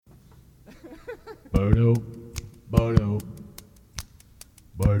Bardo, Bardo,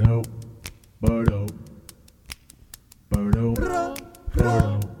 Bardo, Bardo, Bardo,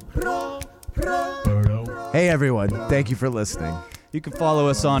 Bardo, Bardo. Hey everyone, thank you for listening. You can follow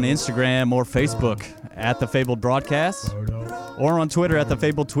us on Instagram or Facebook at The Fabled Broadcasts or on Twitter at The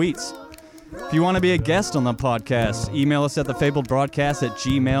Fabled Tweets. If you want to be a guest on the podcast, email us at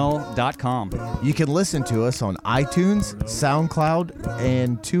thefabledbroadcast@gmail.com. You can listen to us on iTunes, SoundCloud,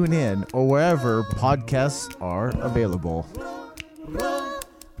 and TuneIn, or wherever podcasts are available.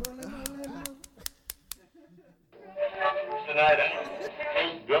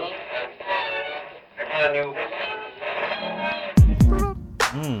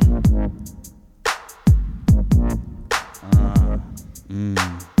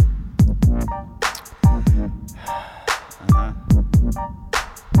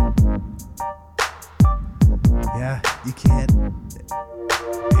 Yeah, you can't.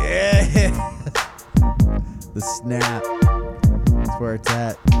 Yeah. The snap. That's where it's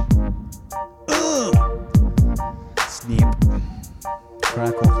at. Ugh. Snap.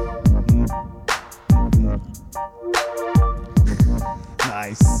 Crackle.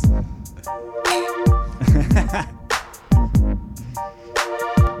 Nice.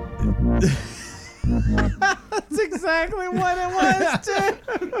 That's exactly what it was, too.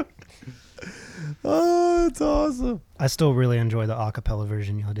 Oh, it's awesome. I still really enjoy the acapella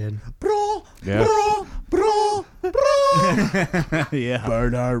version y'all did. Bro, Yeah. bro. Yeah.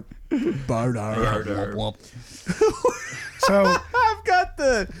 Bardo. So I've got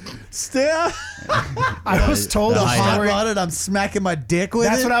the staff. I was told The a hot story. rod, and I'm smacking my dick with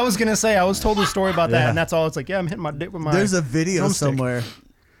That's it. what I was gonna say. I was told a story about that, Yeah. and that's all. It's like, yeah, I'm hitting my dick with my. There's a video drumstick. somewhere.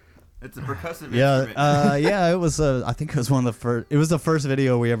 It's a percussive Yeah, instrument. yeah. It was. I think it was one of the first. It was the first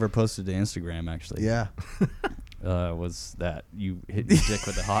video we ever posted to Instagram. Actually, Yeah. was that you hit your dick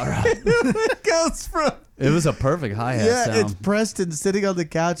with the hot rod? It goes from It was a perfect hi-hat sound. it's Preston sitting on the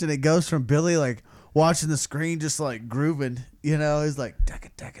couch, and it goes from Billy like watching the screen, just like grooving. You know, he's like take it.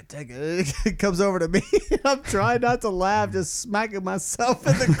 It comes over to me. I'm trying not to laugh, just smacking myself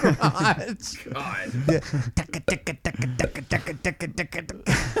in the crotch. God. Yeah.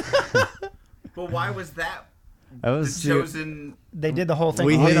 But why was that That was the chosen? They did the whole thing.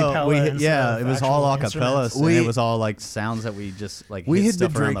 We hit, acapella yeah, instead it of was all actual acapella, instruments. and We- it was all like sounds that we just like We hit had been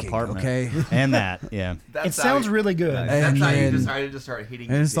stuff around the drinking, apartment, okay? and that, yeah, That's It sounds how you- really good. That's And how you then- decided to start hitting.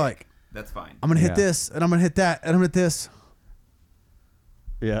 And your it's dick. like, That's fine. I'm gonna hit Yeah. this, and I'm gonna hit that, and I'm gonna hit this.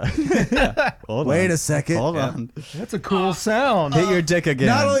 yeah. Hold Wait on. a second. Hold on, That's a cool sound. hit your dick again.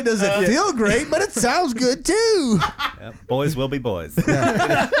 Not only does it feel great, but it sounds good too. Yep. Boys will be boys. This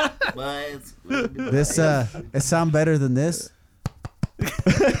it sound better than this.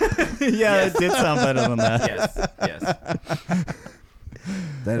 Yeah, it did sound better than that. Yes.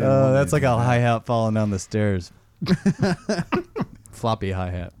 That's like a hi-hat falling down the stairs. Floppy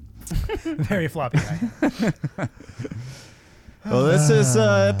hi-hat. Very floppy. Well, this is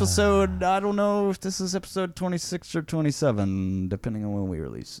episode, I don't know if this is episode 26 or 27, depending on when we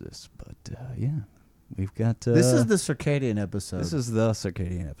release this. But, yeah, we've got... This is the Circadian episode. This is the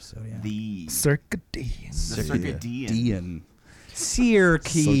Circadian episode, yeah. The Circadian. Circadian. Circadian.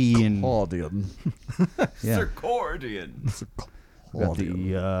 Circadian. Yeah. Circadian. We've got the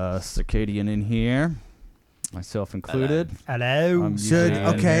Circadian in here, myself included. Hello. I'm Should usually in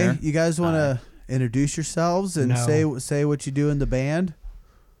okay, there. you guys want to introduce yourselves and No. say what you do in the band?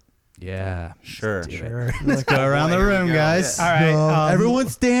 Yeah. Sure. Sure. Let's go around the Here we room, go. guys. All right. Everyone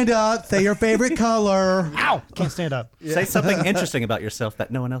stand up. Say your favorite color. Ow! Can't stand up. Say something interesting about yourself that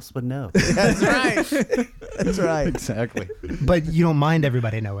no one else would know. That's right. That's right. Exactly. But you don't mind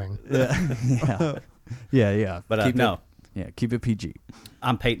everybody knowing. Yeah. Yeah. But Keep no, keep it PG.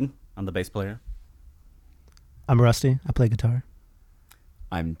 I'm Peyton. I'm the bass player. I'm Rusty. I play guitar.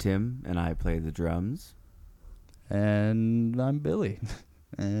 I'm Tim, and I play the drums. And I'm Billy.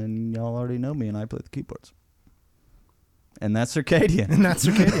 And y'all already know me, and I play the keyboards. And that's Circadian. And that's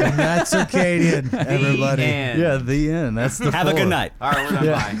Circadian. And that's Circadian, everybody. Yeah, the end. That's the Have a four. good night. All right, we're done.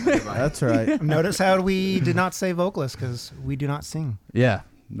 Yeah. Bye. Goodbye. That's right. Notice how we did not say vocalist because we do not sing. Yeah,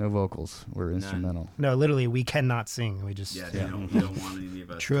 no vocals. We're instrumental. No, literally, we cannot sing. We just Yeah, you don't want any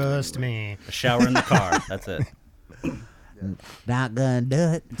of us. trust anyway. me. A shower in the car. That's it. Not gonna do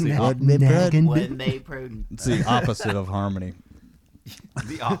it. Not Wouldn't be gonna prudent. Wasn't they prudent? It's the opposite of harmony.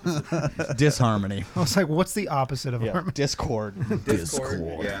 The opposite. Disharmony. I was like, what's the opposite of harmony? Discord.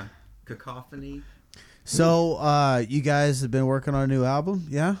 Discord. Yeah. Cacophony. So, you guys have been working on a new album,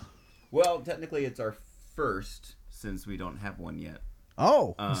 yeah? Well, technically, it's our first since we don't have one yet.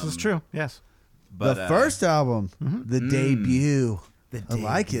 Oh, This is true. Yes. But, the first album, the debut. I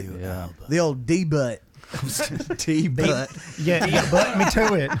like it. Yeah. The old D butt. T butt. Yeah, but me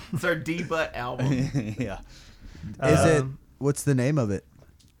to it. It's our D-Butt album. Yeah. Is it? What's the name of it?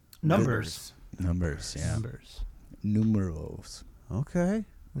 Numbers. Numbers. Yeah. Numbers. Numeros. Okay.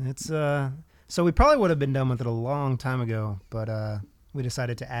 It's so we probably would have been done with it a long time ago, but we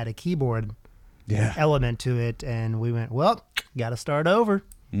decided to add a keyboard Yeah. element to it, and we went, well, got to start over.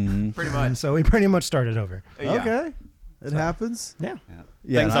 Mm-hmm. Pretty And much. so we pretty much started over. Yeah. Okay. It happens. Yeah,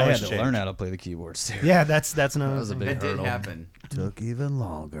 Yeah, Things and I had always to change. learn how to play the keyboards too. yeah, that's another. That was a thing. big It did hurdle. happen. Took even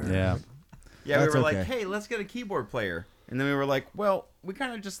longer. Yeah. Yeah, That's we were okay. like, hey, let's get a keyboard player. And then we were like, well, we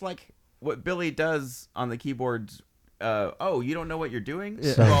kind of just like what Billy does on the keyboards. Oh, you don't know what you're doing?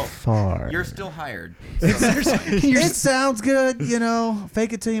 So Well, far. you're still hired. So that's fine. It sounds good,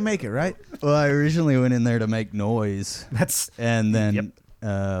 fake it till you make it, right? Well, I originally went in there to make noise, That's and then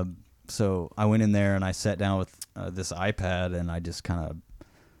so I went in there and I sat down with this iPad, and I just kind of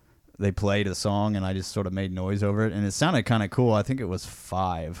they played a song, and I just sort of made noise over it, and it sounded kind of cool. I think it was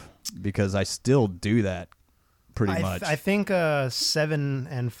 5 because I still do that pretty much. I think 7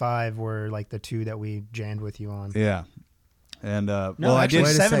 and 5 were like the two that we jammed with you on. Yeah, and No, well, I actually, did.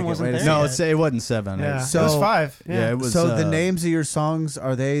 Wait a 7 second, wasn't wait a there. No, yet. it wasn't 7. Yeah, So- it was 5. Yeah, Yeah, it was. So the names of your songs,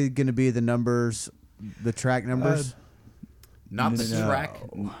 are they going to be the numbers, the track numbers? Not the No. track.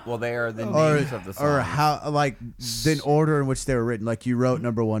 Well, they are the or names of the songs. or how, like, the order in which they were written? Like, you wrote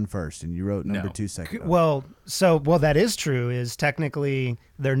number 1 first, and you wrote number No. 2 second. Well, that is true. Is technically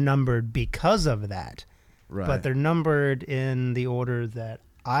they're numbered because of that, right. but they're numbered in the order that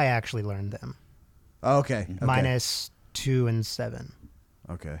I actually learned them. Okay. Minus 2 and 7.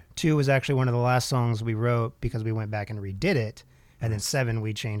 Okay. 2 was actually one of the last songs we wrote because we went back and redid it, and then 7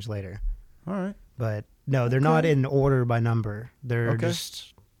 we changed later. All right. But no, they're not in order by number. They're Okay.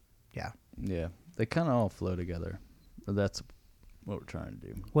 just Yeah, they kind of all flow together. But that's what we're trying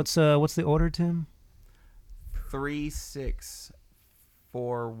to do. what's the order, Tim? 3, 6,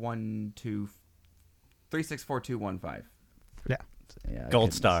 4, 1, 2, 3, 6, 4, 2, 1, 5. Yeah, I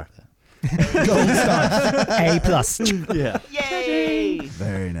Gold couldn't star. Gold star, A plus. say that. Yeah. Yay!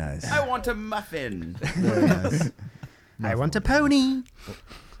 Very nice. I want a muffin. Very nice. I want a pony.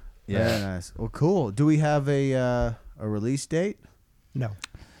 Very nice. Well, cool. Do we have a release date? No.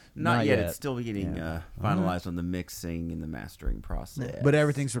 Not Not yet. yet. It's still getting finalized on the mixing and the mastering process. But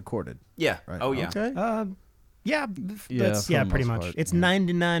everything's recorded. Yeah. Right. Oh, yeah. Okay. Yeah, That's for the pretty most much. part, It's yeah.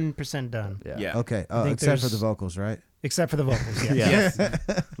 99% done, Yeah. Yeah. Okay. I think Except for there's- the vocals, right? except for the vocals. Yeah. Yes.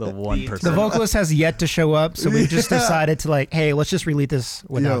 The 1%. The vocalist has yet to show up, so we just decided to like, hey, let's just release this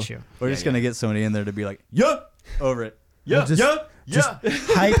without you. We're just gonna get somebody in there to be like, yup, over it. Well, just-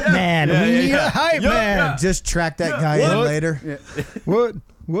 Hype man. Yeah, We yeah, need yeah. a hype man. Just track that guy in What? later.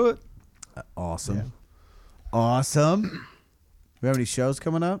 What? Awesome. Awesome. We have any shows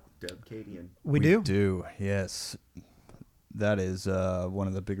coming up? Circadian. We do? Do, yes. That is one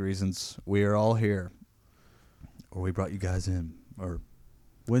of the big reasons we are all here. Or we brought you guys in. Or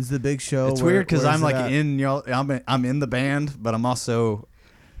When's the big show? it's Where- weird because where's I'm it like at? in y'all. I'm in the band, but I'm also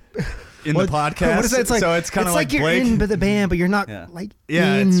in What- the podcast. What is that? It's like, so it's kind of like you're Blake. in the band, but you're not Yeah. like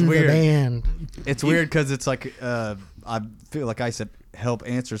Yeah, in it's the weird. band. It's weird because it's like I feel like I should help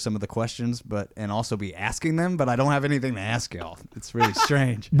answer some of the questions, and also be asking them, but I don't have anything to ask y'all. It's really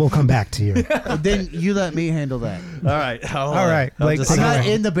strange. We'll come back to you. Well, then you let me handle that. All right, All right, I'll Blake, just- I'm take it not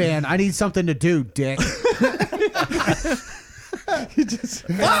away. in the band. I need something to do, dick.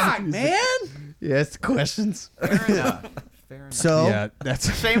 Fuck, man. yes, questions. Fair enough. Fair enough. So Yeah,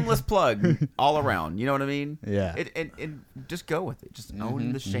 that's Shameless plug all around. You know what I mean? Yeah. It just go with it. Just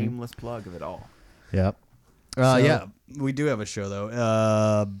own the shameless plug of it all. Yep. So- Yeah, we do have a show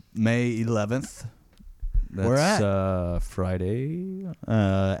though. May 11th. That's, Where at? Friday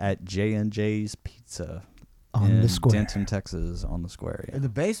at J&J's Pizza On in the square. Denton, Texas, on the square. Yeah. in the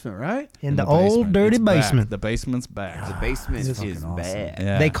basement, right? In the old basement. dirty It's back. basement. The basement's back. The basement This is is fucking awesome. bad.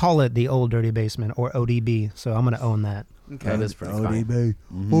 Yeah. They call it the old dirty basement or ODB, so I'm going to own that. Okay. That is pretty That's fine. ODB.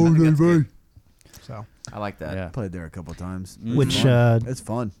 I think that's good. So, I like that. Yeah. Played there a couple times. which It's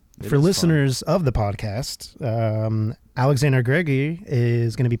fun. It for is listeners of the podcast, Alexander Gregory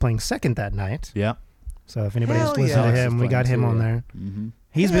is going to be playing second that night. Yeah. So if anybody's Hell listened yeah. to Alex him, is we got playing him too, on yeah. there. Mm-hmm.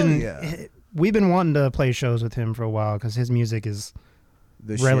 He's Hell been yeah. we've been wanting to play shows with him for a while because his music is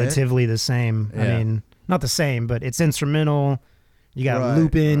The shit. relatively the same. I Yeah. mean, not the same, but it's instrumental. You got Right,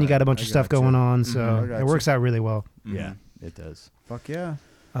 looping, you got a bunch I of stuff gotcha. going on, I so gotcha. it works out really well. Yeah, it does. Fuck yeah.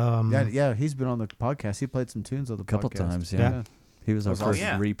 Um, Yeah, he's been on the podcast. He played some tunes on the A couple podcast. times, yeah. He was our That's first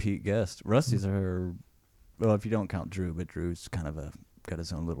awesome. Yeah. repeat guest. Rusty's our, well, if you don't count Drew, but Drew's kind of got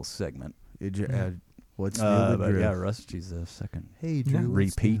his own little segment. Did you, What's new with But Drew? yeah, Rusty's the second. Hey, Drew.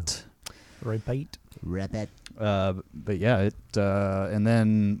 what's Repeat. Repeat. new? Repeat. But yeah, and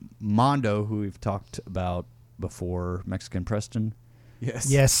then Mondo, who we've talked about before, Mexican Preston. Yes.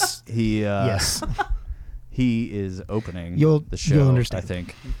 Yes. He Yes. he is opening You'll- the show. you'll understand. I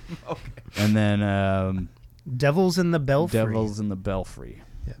think. Okay. And then Devils in the Belfry. Devils in the Belfry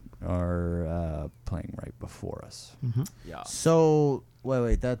Yeah. are playing right before us. Yeah. So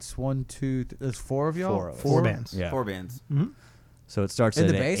wait. That's one, two. There's four of y'all. Four of us. Four bands. Yeah. 4 bands. So it starts In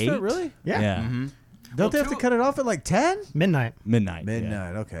at the basement, 8. really? Yeah. Yeah. Mm-hmm. Don't they have to cut it off at like 10? Midnight. Midnight.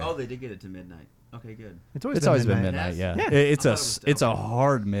 Midnight. Okay. Oh, they did get it to midnight. Okay, good. It's always been midnight. Yes. Yeah. Yeah. It's I a thought it was it's a okay.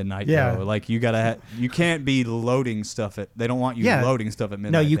 hard midnight. Yeah. Though. Like you gotta you can't be loading stuff at. They don't want you Yeah. loading stuff at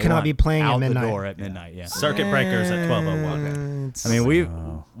midnight. you They cannot want be playing at out midnight. the door at midnight. Yeah. Circuit breakers at 12:01. I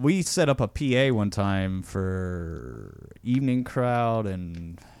mean, we set up a PA one time for evening crowd,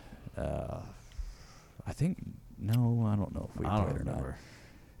 and I think I don't know if we I don't played or not. remember.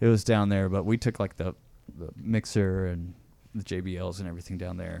 It was down there, but we took like the mixer and the JBLs and everything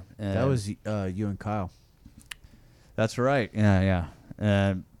down there. And That was you and Kyle. that's right. Yeah,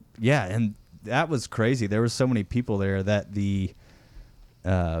 yeah, and that was crazy. There were so many people there that the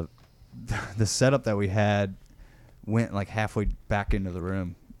setup that we had went like halfway back into the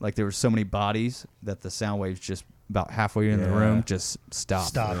room. Like there were so many bodies that the sound waves just about halfway in the Yeah. room just stopped.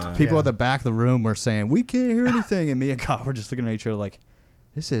 Stopped. People Yeah. at the back of the room were saying, "We can't hear anything," and me and Kyle were just looking at each other like,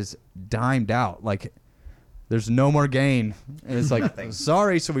 "This is dimed out. Like, there's no more gain." And it's like,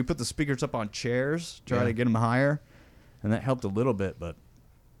 sorry. So we put the speakers up on chairs, try to get them higher, and that helped a little bit, but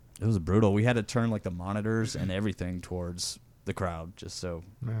it was brutal. We had to turn like the monitors and everything towards the crowd just so.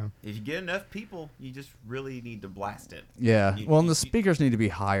 Yeah. If you get enough people, you just really need to blast it. Yeah. You- Well, and the you- speakers need to be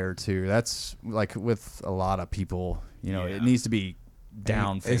higher too. That's like with a lot of people, you know, Yeah. it needs to be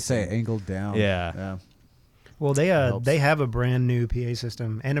down They say facing. angled down. Yeah. Yeah. Well, helps. they have a brand new PA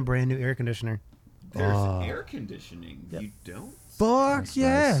system and a brand new air conditioner. There's air conditioning. You don't? Fuck That's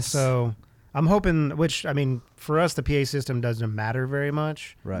yes. nice. So I'm hoping, which I mean, for us the PA system doesn't matter very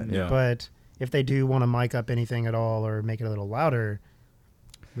much. Right. Yeah. But if they do want to mic up anything at all or make it a little louder,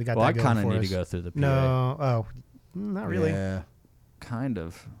 we got Well, I that going kind of for need us. to go through the PA. No, oh, not really. Yeah. Kind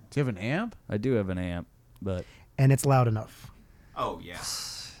of. Do you have an amp? I do have an amp, but And it's loud enough. Oh, yeah.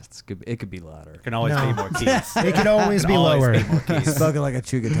 it could be louder. Can always No. be more keys. It can always be Always lower. be more keys. Spoken like a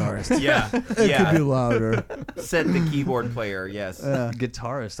true guitarist. Yeah. It could be Yeah. louder. Set the keyboard player, yes.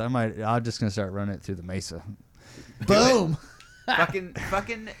 Guitarist, I'm just gonna start running it through the Mesa. Boom. fucking.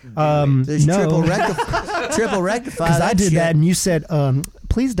 There's No. triple rectify. Because I did shit. that, and you said,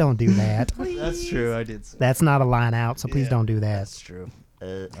 "Please don't do that. That's true. I did. That's not a line out, so please don't do that." That's true.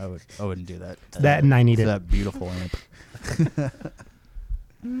 I wouldn't do that. That and I need For it. that beautiful amp.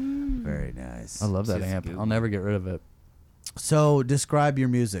 Very nice. I love that It's a amp. good I'll one. never get rid of it. So describe your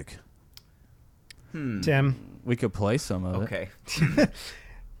music. Tim, We could play some of it. Okay.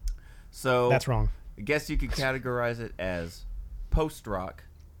 So that's wrong. I guess you could categorize it as post rock,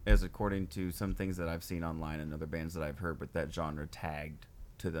 as according to some things that I've seen online and other bands that I've heard with that genre tagged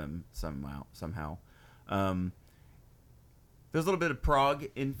to them somehow. There's a little bit of prog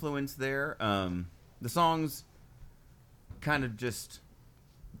influence there. The songs kind of just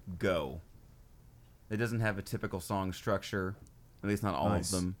go. It doesn't have a typical song structure, at least not all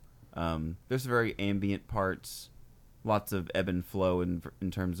Nice. of them. There's very ambient parts, lots of ebb and flow in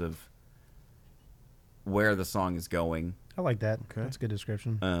terms of where the song is going. I like that. Okay. That's a good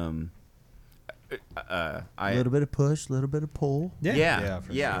description. A little bit of push, a little bit of pull. Yeah,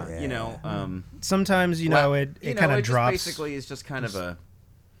 for sure. you know, Sometimes, it kind of just drops. basically is just kind of a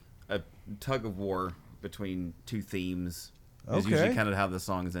tug of war between two themes. Is usually Okay. kind of how the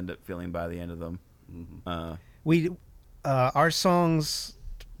songs end up feeling by the end of them. Our songs,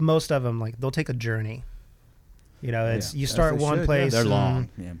 most of them, like they'll take a journey. You know, it's you As start they one should, place. They're and- long.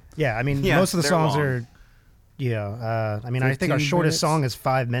 Yeah. Yeah, I mean, Yeah, most of the they're songs long. are. Yeah, I mean, I think our 15 shortest minutes? song is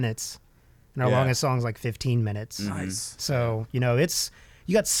 5 minutes, and our Yeah. longest song is like 15 minutes. Nice. So you know,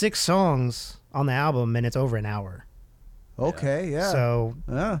 you got 6 songs on the album, and it's over an hour. Okay, yeah. So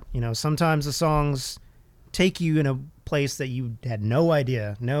yeah. you know, sometimes the songs take you in a place that you had no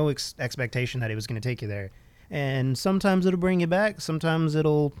idea, no expectation that it was going to take you there, and sometimes it'll bring you back. Sometimes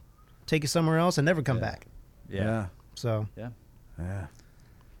it'll take you somewhere else and never come back. Yeah. So Yeah. Yeah.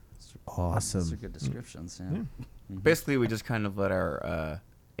 Those are Awesome. good descriptions. Yeah. Basically, we just kind of let our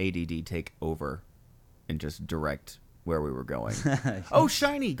ADD take over and just direct where we were going. Oh,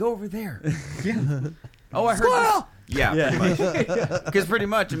 shiny, go over there. Yeah. Oh, I heard this. Yeah, pretty much. Because pretty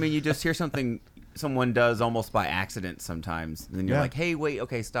much, I mean, you just hear something someone does almost by accident sometimes. And then you're Yeah. like, hey, wait,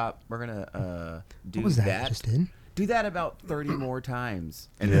 okay, stop. We're gonna do What was that I just did? Do that about 30 more times,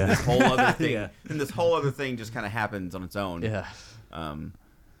 and then this whole other thing, and this whole other thing just kind of happens on its own. Yeah.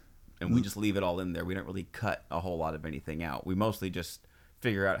 And we just leave it all in there. We don't really cut a whole lot of anything out. We mostly just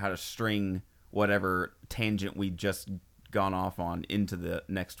figure out how to string whatever tangent we just gone off on into the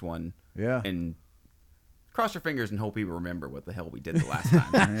next one. Yeah. And cross your fingers and hope we remember what the hell we did the last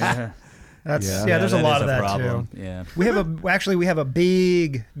time. Yeah. That's Yeah. there's a that lot is of that problem. too. Yeah. We have a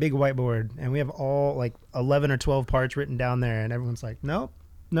big whiteboard, and we have all like 11 or 12 parts written down there, and everyone's like, no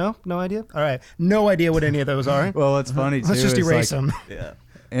idea. All right, no idea what any of those are. Well, what's funny too. Let's just is, erase like, them. Yeah.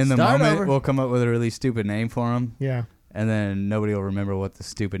 In the Start moment, over. we'll come up with a really stupid name for them, Yeah. and then nobody will remember what the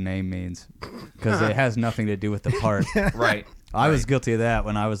stupid name means because it has nothing to do with the part. Right. I was guilty of that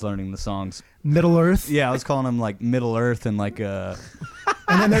when I was learning the songs. Middle Earth. Yeah, I was calling them like Middle Earth and like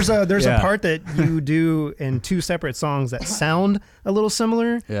And then there's a Yeah. part that you do in two separate songs that sound a little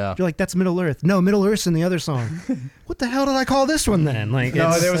similar. Yeah. You're like, that's Middle Earth. No, Middle Earth's in the other song. What the hell did I call this one then? Like, No,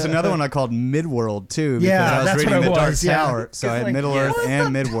 it's, there was another one I called Midworld too because Yeah, I was that's reading what it The Dark was, yeah. Tower, so I It's had like, Middle Earth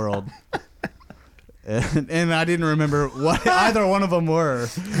and Midworld. And I didn't remember what either one of them were.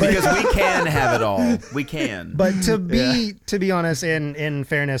 Because we can have it all. We can. But to be honest, in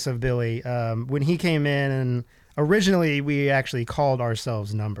fairness of Billy, when he came in, and originally we actually called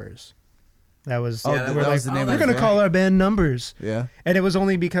ourselves Numbers. That was Oh, that we're was the name we're of gonna the call our band Numbers. Yeah. And it was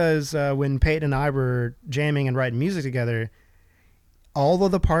only because when Peyton and I were jamming and writing music together, all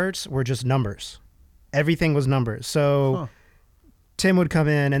of the parts were just numbers. Everything was numbers. So Tim would come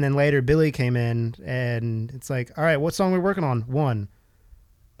in, and then later Billy came in, and it's like, all right, what song are we working on? 1.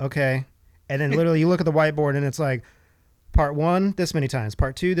 Okay. And then literally you look at the whiteboard, and it's like, part 1, this many times.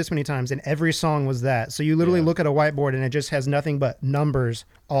 Part 2, this many times. And every song was that. So you literally look at a whiteboard, and it just has nothing but numbers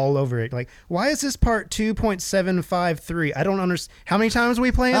all over it. Like, why is this part 2.753? I don't understand. How many times are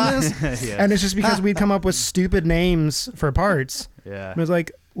we playing this? Yeah. And it's just because we'd come up with stupid names for parts. Yeah. And it was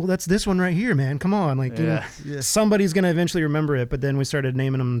like, well, that's this one right here, man. Come on. Like, you know, somebody's going to eventually remember it. But then we started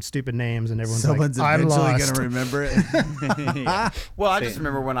naming them stupid names, and everyone's Someone's like, I'm eventually lost. gonna remember it. Well, I just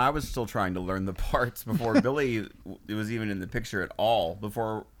remember when I was still trying to learn the parts before Billy was even in the picture at all,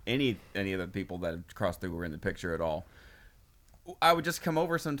 before any of the people that had crossed through were in the picture at all. I would just come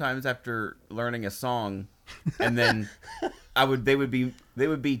over sometimes after learning a song, and then they would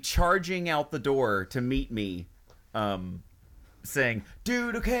be charging out the door to meet me, saying,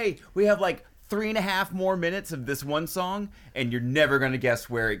 "Dude, okay, we have like 3.5 more minutes of this one song, and you're never gonna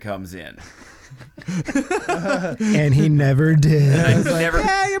guess where it comes in." And he never did. And I never.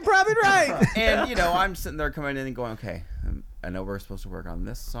 Yeah, you're probably right. And I'm sitting there coming in and going, okay, I know we're supposed to work on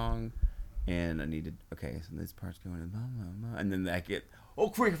this song, and I needed so these parts going in, blah, blah, blah. And then I get,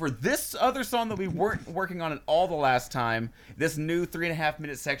 quick, for this other song that we weren't working on at all the last time, this new 3.5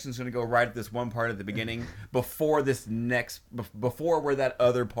 minute section is going to go right at this one part at the beginning before where that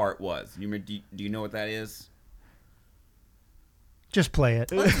other part was. Do you know what that is? Just play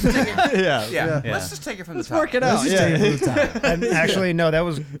it. Yeah. Let's just take it from the top. Work it out. Let's just take it from the top. And actually, no, that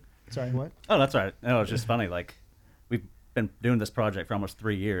was. Sorry, what? Oh, that's right. No, it's just funny. Like, we've been doing this project for almost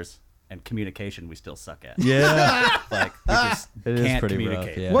 3 years, and communication we still suck at. Yeah. Like, we just It is can't pretty communicate.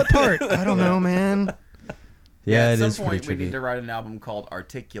 rough. Yeah. What part? I don't know, man. Yeah, At it some is point, pretty we need tricky. to write an album called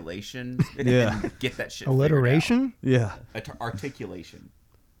Articulation. Yeah. And get that shit. Alliteration? Yeah. Articulation.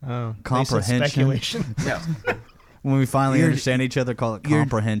 Oh, Comprehension. they said speculation. Yeah. When we finally You're- understand each other, call it you're-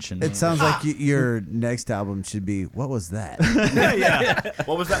 comprehension. It sounds like your next album should be, what was that?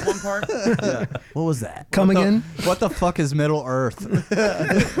 What was that one part? What was that? Come again? What the fuck is Middle Earth?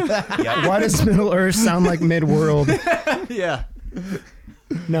 Why does Middle Earth sound like Mid-World? Yeah.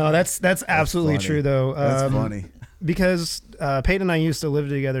 No, that's absolutely funny. true, though. That's funny. Because Peyton and I used to live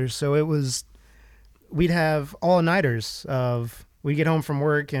together, so we'd have all-nighters of... We'd get home from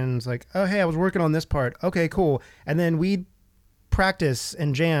work, and it's like, oh, hey, I was working on this part. Okay, cool. And then we'd practice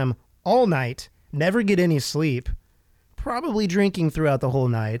and jam all night, never get any sleep, probably drinking throughout the whole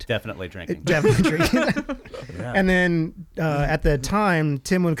night. Definitely drinking. Definitely drinking. And then at the time,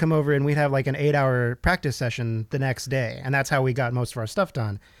 Tim would come over, and we'd have like an 8-hour practice session the next day. And that's how we got most of our stuff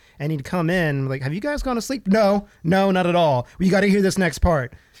done. And he'd come in, like, have you guys gone to sleep? No, not at all. Well, you got to hear this next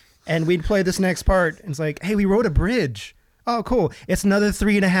part. And we'd play this next part, and it's like, hey, we wrote a bridge. Oh, cool. It's another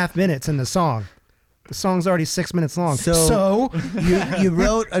 3.5 minutes in the song. The song's already 6 minutes long. So you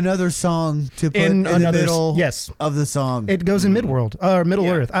wrote another song to put In in, another- the middle yes. of the song. it goes in Midworld or Middle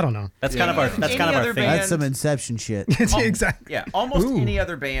Earth. I don't know. That's kind of our. That's Any kind of our other thing. band- That's some Inception shit. Exactly. Yeah, almost Ooh. any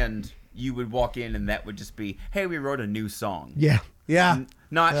other band, you would walk in and that would just be, hey, we wrote a new song. Yeah. Yeah.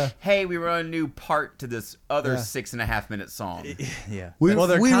 Not, hey, we wrote a new part to this other Yeah. 6.5 minute song. Yeah. We, well,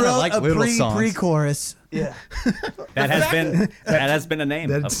 they're we kind wrote of like a little songs. pre-chorus. Yeah. That has been a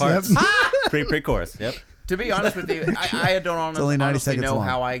name of parts. Pre-chorus. Yep. To be honest with you, I don't only 90 honestly seconds know long.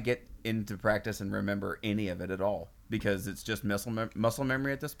 how I get into practice and remember any of it at all because it's just muscle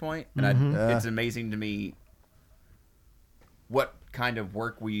memory at this point, and it's amazing to me what kind of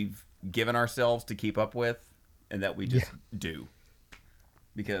work we've given ourselves to keep up with, and that we just do.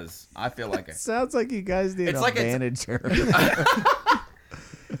 Because I feel like Sounds like you guys need It's a like it's- manager.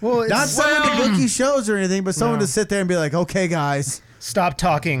 Well, Not it's, someone to book you shows or anything, but someone No. to sit there and be like, okay, guys, stop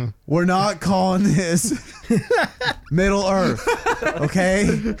talking. we're not calling this Middle Earth.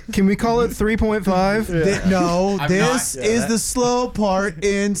 Okay? Can we call it 3.5? No, I'm this not- is the slow part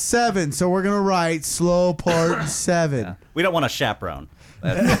in 7. So we're going to write slow part 7. Yeah. We don't want a chaperone.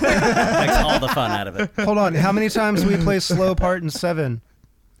 That takes all the fun out of it. Hold on. How many times do we play slow part in 7?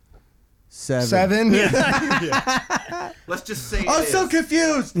 7. 7? let's just say I'm it so is.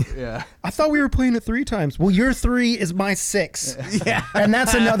 confused. Yeah. I thought we were playing it 3 times. Well, your 3 is my 6. Yeah. And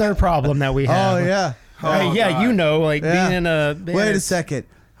that's another problem that we Oh, have. yeah. Oh, yeah, God. you know, like Yeah. being in a band, Wait a it's- second.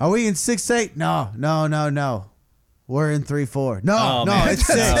 Are we in 6/8? No. We're in 3/4. No, Oh, no, man. it's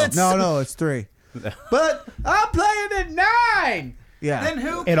 6. No. No, it's 3. But I'm playing at 9. Yeah. Then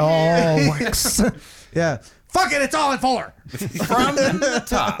who It all works. Yeah. Fuck it, it's all in 4. from the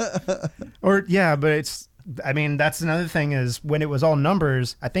top? Or yeah, but it's. I mean, that's another thing is when it was all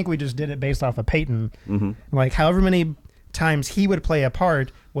numbers. I think we just did it based off of Peyton. Like however many times he would play a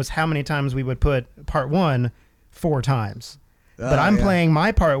part was how many times we would put part 1 4 times. But I'm yeah. playing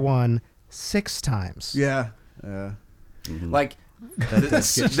my part 1 6 times. Yeah. Yeah. Like That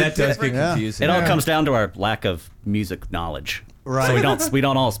does get Yeah. confusing. It all comes down to our lack of music knowledge. Right. So we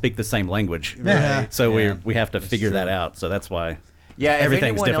don't all speak the same language. Yeah. So Yeah. we have to figure that out. So that's why. Yeah, if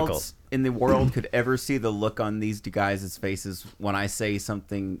Everything's anyone difficult. else in the world could ever see the look on these guys' faces when I say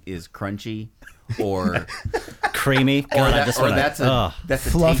something is crunchy or Creamy. God, I just wanna, that's a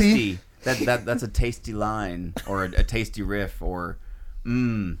Fluffy? tasty that's a tasty line or a tasty riff or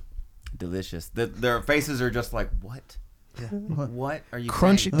delicious. Their faces are just like what? What are you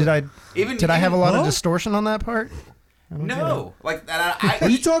Crunchy. saying? Did I have a lot of Huh? distortion on that part? No, like that. Are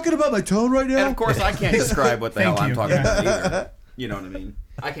you talking about my tone right And now? of course, I can't describe what the hell Thank I'm you. talking about either. You know what I mean?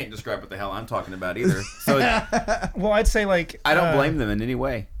 I can't describe what the hell I'm talking about either. So Well, I'd say like I don't blame them in any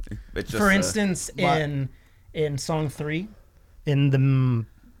way. It's just, For instance, in song 3, in the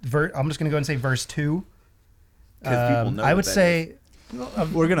I'm just gonna go and say verse 2. 'cause people know I what would that say.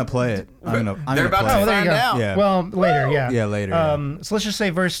 We're gonna play it. I'm They're gonna about play to it. there you find go. out. Yeah. Well, later, yeah. Yeah, later, yeah. So let's just say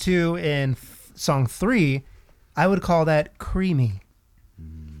verse 2 in song 3. I would call that creamy.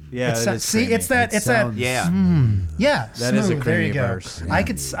 Yeah, It's it that, is see, creamy. it's that. It's sounds- that. Yeah. Yeah, That is a smooth. There creamy you go. verse. I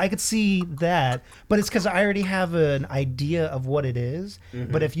could see that, but it's because I already have an idea of what it is.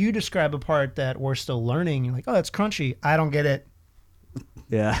 But if you describe a part that we're still learning, you're like, oh, it's crunchy. I don't get it.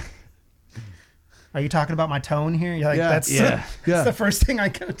 Yeah. Are you talking about my tone here? You're like, Yeah. that's Yeah. Yeah. the first thing I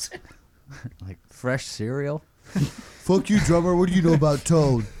go to. Like fresh cereal. Fuck you, drummer. What do you know about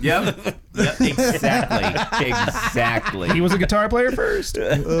tone? Yep. Exactly. Exactly. He was a guitar player first.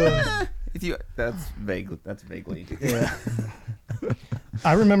 If you, that's vague. That's vaguely. Yeah.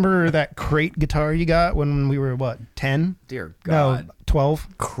 I remember that crate guitar you got when we were, what, 10? Dear No, God.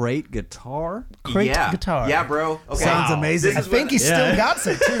 12? Crate guitar. Crate yeah. guitar. Yeah, bro. Okay. Sounds amazing. This I is think he what, still got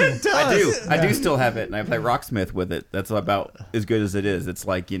it, too. I do. I do still have it, and I play Rocksmith with it. That's about as good as it is. It's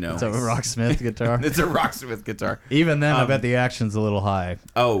like, you know. It's a Rocksmith guitar. It's a Rocksmith guitar. Even then, I bet the action's a little high.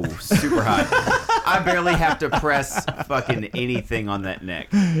 Oh, super high. I barely have to press fucking anything on that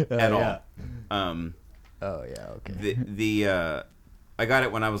neck at all. Oh yeah, okay. I got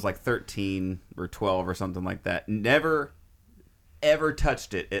it when I was like 13 or 12 or something like that. Never ever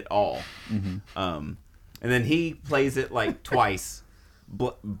touched it at all. And then he plays it like twice,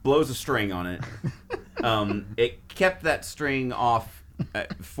 blows a string on it. It kept that string off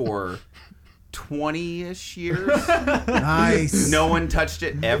for 20-ish years. Nice. No one touched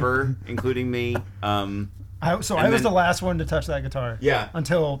it ever, including me. I was the last one to touch that guitar. Yeah.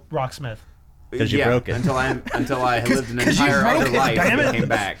 Until Rocksmith. 'Cause you broke it. until I lived an 'cause you entire broke other it, life damn and it. came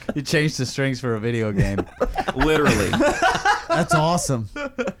back. You changed the strings for a video game. Literally. That's awesome.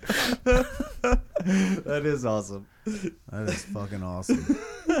 That is awesome. That is fucking awesome.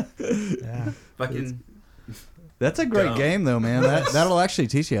 Yeah. Fucking That's a great Dumb. game, though, man. That'll actually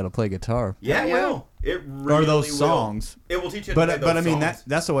teach you how to play guitar. yeah, it will. It really Or those will. songs. It will teach you how to play But I those mean songs.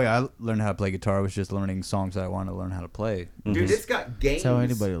 that's the way I learned how to play guitar, was just learning songs that I wanted to learn how to play. Dude, it's got games. how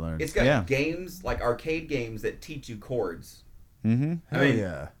anybody learns. It's got Yeah. games like arcade games that teach you chords. Mm-hmm. I mean,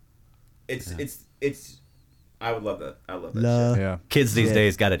 yeah. It's. I would love that. I love that. Love. Yeah. Kids these Yeah.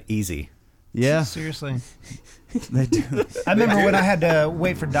 days got it easy. Yeah. Seriously. They do. I remember when I had to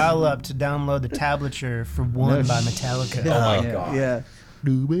wait for dial-up to download the tablature for One by Metallica. Oh my Yeah. god. Yeah.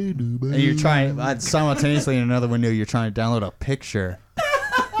 And you're trying simultaneously in another window. You're trying to download a picture,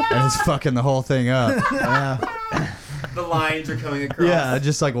 and it's fucking the whole thing up. Yeah. The lines are coming across. Yeah,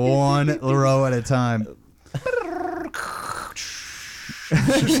 just like one row at a time.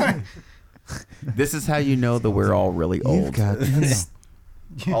 This is how you know that we're all really old.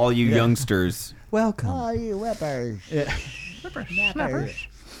 All you youngsters. Welcome. Oh, you whippers. Yeah. Whippers.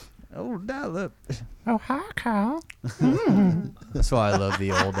 Oh, dial up. Oh, hi, Kyle. That's why I love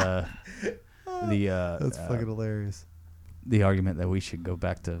the old That's fucking hilarious. the argument that we should go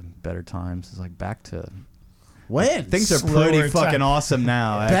back to better times. It's like back to When? things are Slower pretty fucking time. awesome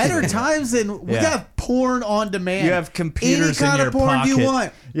now. Better actually. times than we Yeah. got porn on demand. You have computers Any kind in your of porn pocket. you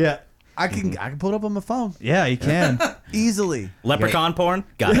want. Yeah. I can pull it up on my phone Yeah, you can. easily. Leprechaun porn?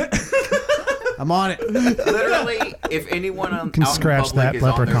 Got it. I'm on it. Literally, if anyone on Can out in scratch public that is on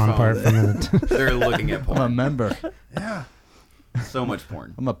their leprechaun part phone, from it. they're looking at I'm a porn. member. Yeah. So much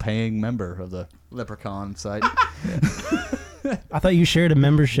porn. I'm a paying member of the Leprechaun site. I thought you shared a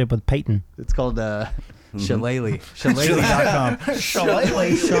membership with Peyton. It's called Shillelagh. Shillelagh.com.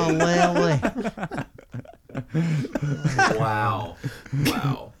 Shillelagh. Wow.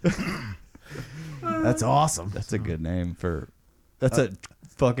 Wow. That's awesome. That's a good name for. That's a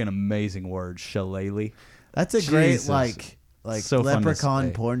fucking amazing word. Shillelagh. That's a great Jesus. like So fun to leprechaun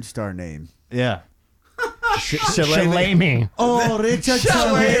say. porn star name. Yeah. Shalami. Oh, Richard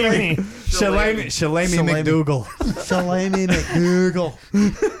Shillelagh. Shalami Shalami. McDougal. Shalami McDougal.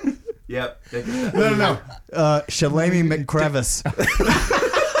 Yep. No. Shalami McCrevice.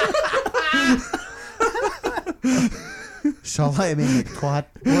 Shalami McTwat.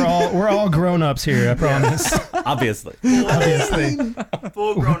 We're all grown-ups here, I promise. Obviously. Obviously.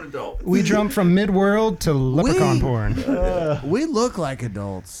 Full grown adult. We jumped from mid-world to leprechaun porn. We look like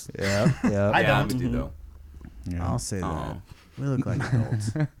adults. Yeah. Yeah. I Yeah, don't. we do though. I'll say that. Aw. We look like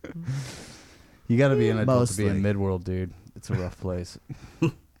adults. You got to be an adult to be Mostly. in Midworld, dude. It's a rough place.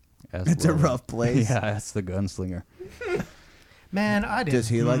 It's a rough place. Yeah, that's the gunslinger. Man, I did. Does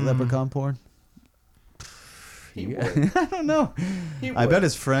he like leprechaun porn? He would. I don't know. He I would. bet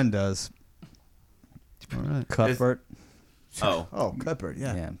his friend does. All right. Cuthbert. Oh. Oh, Cuthbert,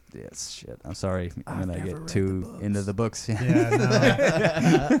 yeah. Yeah. Yes. Shit. I'm sorry. I've when I never get read too the books. into the books.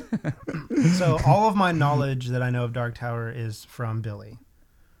 Yeah, no. So all of my knowledge that I know of Dark Tower is from Billy.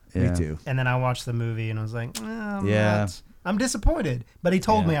 Yeah. Me too. And then I watched the movie and I was like, Yeah. I'm disappointed. But he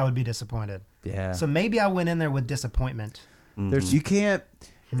told Yeah. me I would be disappointed. Yeah. So maybe I went in there with disappointment. There's You can't.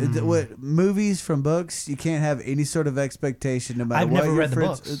 What movies from books? You can't have any sort of expectation, no matter I've what never your read the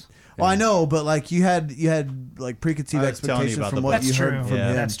friends- books. Well, I know, but like you had like preconceived I was telling you expectations about from the what books. you That's heard true. from Yeah.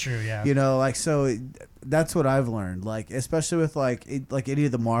 him. That's true, yeah. You know, like so. That's what I've learned. Like especially with like any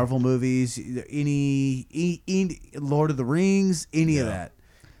of the Marvel movies, any Lord of the Rings, any of that.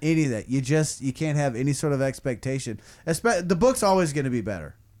 You can't have any sort of expectation. The book's always going to be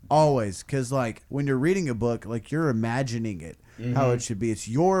better, always, because like when you're reading a book, like you're imagining it how it should be. It's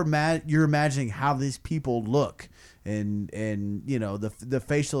you're imagining how these people look, and you know the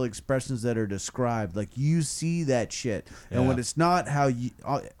facial expressions that are described. Like you see that shit, and when it's not how you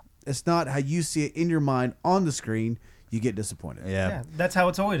see it in your mind on the screen, you get disappointed. Yeah, that's how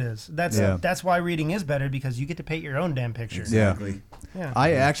it's always is. That's why reading is better because you get to paint your own damn picture. Exactly. Yeah.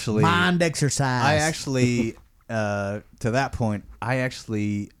 I actually. Mind exercise. I actually. To that point, I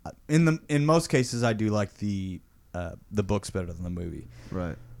actually in most cases I do like the books better than the movie.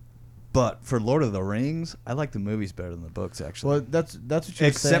 right. But for Lord of the Rings, I like the movies better than the books actually. Well, that's what you're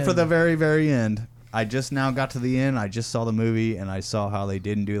Except for saying. the very, very end. I just now got to the end. I just saw the movie, and I saw how they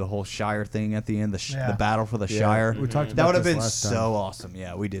didn't do the whole Shire thing at the end, the battle for the Shire. We talked That about would have this been last so time. awesome.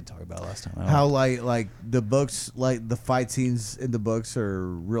 Yeah, we did talk about it last time. How like the books, like the fight scenes in the books are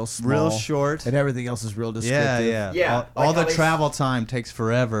real small, real short. and everything else is real Yeah, descriptive. yeah. Yeah, All like the how they- travel time takes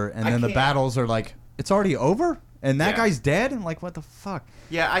forever, and I then the can't- battles are like, it's already over? And that Yeah. guy's dead? And like, what the fuck?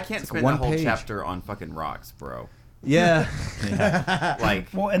 Yeah, I can't It's spend one a whole page. chapter on fucking rocks, bro. Yeah. Like,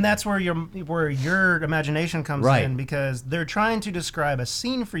 Well, and that's where your imagination comes Right. in because they're trying to describe a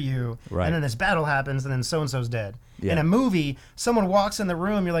scene for you, Right. and then this battle happens, and then so and so's dead. Yeah. In a movie, someone walks in the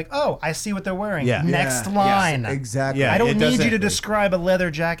room, you're like, oh, I see what they're wearing. Yeah. Next Yeah. line. Exactly. Yeah. I don't it need you to doesn't- describe a leather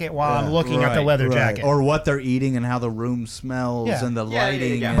jacket while I'm Yeah. looking at the Right, leather right. jacket. Or what they're eating and how the room smells Yeah. and the Yeah, yeah,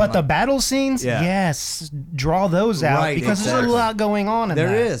 lighting. yeah. and But the like- battle scenes, Yeah. yes, draw those out Right, because there's exactly. a lot going on in there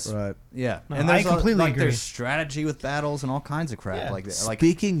that. is. Right. Yeah. No, and I there's completely like agree. there's strategy with battles and all kinds of crap Yeah. like that. Like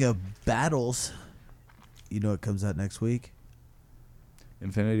Speaking of battles, you know what comes out next week?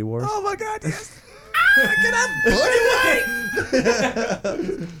 Infinity Wars. Oh my God! Yes. Get up,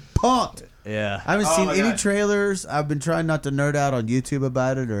 pumped. Yeah. I haven't Oh seen my any God. trailers. I've been trying not to nerd out on YouTube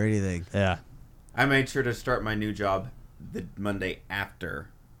about it or anything. Yeah. I made sure to start my new job the Monday after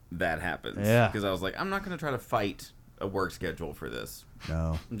that happens. Yeah. Because I was like, I'm not going to try to fight a work schedule for this.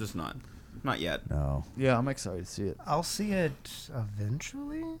 No, I'm just not. Not yet. no. Yeah, I'm excited to see it. I'll see it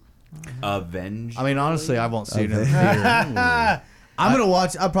eventually. Avenge. I mean, honestly, I won't see it in the Okay. theater. I'm gonna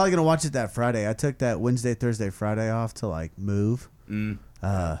watch. I'm probably gonna watch it that Friday. I took that Wednesday, Thursday, Friday off to like move.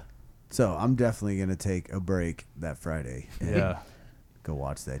 So I'm definitely gonna take a break that Friday. and Yeah. Go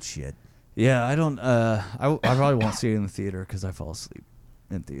watch that shit. Yeah, I don't. I probably won't see it in the theater because I fall asleep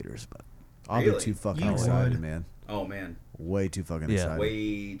in theaters. But I'll Really? be too fucking You excited, would. man. Oh, man. Way too fucking Yeah. excited.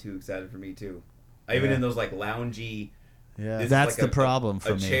 Way too excited for me, too. Even Yeah. in those, like, loungy... Yeah. this is That's like the problem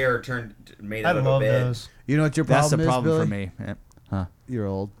for a me. chair turned made I out of a love bed. those. You know what your that's problem the is, problem Billy? for me. Huh? You're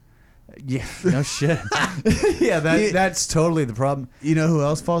old. Yeah. No shit. Yeah, that's totally the problem. You know who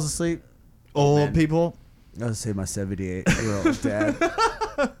else falls asleep? Old man. people. I would say my 78-year-old dad.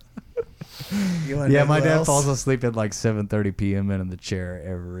 You wanna Yeah, know my who dad else? falls asleep at like 7:30 p.m. in the chair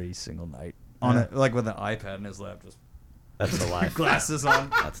every single night on it, like with an iPad in his lap, just That's the life. glasses on.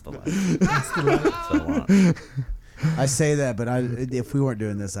 That's the life. That's the life. That's the life. I say that, but if we weren't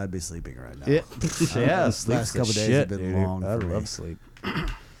doing this, I'd be sleeping right now. Yeah, sleep's last the couple days shit, have been dude. long I for me. love sleep.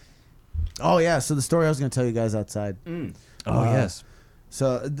 Oh yeah, so the story I was going to tell you guys outside. Oh yes.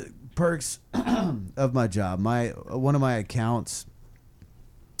 So the perks of my job. One of my accounts,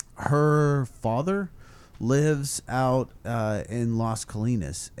 her father lives out in Las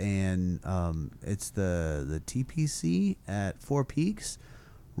Colinas, and it's the TPC at Four Peaks.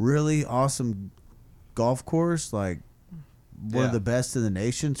 Really awesome golf course, like one of Yeah. the best in the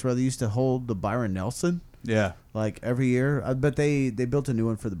nation. It's where they used to hold the Byron Nelson. Yeah. Like every year, but they built a new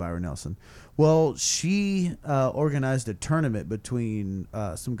one for the Byron Nelson. Well, she organized a tournament between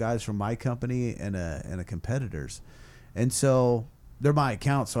some guys from my company and a competitor's, and so they're my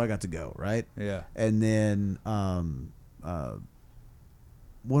account, so I got to go, right? Yeah. And then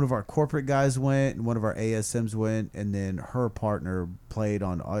one of our corporate guys went, and one of our ASMs went, and then her partner played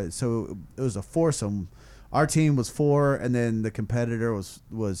on. So it was a foursome. Our team was 4, and then the competitor was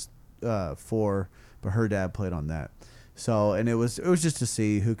 4. But her dad played on that. So, and it was just to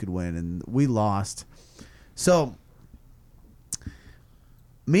see who could win, and we lost. So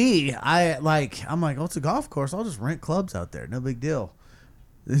I'm like, oh, it's a golf course. I'll just rent clubs out there. No big deal.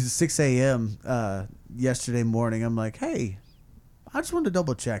 This is 6 a.m. Yesterday morning. I'm like, hey, I just wanted to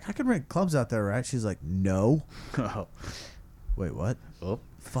double check. I can rent clubs out there, right? She's like, no. Wait, what? Oh.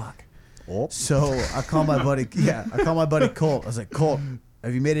 Fuck. Oh. So I call my buddy. Yeah, I call my buddy Colt. I was like, Colt,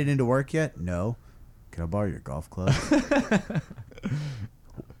 have you made it into work yet? No. Can I borrow your golf club?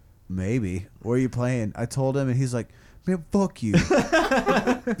 Maybe. Where are you playing? I told him, and he's like, man, fuck you.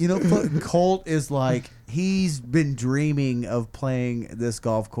 Colt is like, he's been dreaming of playing this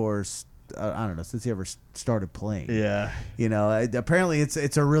golf course. I don't know, since he ever started playing. Yeah. Apparently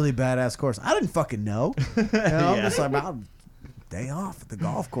it's a really badass course. I didn't fucking know. I'm just like, I'll day off at the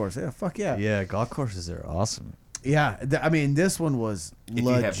golf course. Yeah, fuck yeah. Yeah, golf courses are awesome. Yeah, I mean, this one was If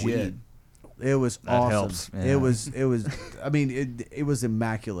legit. you have weed. It was That awesome. helps, yeah. It was. I mean, it was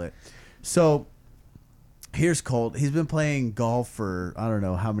immaculate. So here's Colt. He's been playing golf for I don't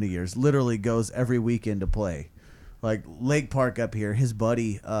know how many years. Literally goes every weekend to play. Like Lake Park up here, his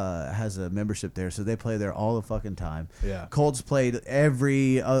buddy has a membership there, so they play there all the fucking time. Yeah. Colt's played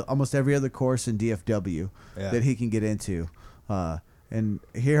almost every other course in DFW that he can get into, and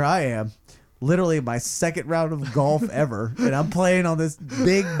here I am. Literally my second round of golf ever, and I'm playing on this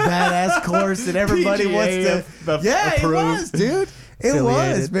big badass course that everybody wants to. Yeah, it was, dude. It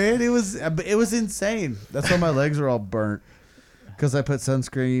was, man. It was insane. That's why my legs are all burnt because I put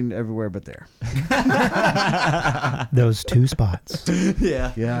sunscreen everywhere but there. Those 2 spots.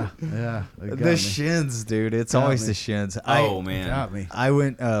 Yeah. Yeah, yeah. It got The me. shins, dude. It's Got always me. the shins. Oh, man. Got me. I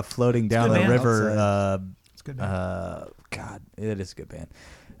went floating down good the band. river. It's good. God, it is a good band.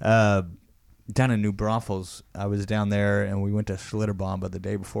 Down in New Braunfels, I was down there, and we went to Schlitterbahn. But the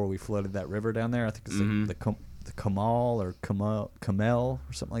day before we flooded that river down there, I think it's the Kamal or Kamel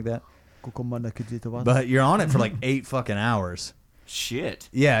or something like that. but you're on it for like 8 fucking hours. Shit.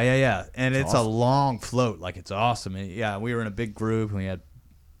 Yeah. And it's a long float. Like, it's awesome. And yeah, we were in a big group and we had,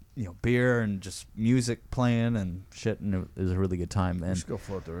 beer and just music playing and shit, and it was a really good time. We And should go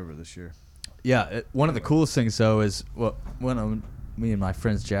float the river this year. yeah, one of the coolest things though is when me and my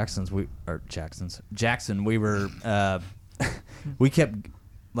friends Jackson, we were we kept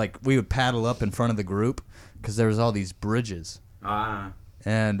we would paddle up in front of the group because there was all these bridges.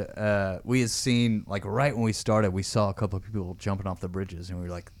 And we had seen, right when we started, we saw a couple of people jumping off the bridges, and we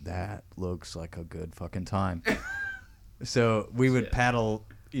were like, that looks like a good fucking time. So we would paddle,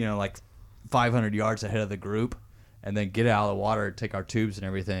 500 yards ahead of the group, and then get out of the water, take our tubes and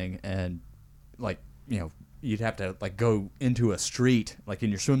everything, and, you'd have to, go into a street, in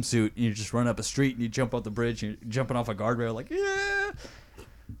your swimsuit, and you just run up a street, and you jump off the bridge, and you're jumping off a guardrail, yeah!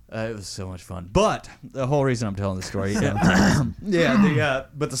 It was so much fun. But the whole reason I'm telling this story, but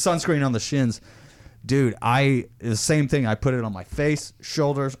the sunscreen on the shins, dude, the same thing. I put it on my face,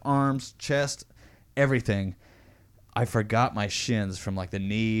 shoulders, arms, chest, everything. I forgot my shins from the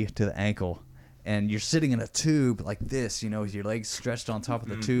knee to the ankle. And you're sitting in a tube like this, with your legs stretched on top of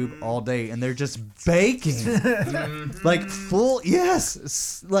the tube all day, and they're just baking. Full,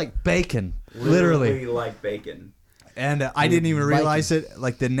 yes, like bacon, literally. like bacon. And I didn't even realize it.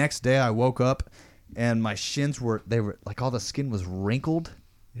 The next day I woke up and my shins were all the skin was wrinkled.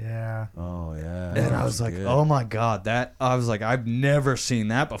 Yeah. Oh, yeah. And I was like, oh my God, I've never seen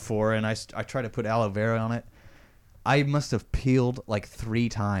that before. And I tried to put aloe vera on it. I must have peeled 3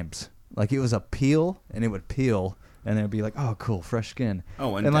 times. It was a peel and it would peel and it would be oh, cool, fresh skin.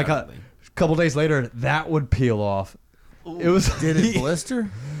 Oh, and undoubtedly. a couple days later, that would peel off. Ooh. It was Did it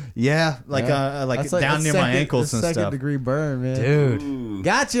blister? Yeah, down near my ankles and stuff. Second-degree burn, man. Dude, Ooh.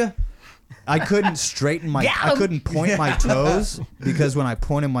 Gotcha. I couldn't straighten I couldn't point my toes because when I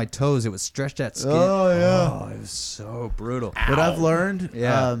pointed my toes, it would stretch that skin. Oh, yeah. Oh, it was so brutal. What I've learned,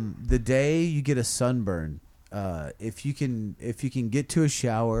 Yeah. the day you get a sunburn, if you can get to a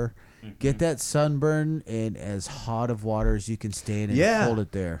shower, get that sunburn in as hot of water as you can stand and hold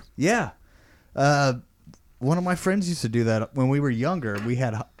it there. Yeah. One of my friends used to do that when we were younger. We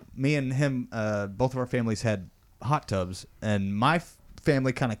had, me and him, both of our families had hot tubs, and my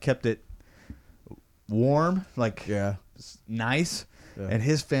family kind of kept it warm, nice, and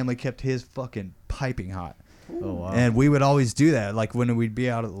his family kept his fucking piping hot. Oh, wow. And we would always do that. When we'd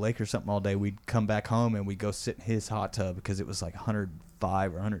be out at the lake or something all day, we'd come back home and we'd go sit in his hot tub because it was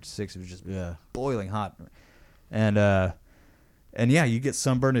 105 or 106. It was just boiling hot. And yeah, you get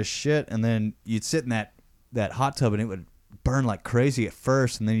sunburned as shit, and then you'd sit in that hot tub and it would burn like crazy at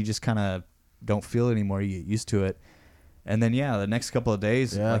first, and then you just kind of don't feel it anymore. You get used to it. And then, the next couple of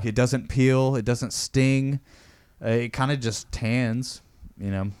days, it doesn't peel, it doesn't sting. It kind of just tans,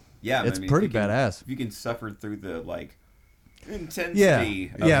 Yeah, it's pretty badass. If you can suffer through the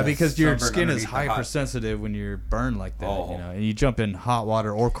intensity. Yeah, because your sunburn skin is underneath the hot- hypersensitive when you're burned like that. Oh. And you jump in hot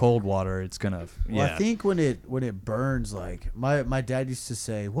water or cold water, it's gonna. Well, I think when it burns, my dad used to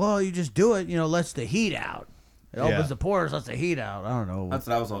say, "Well, you just do it, lets the heat out. It opens the pores, lets the heat out." I don't know. That's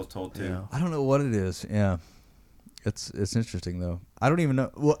what I was always told too. Yeah. I don't know what it is. Yeah, it's interesting though. I don't even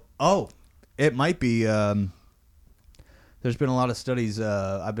know. Well, it might be. There's been a lot of studies.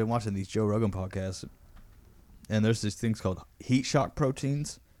 I've been watching these Joe Rogan podcasts, and there's these things called heat shock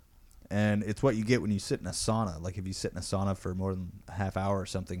proteins, and it's what you get when you sit in a sauna. If you sit in a sauna for more than a half hour or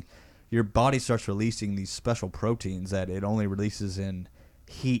something, your body starts releasing these special proteins that it only releases in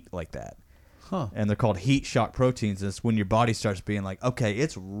heat like that. Huh. And they're called heat shock proteins. It's when your body starts being okay,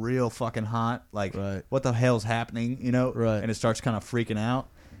 it's real fucking hot. Right. What the hell's happening? Right. And it starts kind of freaking out.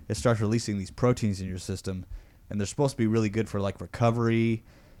 It starts releasing these proteins in your system. And they're supposed to be really good for recovery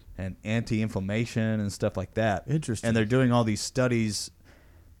and anti-inflammation and stuff like that. Interesting. And they're doing all these studies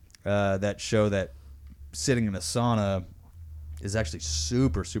that show that sitting in a sauna is actually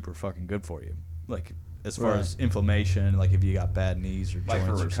super, super fucking good for you. As far as inflammation, if you got bad knees or joints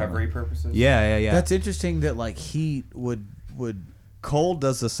for or recovery something. purposes. Yeah. That's interesting that heat would. Cold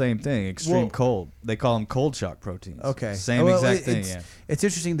does the same thing. Extreme cold. They call them cold shock proteins. Okay. Same exact thing. It's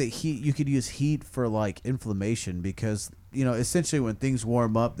interesting that you could use heat for inflammation because essentially when things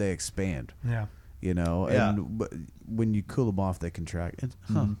warm up they expand. Yeah. And when you cool them off they contract.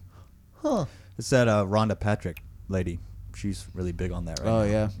 Huh. It's that Rhonda Patrick lady. She's really big on that right now. Oh,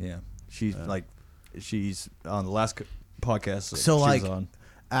 yeah? Yeah. She's she's on the last podcast. So she was on.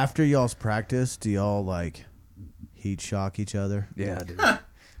 after y'all's practice, do y'all heat shock each other? Yeah, dude.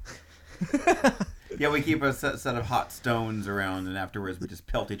 Yeah, we keep a set of hot stones around, and afterwards we just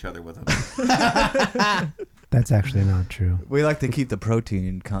pelt each other with them. That's actually not true. We like to keep the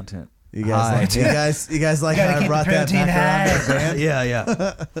protein content You guys like you guys like Gotta how I keep brought the that protein back around high. the band?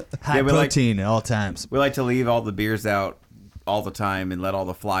 Yeah. High we like- protein at all times. We like to leave all the beers out all the time and let all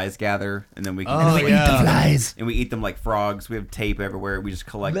the flies gather, and then we can Oh, We eat yeah. the flies. and we eat them like frogs. We have tape everywhere. We just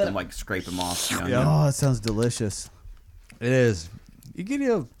collect them, like scrape them off. You know? Yeah. Oh, it sounds delicious. It is. You get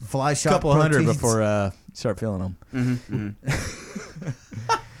a Fly shot couple hundred proteins. before you start feeling them. Mm-hmm.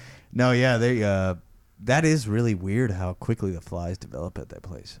 No, yeah, they. That is really weird how quickly the flies develop at that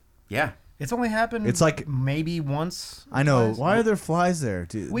place. Yeah. It's only happened. It's like- maybe once. I know. Why are there flies there?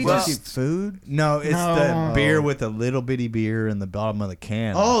 Dude, We just just- eat food. No, it's No. the beer with a little bitty beer in the bottom of the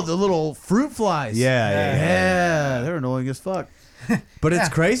can. Oh, the little fruit flies. yeah. Yeah, they're annoying as fuck. But it's Yeah.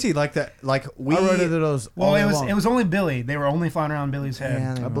 crazy, like that. Like we. I run into those. Well, all it day was long. it was only Billy. They were only flying around Billy's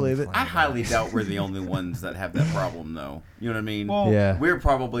head. I believe it. I highly doubt we're the only ones that have that problem, though. You know what I mean? Well, Yeah. We're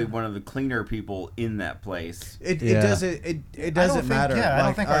probably one of the cleaner people in that place. It Yeah. doesn't it doesn't think- matter. yeah, I don't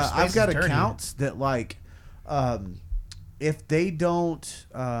Like, think our space I've got is dirty. accounts that like if they don't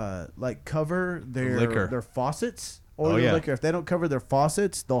like cover Liquor. their faucets or Oh, their yeah. liquor, if they don't cover their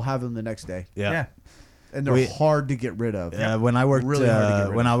faucets, they'll have them the next day, yeah. and they're We- hard to get rid of. When I worked, Really hard to get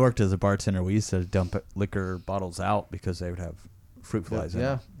rid when of. I worked as a bartender, we used to dump liquor bottles out because they would have fruit flies.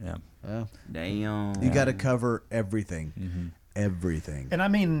 Yeah. in them. Yeah. Damn. You got to cover everything, Mm-hmm. everything. And I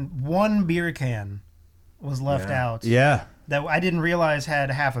mean, one beer can was left out Yeah. that I didn't realize had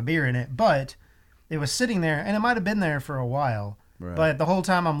half a beer in it, but it was sitting there, and it might have been there for a while. Right. But the whole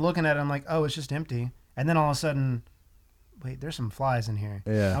time I'm looking at it, I'm like, oh, it's just empty. And then all of a sudden, wait, there's some flies in here.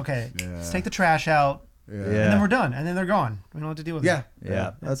 Yeah. Okay, Yeah. let's take the trash out, Yeah. and then we're done. And then they're gone. We don't have to deal with Yeah. it.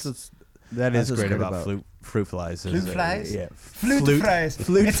 Yeah. That's what's That is That's what's great great about, about- fruit flies. is Flute that- flies? Yeah. Flute fries.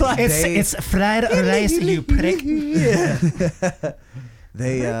 Flute it's, flies. It's fried rice, you prick.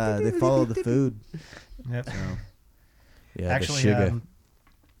 they follow the food. Yep. Yeah, Actually, the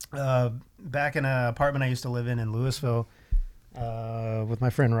sugar. back in an apartment I used to live in Louisville, with my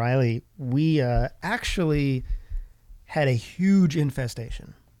friend Riley, we actually had a huge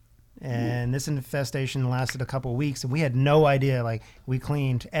infestation. And this infestation lasted a couple weeks, and we had no idea. Like, we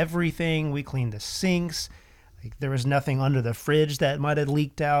cleaned everything. We cleaned the sinks. Like, there was nothing under the fridge that might have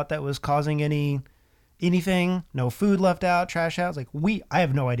leaked out that was causing anything. No food left out, trash out. It's like, I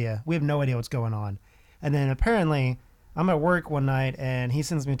have no idea. We have no idea what's going on. And then apparently, I'm at work one night, and he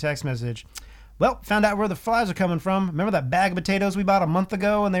sends me a text message. Well, found out where the flies are coming from. Remember that bag of potatoes we bought a month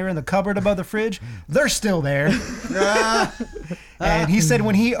ago and they were in the cupboard above the fridge? They're still there. And he said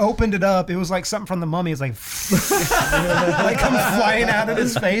when he opened it up, it was like something from the Mummy. It's like, like come flying out of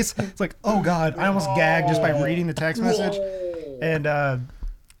his face. It's like, oh God, I almost gagged just by reading the text message. And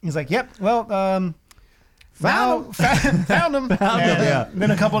he's like, yep, well, found them. yeah.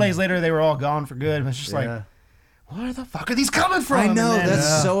 Then a couple days later, they were all gone for good. It was just Yeah. like, where the fuck are these coming from? I know, And then-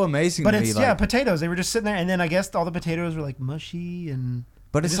 that's so amazing But to it's me. yeah, like- potatoes. They were just sitting there, and then I guess all the potatoes were like mushy and.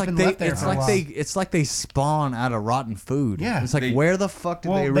 But they've it's just like been they, left there it's for a like while. it's like they spawn out of rotten food. Yeah. it's like They- where the fuck did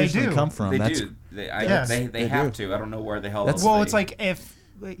Well, they they originally do. come from? They That's do. They They have do. to. I don't know where the hell. That's- else Well, they- it's like if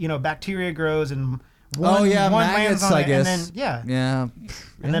bacteria grows and oh yeah, one maggots. lands on I it, guess. and then yeah,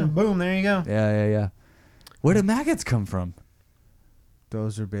 and then boom, there you go. yeah. Where do maggots come from?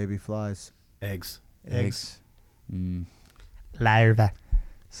 Those are baby flies. Eggs. Eggs. Mm. Larva.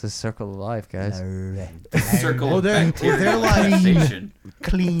 It's a circle of life, guys. circle Well, of they're- bacteria they're like- infestation.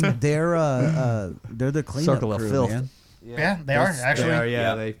 Clean. They're the cleanup Circle of crew, filth. man. Yeah, they are actually. They are, yeah,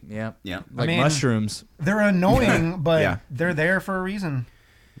 Yeah. they, yeah, Yeah. like mean- mushrooms. They're annoying, but Yeah. they're there for a reason.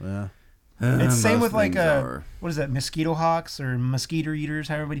 Yeah. It's same Most with like things are. what is that? Mosquito hawks or mosquito eaters?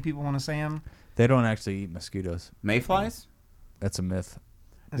 However many people want to say them. They don't actually eat mosquitoes. Mayflies. That's a myth.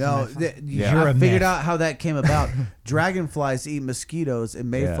 No, Yeah. You're I a figured myth. out how that came about. Dragonflies eat mosquitoes,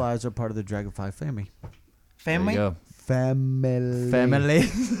 and mayflies are part of the dragonfly family. Family. There you Family. go. Family.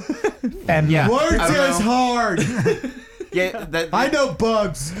 Family. Yeah. Words I don't is know. hard. Yeah, that, I know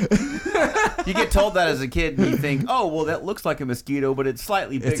bugs. you get told that as a kid, and you think, "Oh, well, that looks like a mosquito, but it's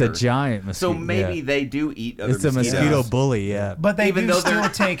slightly bigger." It's a giant So mosquito. maybe yeah. they do eat other It's a mosquitoes. mosquito bully. Yeah. But they Even do though they're-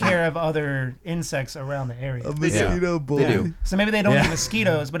 still take care of other insects around the area. A They do. mosquito bully. They do. So maybe they don't Yeah. eat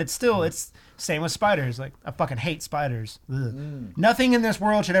mosquitoes, but it's same with spiders. Like I fucking hate spiders. Ugh. Nothing in this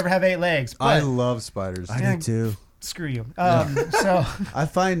world should ever have 8 legs. But I love spiders. I Yeah. do too. screw you. So, I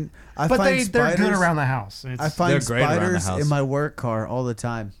find but spiders. they're good around the house. I It's, find They're great around the spiders house. in my work car all the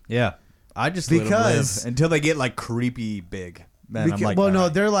time. Yeah. I just let 'em Because- live until they get like creepy big. Then I'm like, well, no, "All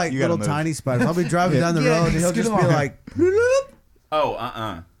right, they're like you gotta little move." tiny spiders. I'll be driving down the Yeah, road, and he'll scoot just them be on. like,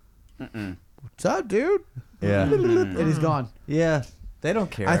 Oh, "What's up, dude?" Yeah. And he's gone. Yeah. They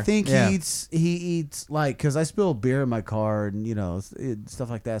don't care. I think Yeah. he eats like because I spill beer in my car and stuff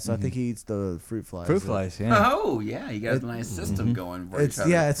like that. So I think he eats the fruit flies. Fruit flies, yeah. Oh yeah, you got a nice system going for It's each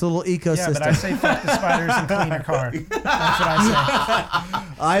other. it's a little ecosystem. Yeah, but I say fuck the spiders and clean your car. That's what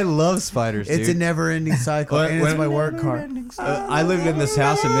I I love spiders, dude. it's a never-ending cycle, When- and it's when- my work car. I lived in this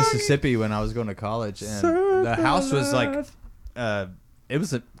house in Mississippi when I was going to college, and the house was like, it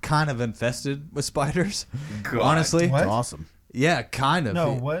was kind of infested with spiders. God. Honestly, What? Awesome. yeah, kind say. of.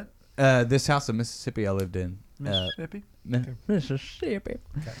 No, what? This house in Mississippi I lived in, Mississippi? Mississippi,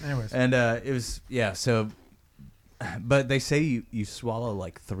 Okay, anyways. and it was So, but they say you swallow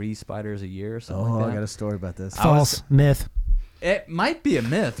like 3 spiders a year or something. Oh, like I that. got a story about this. False myth. It might be a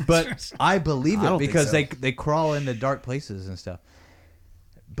myth, but I believe I it don't think because so. they crawl into dark places and stuff.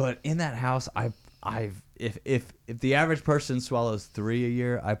 But in that house, if the average person swallows 3 a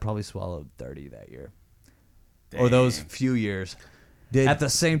year, I probably swallowed 30 that year, or those few years. At the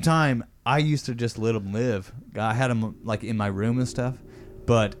same time, I used to just let them live. I had them like in my room and stuff,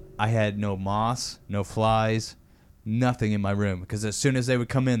 but I had no moss, no flies, nothing in my room because as soon as they would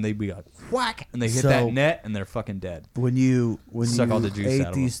come in, they'd be like whack, and they hit So- that net, and they're fucking dead. When you Suck all the juice out ate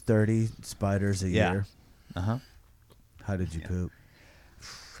of these 30 spiders a Yeah. year, Uh-huh. how did you poop?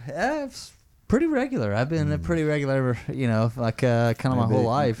 It's pretty regular. I've been a pretty regular, like kind of my whole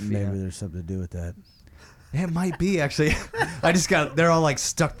life. Maybe there's something to do with that. It might be actually. They're all like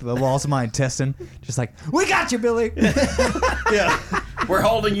stuck to the walls of my intestine, just like, we got you, Billy. Yeah, We're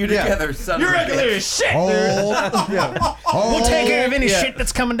holding you together, son. you're of a regular bitch. as shit. We'll take care of any shit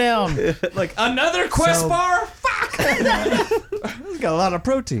that's coming down. Like another Quest So- bar. Fuck. It's got a lot of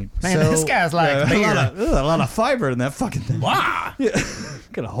protein. Man, So- this guy's like a beer. lot of fiber in that fucking thing. Wow.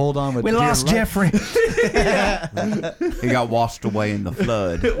 Gotta hold on with. We dear lost life. Jeffrey. He got washed away in the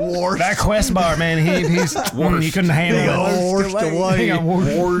flood. That Quest bar, man, he's he couldn't handle it. Washed away. He got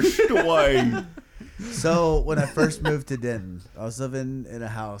washed. Washed away. So when I first moved to Denton, I was living in a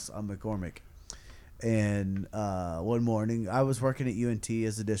house on McCormick, and one morning I was working at UNT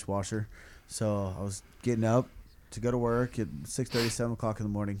as a dishwasher. So I was getting up to go to work at 6:30, 7 o'clock in the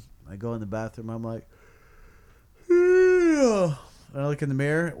morning. I go in the bathroom. I'm like, and I look in the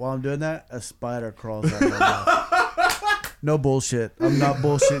mirror. While I'm doing that, a spider crawls out of my mouth. No bullshit. I'm not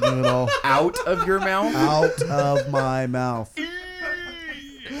bullshitting at all. Out of your mouth? Out of my mouth.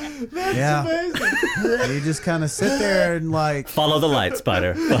 That's amazing. And you just kind of sit there and like, Follow the light,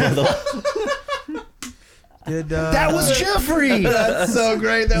 spider. Follow the light. That was Jeffrey. That's so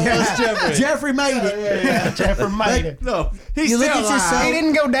great. That was Jeffrey. Jeffrey made it. Jeffrey made it. No, he's You look still at alive. yourself. He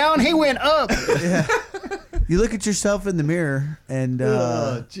didn't go down. He went up. You look at yourself in the mirror and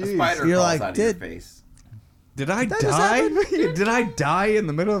A spider You're crawls like, out of your did- face. Did I That just die? happened? Did I die in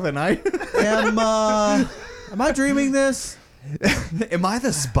the middle of the night? am I dreaming this? Am I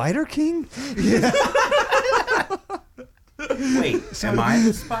the Spider King? Wait, am I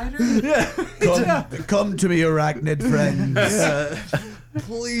the spider? Come to me, arachnid friends.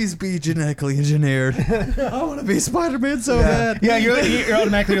 Please be genetically engineered. I want to be Spider-Man so bad. Yeah, you're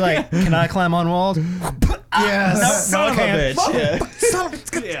automatically like, can I climb on walls? Yes. No, I can't.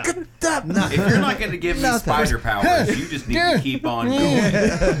 If you're not going to give me spider powers, you just need to keep on going.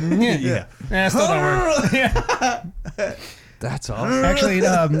 Yeah. Yeah, still don't work. That's awesome. Actually,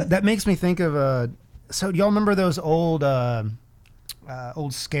 that makes me think of so y'all remember those old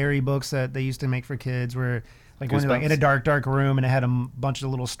scary books that they used to make for kids where like when they're like in a dark room and it had a bunch of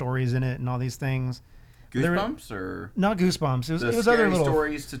little stories in it and all these things. Goosebumps or Not Goosebumps. It was, the it was scary other little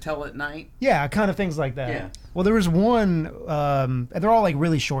stories to tell at night? Yeah, kind of things like that. Yeah. Well, there was one. They're all like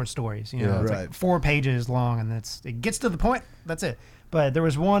really short stories. You know, Yeah, it's right. like 4 pages long, and it gets to the point. That's it. But there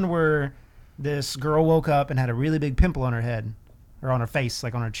was one where this girl woke up and had a really big pimple on her head, or on her face,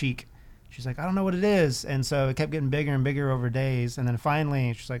 like on her cheek. She's like, I don't know what it is, and so it kept getting bigger and bigger over days, and then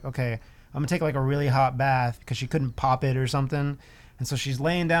finally she's like, okay, I'm gonna take like a really hot bath because she couldn't pop it or something, and so she's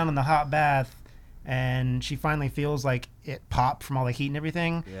laying down in the hot bath. And she finally feels like it popped from all the heat and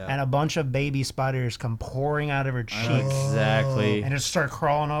everything, Yeah. and a bunch of baby spiders come pouring out of her cheek Exactly. and just start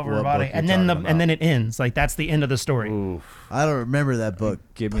crawling over her What body, book you and then talking and then it ends. Like that's the end of the story. I don't remember that book.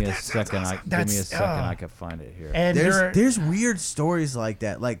 Give me a second. I can find it here. And there, There's weird stories like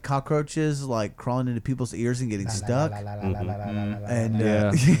that, like cockroaches like crawling into people's ears and getting stuck. And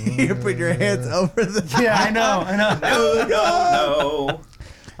Yeah. you put your hands over the. yeah, I know. No.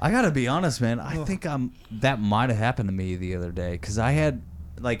 I gotta be honest, man. I think that might have happened to me the other day because I had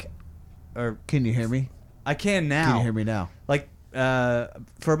Can you hear me? I can now. Can you hear me now? Like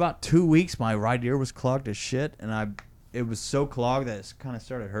for about 2 weeks, my right ear was clogged as shit, and it was so clogged that it kind of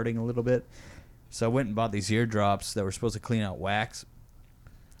started hurting a little bit. So I went and bought these ear drops that were supposed to clean out wax,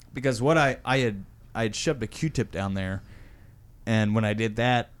 because what I had shoved a Q-tip down there, and when I did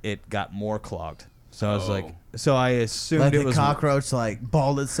that, it got more clogged. So I was like, so I assumed Like it the was cockroach like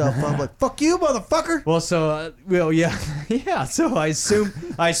balled itself up like fuck you, motherfucker. Well, so yeah, yeah. So I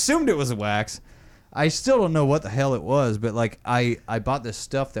assumed it was wax. I still don't know what the hell it was, but like I bought this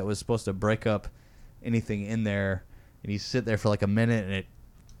stuff that was supposed to break up anything in there, and you sit there for like a minute and it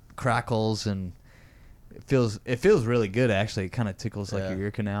crackles and it feels really good actually. It kind of tickles like your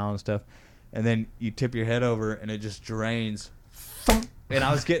ear canal and stuff, and then you tip your head over and it just drains. And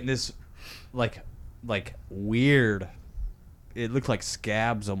I was getting this like weird. It looked like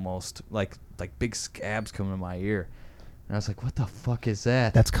scabs almost, like big scabs coming in my ear. And I was like, "What the fuck is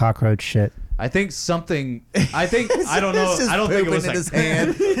that?" That's cockroach shit. I think something. I don't know. I don't think it was in like his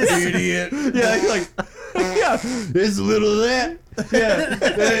hand. Idiot. Yeah, he's like, yeah, there's a little of that. Yeah,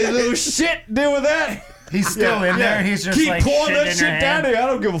 there's a little shit. Deal with that. He's still in there. And he's just Keep like pouring that shitting in shit your down hand. here. I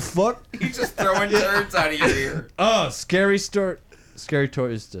don't give a fuck. He's just throwing turds out of your ear. Oh, scary story. Scary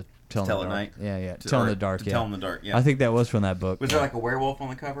stories to tell in Tell the at dark. night? Yeah, yeah. To- Tell in or the dark. to Yeah. Tell in the dark. Yeah. I think that was from that book. Was there like a werewolf on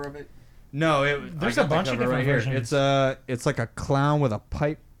the cover of it? No, it. There's I a got the bunch of cover different here. versions. It's like a clown with a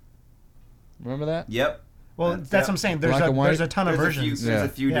pipe. Remember that? Yep. Well, that's what I'm saying. There's Black and white? there's a ton of There's a few, versions. there's Yeah. a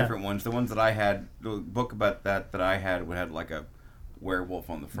few Yeah. different ones. The ones that I had, the book about that I had had like a werewolf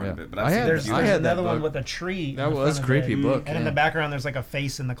on the front Yeah. of it. But I I've seen had- a There's, few I there's had that another one book. with a tree. That in was front of creepy it. book, And in yeah. the background, there's like a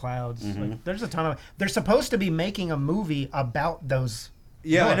face in the clouds. Like, there's a ton of. They're supposed to be making a movie about those.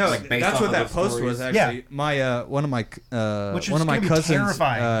 Yeah, I know. Like, based That's off what of that those post stories. was actually. My one of my Which is one of my gonna be cousins.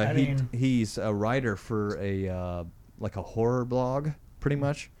 terrifying. I mean- He's a writer for a like a horror blog, pretty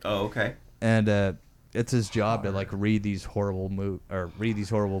much, Oh, okay. and it's his job to like read these horrible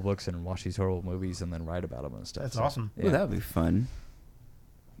books and watch these horrible movies and then write about them and stuff. That's So, awesome. Yeah, Ooh, that would be fun.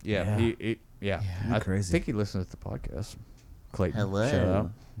 yeah. Yeah, I crazy. think he listens to the podcast. Clayton, Hello. shout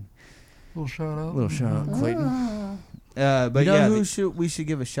out. Little shout out. Little shout out, Clayton. But You know yeah, who we should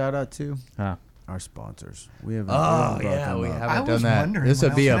give a shout out to? huh. Our sponsors. We haven't. Oh we haven't brought yeah, them we up. I haven't done was that. wondering This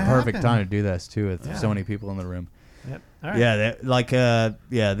when would be a else would perfect happen. time to do this too, with Yeah. so many people in the room. Yep. All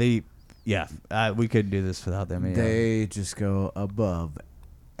right. Yeah, we couldn't do this without them. Yeah. They just go above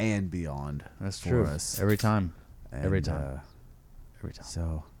and beyond. That's for true. us. Every time. Every And, time. Every time.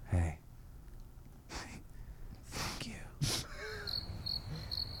 So hey, thank you.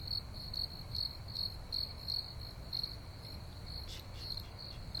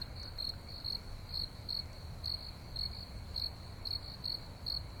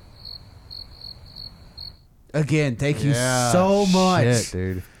 Again, thank you so much. Shit,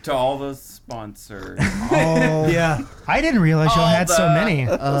 dude. To all the sponsors. Oh, Yeah. I didn't realize y'all All had so the many.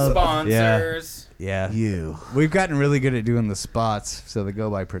 sponsors. Yeah. You. We've gotten really good at doing the spots, so they go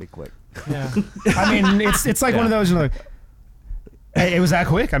by pretty quick. Yeah. I mean, it's like one of those. You know, like, hey, it was that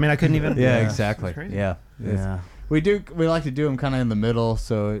quick. I mean, I couldn't even. Yeah, Yeah. exactly. It's crazy. Yeah. Yeah. We like to do them kind of in the middle,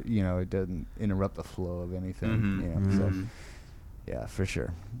 so it doesn't interrupt the flow of anything. Mhm. So, yeah, for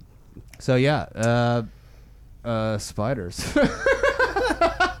sure. So yeah, spiders.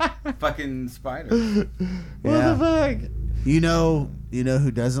 Fucking spider. What the fuck? You know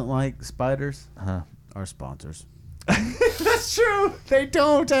who doesn't like spiders? Huh. Our sponsors. That's true. They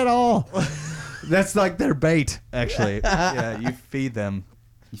don't at all. That's like their bait, actually. Yeah, you feed them.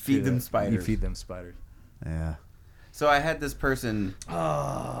 You feed them spiders. You feed them spiders. Yeah. So I had this person in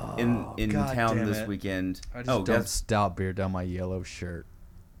God town damn this it. weekend. I just Oh, dumped that's stout beer down my yellow shirt.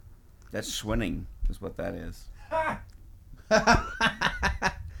 Schwinning is what that is.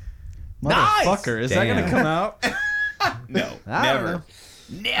 Motherfucker, is that Damn. gonna come out? No, I don't never. know.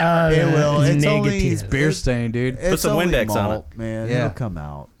 Never. It will. It's only It's beer stain, dude. It's some only Windex on malt, man. Yeah. It'll come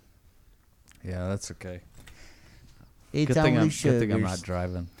out. Yeah, that's okay. It's Good thing only I'm not sugars.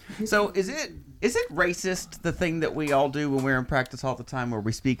 driving. So is it racist, the thing that we all do when we're in practice all the time, where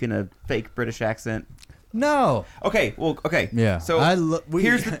we speak in a fake British accent? No. Okay, Yeah. So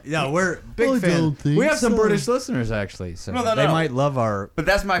here's the we're big I fans. don't think We have some so. British listeners actually, so No, they might love our. But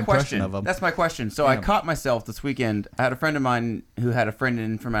that's my impression question. of 'em. That's my question. So I Yeah. caught myself this weekend. I had a friend of mine who had a friend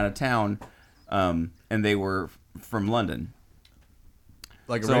in from out of town, and they were from London.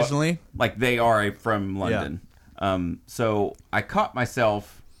 Like So- originally. Like they are from London. So I caught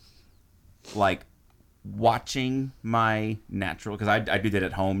myself like watching my natural, because I do that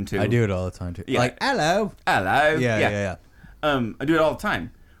at home too. I do it all the time too. Yeah. Like hello. Hello. Yeah. I do it all the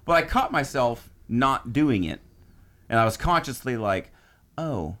time. But I caught myself not doing it. And I was consciously like,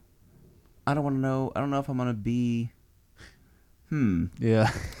 oh, I don't want to know. I don't know if I'm going to be,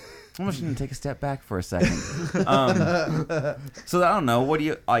 Yeah. I'm just going to take a step back for a second. So I don't know. What do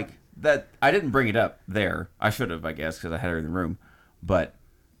you, like, that, I didn't bring it up there. I should have, I guess, because I had her in the room. But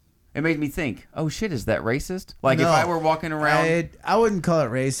it made me think, oh shit, is that racist? Like if No. I were walking around, I wouldn't call it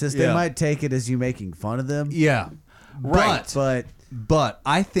racist. They Yeah. might take it as you making fun of them. Yeah. Right. But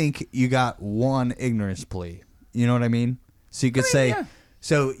I think you got one ignorance plea. You know what I mean? So you could say, yeah.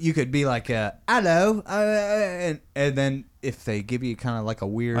 so you could be like, hello, and then if they give you kind of like a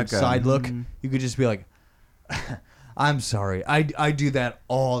weird Like a, side look, you could just be like, I'm sorry, I do that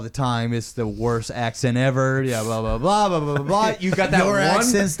all the time. It's the worst accent ever. Yeah, blah blah blah blah blah blah. You got that your one.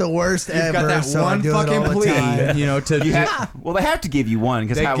 accent's the worst You've ever. got that so I one do it fucking all the plea. time. You know, to well, they have to give you one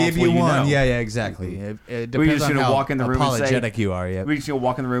because they how give else will you one. know? Yeah, yeah, exactly. It We're depends just on gonna how walk in the room and say- apologetic you are. Yeah. We're just gonna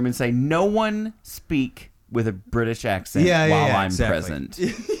walk in the room and say, no one speak with a British accent Yeah, yeah, while yeah, I'm exactly. present.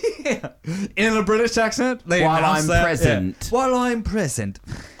 In a British accent, they While announce I'm that, present. yeah. While I'm present.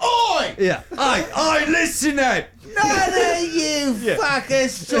 Oi! Yeah. I listen out. None of you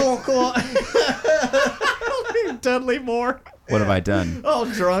fuckers talk or Dudley Moore. What have I done? All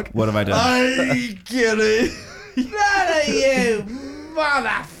drunk. What have I done? I get it. none of you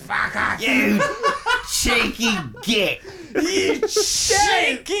motherfucker. You cheeky git. You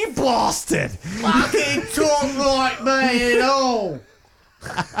shaky bastard. fucking talk like me at all.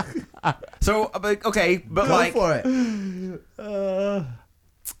 So, okay, but Go like, for it.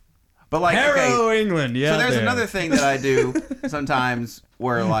 but like, Harrow, okay. England. Yeah. So there's there. another thing that I do sometimes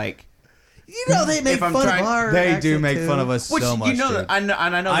where like, You know they make If I'm fun trying- of our They do accent, make too. fun of us which so much. you know dude. that I know,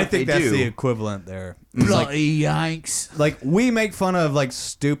 and I know I that think they that's do. the equivalent there. It's like, Bloody Yanks. like we make fun of like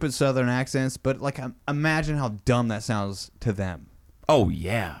stupid Southern accents, but like imagine how dumb that sounds to them. Oh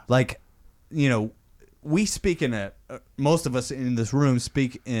yeah. Like, you know, we speak in a most of us in this room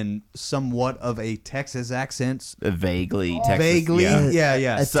speak in somewhat of a Texas accent. Vaguely Texas. Vaguely, Yeah.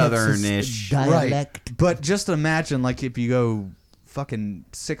 yeah. A Southern-ish. Texas dialect. Right. But just imagine like if you go fucking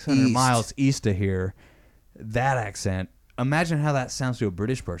 600 East. miles east of here, that accent. Imagine how that sounds to a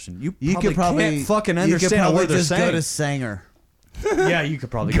British person. You You probably can't fucking you understand could probably what they're just saying. go to Sanger. Yeah, you could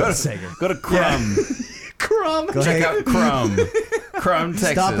probably go to Sagan. Go to Crumb. Crumb. Go Check ahead. out Crumb. Crumb,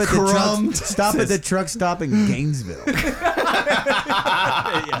 Texas. Stop at the Crumb, truck. Stop at the truck stop in Gainesville.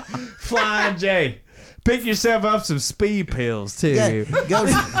 Flying J. Pick yourself up some speed pills too. Yeah,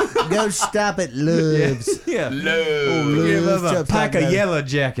 go stop at Love's. Yeah. Love. Give them a Love's pack of Truck yellow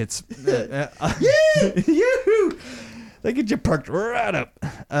jackets. Yoo-hoo! They get you perked right up.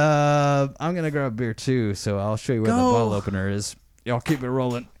 I'm gonna grab a beer too, so I'll show you where the Go. bottle opener is. Y'all keep it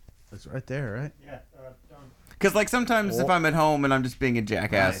rolling. It's right there, right? Because like sometimes if I'm at home and I'm just being a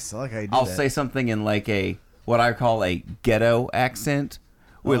jackass, Nice. I like how you do I'll that. say something in like a what I call a ghetto accent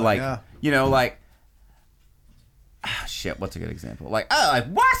with Oh, like yeah. you know like shit. What's a good example? Like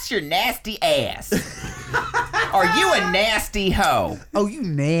wash your nasty ass. Are you a nasty hoe? Oh, you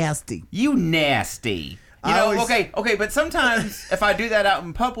nasty. You nasty. You I know, always- okay, but sometimes if I do that out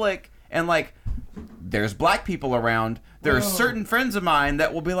in public and like there's black people around, there are certain friends of mine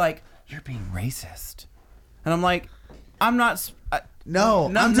that will be like, "You're being racist," and I'm like, "I'm not." No,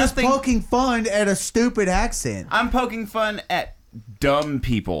 No, I'm just nothing- poking fun at a stupid accent. I'm poking fun at dumb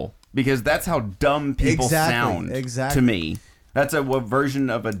people because that's how dumb people Exactly, sound exactly. to me. That's a version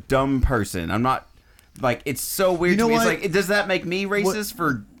of a dumb person. I'm not like it's so weird You know to me. what? It's like, does that make me racist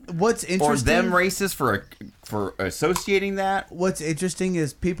for What's or interesting? them racist for associating that? What's interesting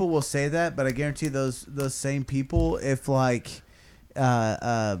is people will say that, but I guarantee those same people, if like,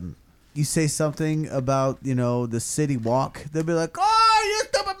 you say something about the city walk, they'll be like, "Oh, you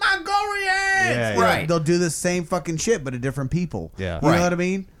stupid Mongolians!" Yeah, You know, right. They'll do the same fucking shit, but to different people. Yeah. You Right. know what I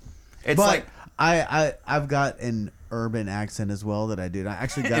mean? It's but like I've got an urban accent as well that I do. I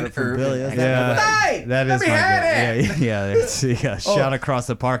actually got An it from urban Billy. accent. Yeah, Hey, that let is me my have good. Yeah, it's, yeah. Shot across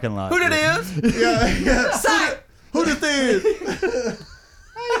the parking lot. who it is? yeah. Say Who the thing?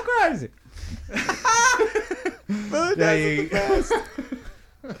 You crazy? Yeah, you-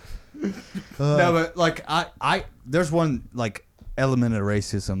 no, but like I there's one like element of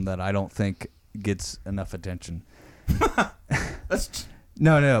racism that I don't think gets enough attention. That's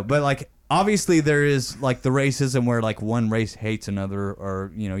No, but like obviously there is like the racism where like one race hates another,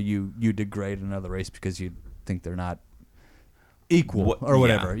 or you degrade another race because you think they're not equal What- or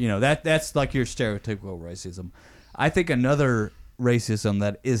whatever. yeah. That's like your stereotypical racism. I think another racism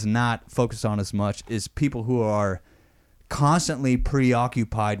that is not focused on as much is people who are constantly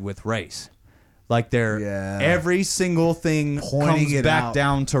preoccupied with race. Like they're Yeah. every single thing Pointing comes it back out.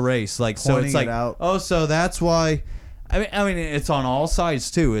 down to race. Like so Pointing it's like it out. oh, so that's why. I mean, it's on all sides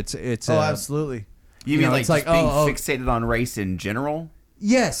too. It's Oh, absolutely. you mean know, like it's just like, being oh. fixated on race in general?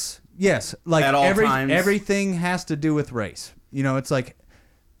 yes. Like At all times? everything has to do with race. It's like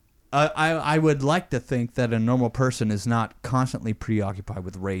I would like to think that a normal person is not constantly preoccupied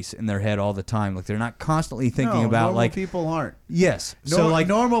with race in their head all the time. Like they're not constantly thinking No, about normal like people aren't. yes. So like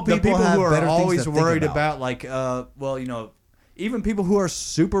normal the people people have who are better things always to think worried about. about like well, you know, even people who are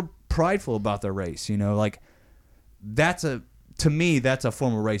super prideful about their race, you know, like to me that's a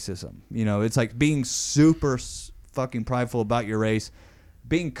form of racism. You know, it's like being super fucking prideful about your race,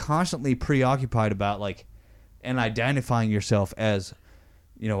 being constantly preoccupied about like and identifying yourself as,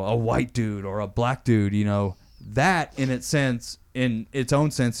 you know, a white dude or a black dude, you know, that in its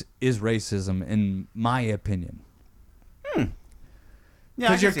own sense is racism in my opinion. Yeah, I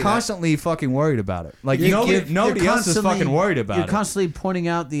Because can you're see that. constantly fucking worried about it. Like You're nobody else is constantly- fucking worried about You're it. constantly pointing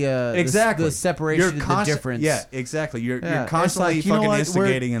out the Exactly. the separation, the difference. Yeah, exactly. You're Yeah, it's constantly like, you know fucking what,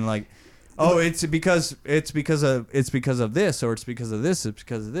 instigating and like, oh, it's because of this, or it's because of this, it's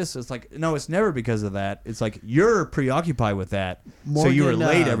because of this. It's like, no, it's never because of that. It's like you're preoccupied with that, so you Morgan,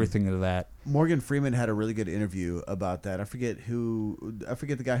 relate everything to that. Morgan Freeman had a really good interview about that. I forget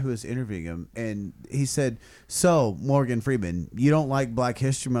the guy who was interviewing him, and he said, "So, Morgan Freeman, you don't like Black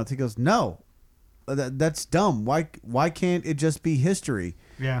History Month?" He goes, "No, that's dumb. Why can't it just be history?"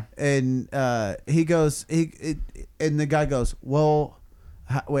 Yeah. And he goes, and the guy goes, "Well,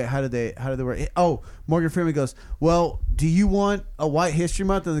 how did they work?" Oh, Morgan Freeman goes, "Well, do you want a White History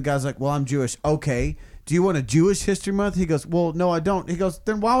Month?" And the guy's like, "Well, I'm Jewish." Okay. Do you want a Jewish History Month? He goes, "Well, no, I don't." He goes,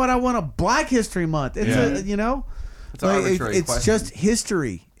 "Then why would I want a Black History Month?" It's Yeah. you know, It's an arbitrary it's question. just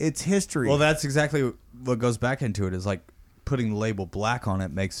history. It's history. Well, that's exactly what goes back into it. Is like putting the label black on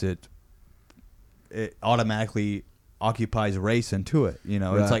it makes it automatically occupies race into it. You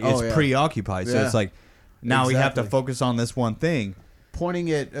know, it's Right. like it's Yeah. preoccupied. So Yeah. it's like now we have to Exactly. focus on this one thing. pointing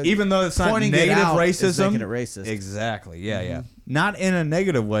it, Even though it's not pointing it negative out is racism, making it racist. Exactly. Yeah, yeah. Not in a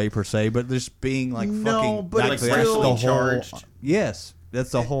negative way per se, but just being like No, fucking. but like it's that's still the whole. charged. Yes,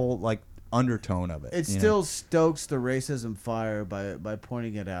 that's the whole like undertone of it. It you know? still stokes the racism fire by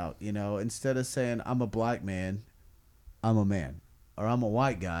pointing it out. You know, instead of saying I'm a black man, I'm a man, or I'm a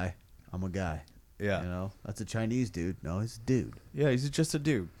white guy, I'm a guy. Yeah. You know, that's a Chinese dude. No, he's a dude. Yeah, he's just a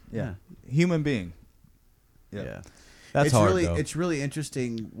dude. Yeah, human being. Yeah. That's it's hard really though. it's really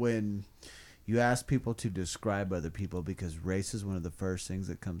interesting when you ask people to describe other people because race is one of the first things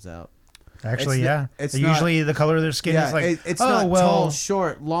that comes out. Actually, It's yeah. not- it's Usually the color of their skin is like, it's oh, not well, tall,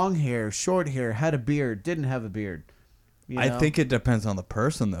 short, long hair, short hair, had a beard, didn't have a beard. You I know? think it depends on the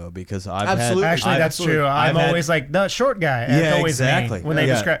person though, because I've Absolutely. had. Actually, I've- that's true. I'm I've had- always like the short guy. That's Yeah, always exactly. me when they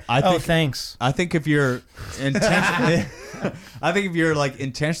Yeah. describe. I Oh, think- thanks. I think if you're intentionally, I think if you're like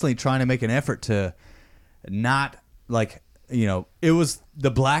intentionally trying to make an effort to not like, you know, it was the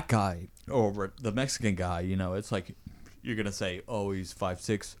black guy or the Mexican guy, you know, it's like you're gonna say, oh, he's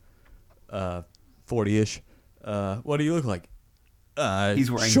 5'6", 40-ish. What do you look like?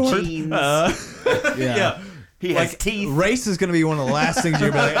 He's wearing short. jeans. Yeah. He has teeth. Race is gonna be one of the last things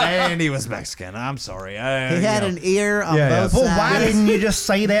you're gonna be like, and he was Mexican. I'm sorry. he had an ear on Yeah, both Well, sides. why didn't you just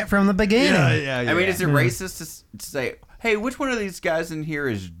say that from the beginning? Yeah. I mean, is it racist to say, hey, which one of these guys in here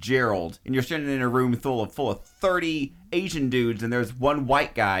is Gerald? And you're standing in a room full of 30 Asian dudes, and there's one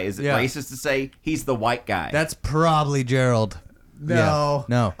white guy. Is it Yeah. racist to say he's the white guy? That's probably Gerald. No,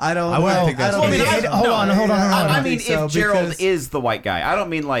 Yeah. No. I don't. I wouldn't well, think that's I don't what think it is. it's- Hold on. I mean, think so, if Gerald because- is the white guy, I don't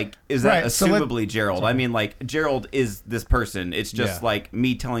mean like, is that Right, so let- assumably Gerald? I mean, like, Gerald is this person. It's just Yeah. like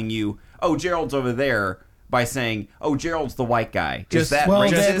me telling you, oh, Gerald's over there, by saying, oh, Gerald's the white guy. Is Just- that well,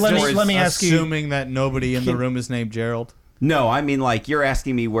 racist? then let me- or is- let me ask you- Assuming that nobody in the room is named Gerald, No, I mean, like, you're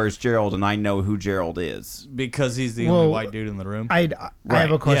asking me where's Gerald, and I know who Gerald is. because he's the Well, only white dude in the room. I have a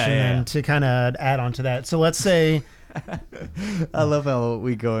Right. question Yeah, yeah, then yeah. to kind of add on to that. So let's say I love how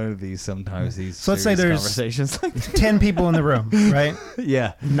we go into these sometimes. These So let's say serious there's- conversations like 10 people in the room, right?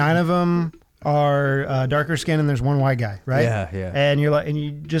 yeah, 9 of them are darker skin, and there's one white guy, right? Yeah, yeah. And you're like, and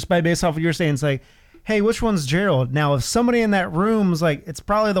you just by based off what you're saying, it's like, hey, which one's Gerald? Now, if somebody in that room is like, it's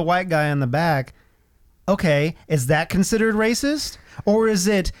probably the white guy in the back. Okay, is that considered racist? Or is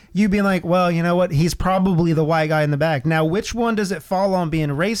it you being like, well, you know what? He's probably the white guy in the back. Now, which one does it fall on being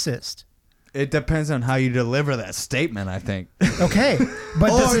racist? it depends on how you deliver that statement. I think. Okay, but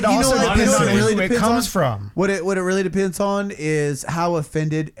does Or, it you know also what it depend on really who it depends comes on? from? What it really depends on is how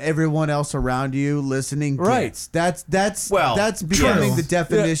offended everyone else around you listening Right. gets. That's Well, that's becoming true. the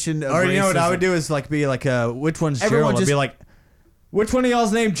definition of Or you know what I would racism. do is like be like, which one's Everyone Gerald? I'd be just- like, which one of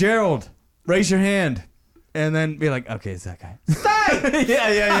y'all's named Gerald? Raise your hand. and then be like, okay, it's that guy.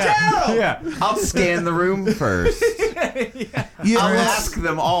 yeah. I'll scan the room first. I'll ask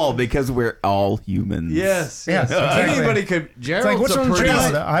them all because we're all humans. Yes. Yeah, exactly. Anybody could. It's Gerald's like, which a one's pretty.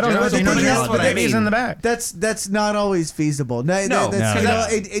 Gerald? I don't know. Gerald's Do you know a the pretty- guy with the babies in the back? That's not always feasible. No, No. that's, No.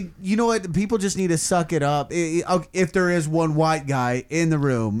 you know, you know what? People just need to suck it up. If there is one white guy in the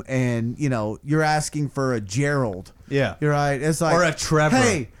room, and you know you're asking for a Gerald, Yeah. you're right. It's like Or a Trevor.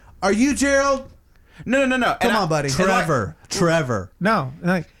 Hey, are you Gerald? No. Come on, buddy. Trevor. No,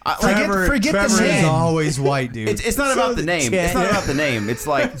 like Trevor forget Trevor the is name. always white, dude. It's not about the name. It's not about the name. It's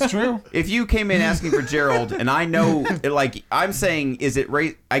like It's true. if you came in asking for Gerald, and I know, like I'm saying, is it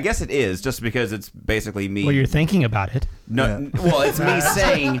race? I guess it is, just because it's basically me. Well, you're thinking about it. No, well, it's me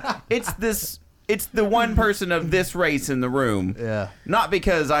saying it's this. It's the one person of this race in the room. Yeah. Not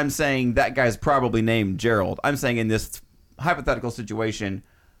because I'm saying that guy's probably named Gerald. I'm saying in this hypothetical situation,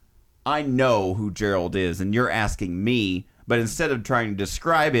 I know who Gerald is, and you're asking me. But instead of trying to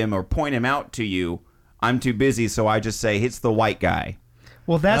describe him or point him out to you, I'm too busy, so I just say it's the white guy.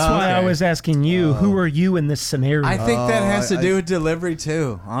 Well, that's why I Okay. was asking you, who are you in this scenario? I think that has to I- do with delivery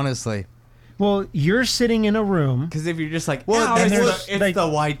too, honestly. well, you're sitting in a room. Because if you're just like, Well, it's, there's- it's like- the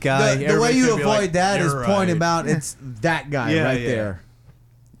white guy. The way everybody you should be avoid like, that is "You're point him right." out. It's that guy Yeah, right yeah. there.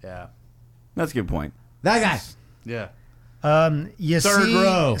 Yeah. That's a good point. That guy. Yeah. You Third see,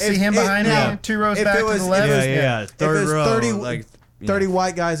 row. see him behind now, me, 2 rows if back it was- to the left. if it was- Yeah. If Third it's row. 30 like, 30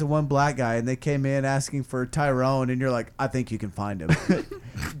 white guys and one black guy, and they came in asking for Tyrone, and you're like, I think you can find him.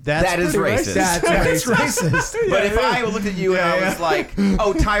 That is pretty racist. That's racist. But if I looked at you and I was like,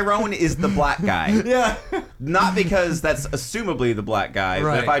 oh, Tyrone is the black guy. Yeah. Not because that's assumably the black guy, but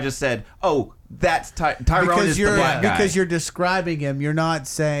Right. if I just said, oh, that's Tyrone because is the you're black guy. because you're describing him. You're not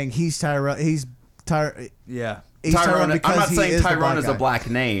saying he's Tyrone. He's Yeah. Tyrone, because I'm not he saying is the Tyrone black is a guy. black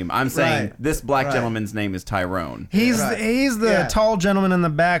name. I'm saying Right. this black Right. gentleman's name is Tyrone. He's Right. he's the Yeah. tall gentleman in the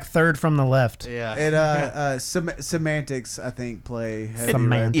back, third from the left. Yeah. It semantics, I think, play heavy.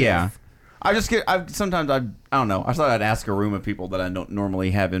 Semantics. Yeah. I just get. Sometimes I don't know. I thought I'd ask a room of people that I don't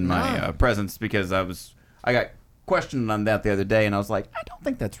normally have in my presence because I got questioned on that the other day, and I was like, I don't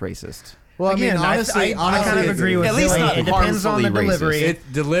think that's racist. Well, Again, I mean, honestly, I kind of it's- agree with At least Billy. not It depends on the harmfully racist. delivery.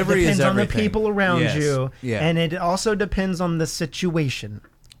 Delivery Depends is on the everything. people around Yes. you, Yeah. and it also depends on the situation.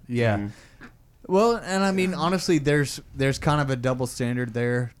 Yeah. Well, and I mean, honestly, there's kind of a double standard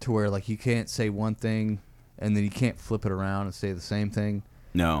there to where like you can't say one thing and then you can't flip it around and say the same thing.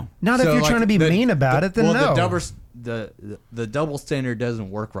 No. Not if So, you're like, trying to be mean about it, then well, no. the double standard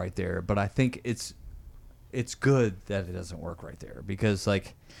doesn't work right there, but I think it's good that it doesn't work right there because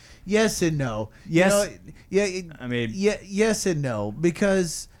like yes and no. Yes. You know, I mean- yes and no,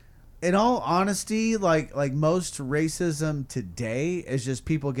 because in all honesty, like most racism today is just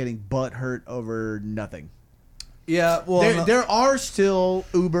people getting butt hurt over nothing. yeah, well, There are still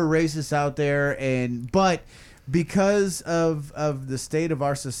uber racists out there, but because of the state of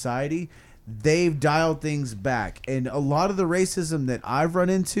our society, they've dialed things back. And a lot of the racism that I've run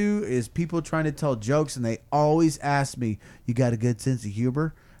into is people trying to tell jokes, and they always ask me, "You got a good sense of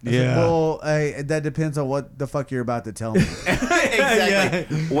humor?" I said, Yeah. well, that depends on what the fuck you're about to tell me.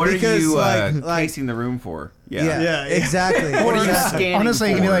 Exactly. What Because, are you like- casing the room for? Yeah, exactly. What are you Exactly. scanning Honestly,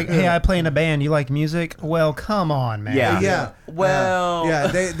 you can be for? like, "Hey, I play in a band. You like music? Well, come on, man." Yeah. Yeah. Well. yeah,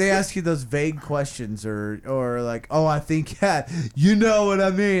 they ask you those vague questions or like, oh, I think you know what I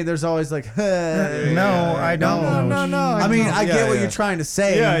mean. There's always like, No, I don't. no. I mean, I get what yeah. you're trying to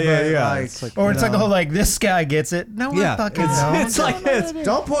say. Yeah, yeah, but, yeah. like, It's like- Or it's like the no. whole like, this guy gets it. No, yeah, I fucking don't. it's like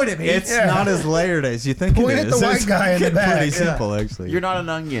Don't point at me. it's Yeah. not as layered as you think Point it at is. the white It's guy in the back. Pretty Yeah. simple, actually. You're not an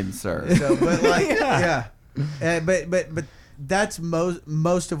onion, sir. So, but like, yeah. But that's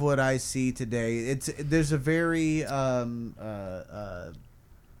most of what I see today. There's a very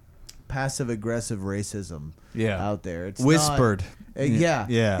passive aggressive racism Yeah. out there. It's Whispered. Not, yeah,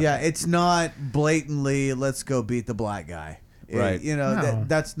 Yeah. It's not blatantly let's go beat the black guy. Right. You know No.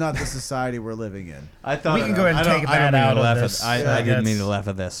 that's not the society we're living in. I thought We can go ahead and take that out of this. I Yeah, didn't mean that's- to laugh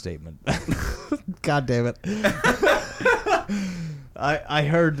at that statement. God damn it! I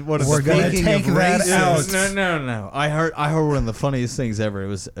heard one of We're the gonna Speaking take of that racism- out. No. I heard one of the funniest things ever. It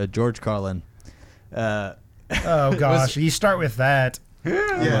was George Carlin. Oh gosh, you start with that. I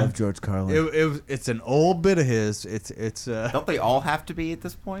love George Carlin. It's an old bit of his. It's Don't they all have to be at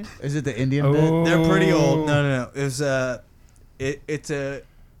this point? Is it the Indian Oh. bit? they're pretty old. No. It was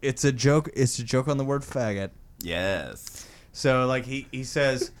it's a joke. It's a joke on the word faggot. Yes. So like he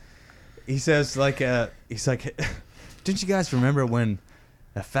says like he's like, didn't you guys remember when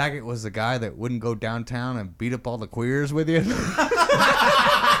a faggot was the guy that wouldn't go downtown and beat up all the queers with you?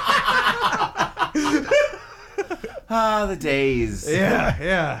 Ah, the days.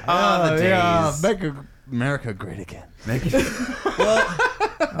 Yeah. Ah, the days. Make America great again.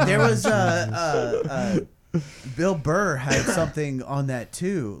 There was Bill Burr had something on that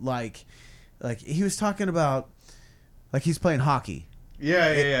too. Like he was talking about like he's playing hockey. Yeah.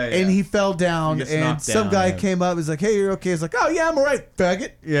 And he fell down, He gets and knocked some down, guy yeah. came up. He's like, "Hey, you're okay?" He's like, "Oh yeah, I'm alright,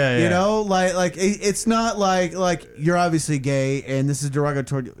 faggot." Yeah. You know, like it's not like you're obviously gay, and this is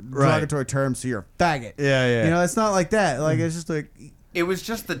derogatory term, so you're a faggot. Yeah. You know, it's not like that. Like it's just like, It was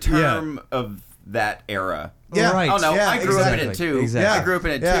just the term of that era. yeah, Right. Oh no, Yeah, I grew up in it exactly. too. Exactly. I grew up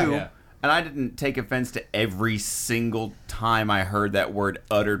in it Yeah. too. Yeah. And I didn't take offense to every single time I heard that word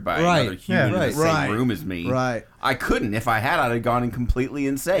uttered by Right. another human Yeah, in the same right. room as me. Right. I couldn't. If I had, I'd have gone completely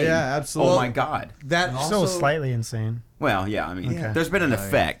insane. Yeah, absolutely. Oh my god. That Still slightly insane. Well, yeah. I mean, Okay. there's been an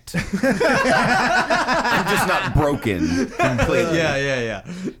effect. I'm just not broken completely. Yeah.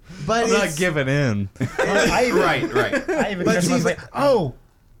 but I'm not it's, giving in. Right. I even But just see, was like, oh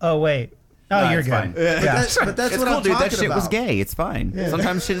wait. Oh, No, you're it's good. fine. Yeah. but that's It's what cool, I'm dude. talking That shit about. was gay. It's fine.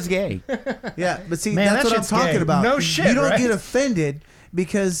 Sometimes shit is gay. Yeah, but see, Man, that's that what I'm shit's talking gay. about. No shit, You don't right? get offended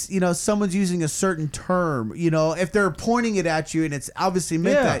because someone's using a certain term. If they're pointing it at you and it's obviously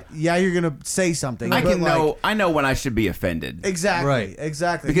meant Yeah. that, you're gonna say something. I but can know. I know when I should be offended. exactly, Right.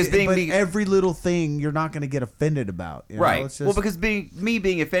 exactly. Because but being- every little thing you're not gonna get offended about. Right. It's just, Well, because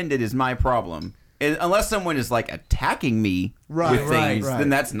being offended is my problem. And unless someone is like attacking me Right, with things, right. then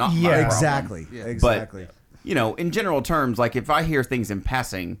that's not my Yeah. problem. exactly, exactly. In general terms, like if I hear things in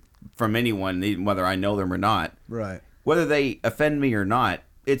passing from anyone, even whether I know them or not, Right. whether they offend me or not,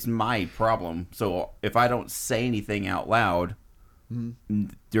 it's my problem. So if I don't say anything out loud,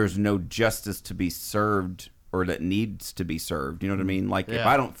 there's no justice to be served or that needs to be served. You know what I mean? Like if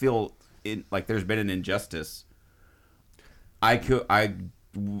I don't feel like there's been an injustice,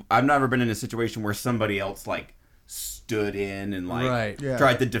 I've never been in a situation where somebody else like stood in and like Right. Yeah.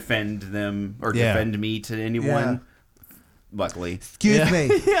 tried to defend them or Yeah. defend me to anyone. Luckily, Excuse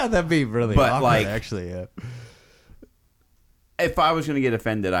me. Yeah, that'd be really But, awkward, like- actually. Yeah. if I was going to get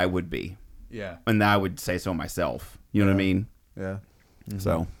offended, I would be, Yeah. and I would say so myself. You know what I mean? Yeah.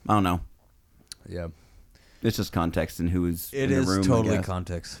 So I don't know. Yeah. It's just context and who's It in is the room. I totally guess.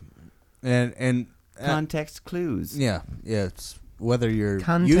 context. And Context clues. yeah, it's whether you're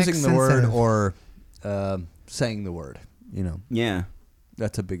Context using the word sensitive. or saying the word, Yeah.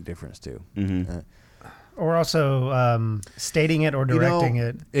 that's a big difference too. Mm-hmm. Or also stating it or directing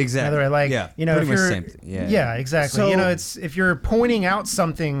it. Exactly. Either way, Yeah, if pretty much you're, same thing. Yeah. yeah, exactly. So- It's if you're pointing out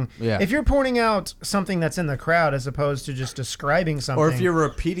something. Yeah. If you're pointing out something that's in the crowd as opposed to just describing something, Or if you're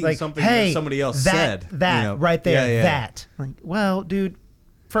repeating like, something hey, that somebody else that, said. that right there, Yeah, yeah. that. Like, well, dude,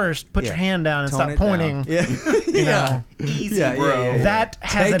 first put your Yeah. hand down and Tone stop it pointing. down. Yeah. You know, Easy, Yeah, bro. yeah, yeah. that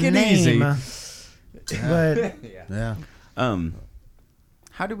has Take a it name. easy. But Yeah.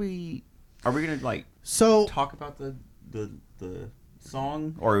 How do we? Are we gonna like So talk about the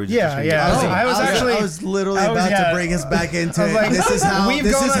song, or was it Yeah, just gonna yeah. be- I was actually- I was literally I was- about yeah. to bring us back into I was it. like, This is how we've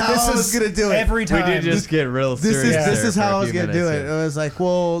this gone is on- how this I was is gonna do it. every time. We did just get real This serious. is this there is for how a I was few gonna do minutes, it. yeah. It was like,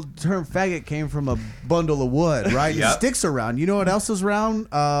 well, the term faggot came from a bundle of wood, right? Yep. It sticks around. You know what else is around?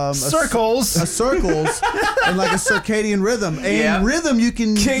 Circles. Circles, and like a circadian rhythm. And Yeah. rhythm, you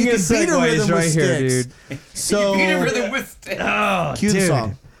can King you of can beat a segues rhythm right with here, sticks. dude. So You beat a rhythm with sticks. Oh, cue the dude.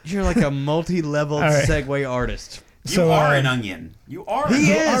 song. You're like a multi-level All right. segue artist. You are an onion. You are.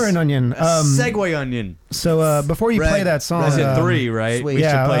 He an is. onion. Are an onion. Segue onion. So before you Red. play that song, That's at 3, right? sweet. We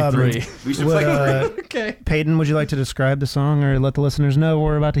Yeah, should play 3. We should Would, play three. Okay. Peyton, would you like to describe the song or let the listeners know what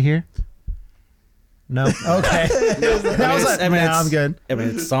we're about to hear? No. Okay. That was it. I'm good. I mean,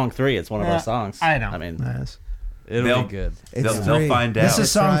 it's song 3. It's one of Yeah, our songs. I know. I mean, Nice. It'll They'll- be good. It's They'll three. find out. This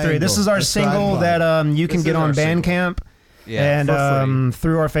is song 3. This is our It's single triangle. that you can This get is on our single. Bandcamp Yeah, and for free.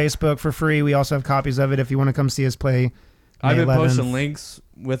 through our Facebook for free. We also have copies of it if you want to come see us play. I've May been 11th. posting links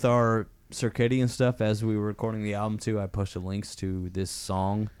with our Circadian stuff as we were recording the album too. I posted links to this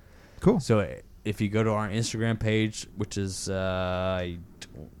song. Cool. So if you go to our Instagram page, which is I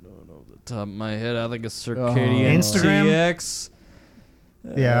don't know off the top of my head, I think it's Circadian Instagram? TX.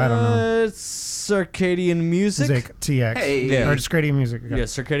 Yeah, I don't know. It's Circadian Music. Music TX. Hey. Yeah. Or Circadian Music. Okay. Yeah,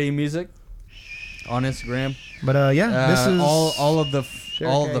 Circadian Music on Instagram. But yeah, this is all of the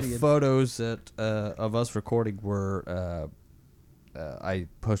Circadian. photos that of us recording were I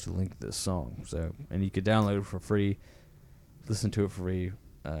posted a link to this song, so and you could download it for free, listen to it for free,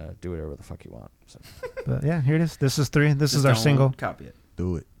 do whatever the fuck you want. So But yeah, here it is. This is 3. This Just is our don't single. Copy it.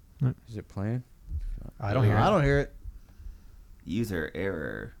 Do it. is it playing? I don't hear it. I don't hear it. User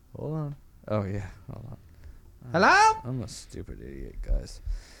error. Hold on. Oh yeah, hold on. Hello? I'm a stupid idiot, guys.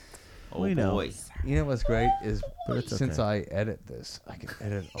 Oh We know. boy. You know what's great is But it's since okay. I edit this, I can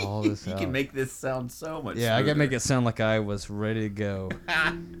edit all this You out. can make this sound so much. yeah, I can smoother. make it sound like I was ready to go.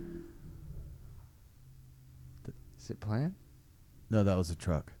 Is it playing? No, that was a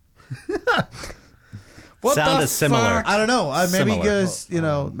truck. What Sound the is similar. fuck? I don't know. Maybe Similar. because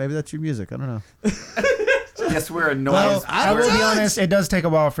maybe that's your music. I don't know. Guess we're annoyed. Well, I will be judge. honest. It does take a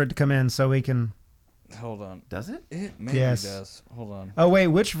while for it to come in, so we can. Hold on. Does it? It maybe Yes. does. Hold on. Oh wait,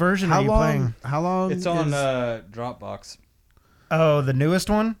 which version How are you long? playing? How long? It's on is- Dropbox. Oh, the newest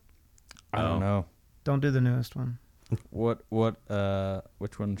one. I don't know. Don't do the newest one.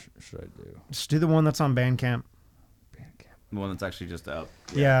 Which one should I do? Just do the one that's on Bandcamp. The one that's actually just out.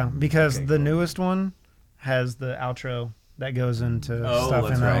 Yeah, because Okay, the cool. newest one has the outro that goes into Oh, stuff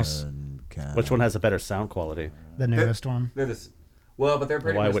that's in right. else. Which one has a better sound quality? The newest one. They're this. Well, but they're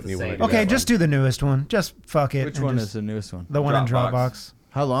pretty Why much wouldn't the you same. wanna do Okay, that just do the newest one. Just fuck it. Which and one just- is the newest one? the one in Dropbox. Dropbox?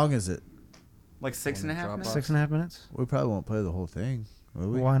 How long is it? Like 6.5 Dropbox. minutes. 6.5 minutes. We probably won't play the whole thing. Will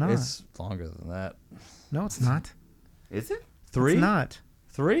we? Why not? It's longer than that. No, it's not. Is it? 3? It's not.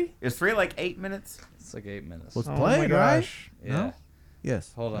 3? Is 3 like 8 minutes? It's like 8 minutes. Let's Oh play my it, right? gosh. yeah. No?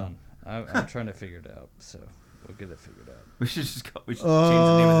 Yes. Hold on. I'm trying to figure it out, so we'll get it figured out. We should just go. We should change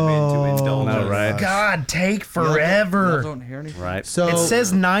the name of the band to Indulge. No, Us. right? God, take Y'all forever. don't hear anything? Right. So It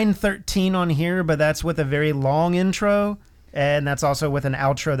says 9:13 on here, but that's with a very long intro, and that's also with an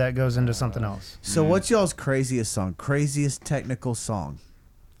outro that goes into something else. So what's y'all's craziest song? Craziest technical song?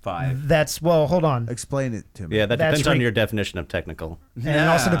 5. That's hold on, Explain it to me. Yeah, that That's depends on right. your definition of technical. and it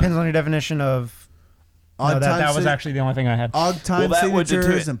also depends on your definition of. No, Odd that time was sig- actually the only thing I had. odd time Well, that would do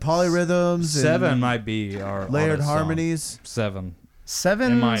signatures it. and polyrhythms. 7 and might be our layered oddest song. harmonies. 7.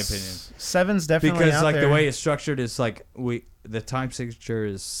 Seven's, in my opinion. Seven's definitely Because out like there. the way it's structured is like the time signature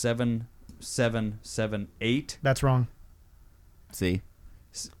is 7 7 7 8. That's wrong. See?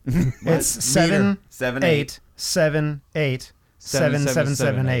 It's 7 7, 8 7 8 7 7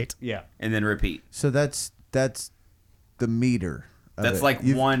 7 8. Yeah. and then repeat. So that's the meter. of That's it. like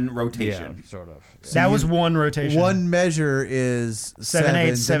You've- one Yeah, rotation. sort of. That was one rotation. One measure is 7,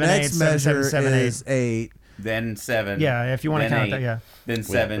 8, 7, the 8, next 7, measure 7, is 8. Then 7. Yeah, if you want to then count 8, that, yeah. Then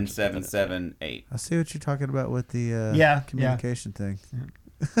 7 7 7 8. I see what you're talking about with the Yeah, communication thing.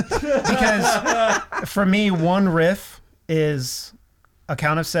 Because for me, one riff is a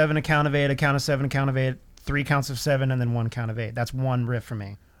count of 7, a count of 8, a count of 7, a count of 8, 3 counts of 7, and then 1 count of 8. That's one riff for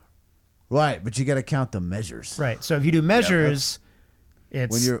me. Right, but you got to count the measures. Right. So if you do measures,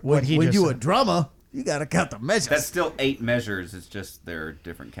 it's When you're what he when just you a said. drummer, you got to count the measures. That's still 8 measures. It's just they're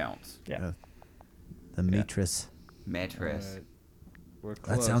different counts. Yeah. the metris. Mattress. Alright. We're That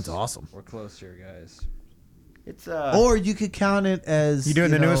close. sounds awesome. We're close here, guys. It's Or you could count it as You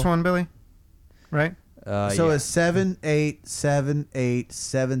doing the know, newest one, Billy? Right? So yeah. it's 7 8 7 8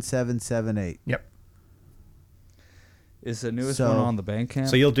 7 7 7 8. Yep. Is the newest So- one on the Bandcamp?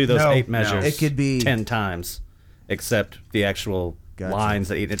 So you'll do those No. 8 measures. It could be 10 times, except the actual Gotcha. lines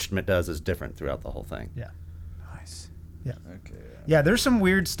that each instrument does is different throughout the whole thing. Yeah. nice. Okay. Yeah, there's some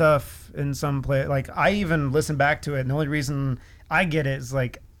weird stuff in some play. Like I even listen back to it, and the only reason I get it is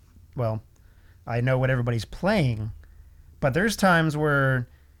like, well, I know what everybody's playing, but there's times where,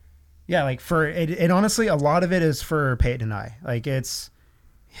 yeah, like for it, it honestly, a lot of it is for Peyton and I. Like it's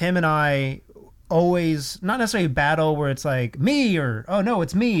him and I always not necessarily battle where it's like me or oh no,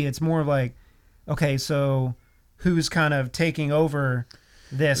 it's me. It's more of like, okay, so who's kind of taking over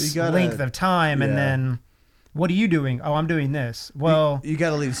this You gotta- length of time, and yeah. then. What are you doing? Oh, I'm doing this. Well, you got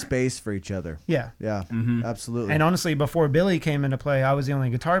to leave space for each other. yeah. Yeah, absolutely. And honestly, before Billy came into play, I was the only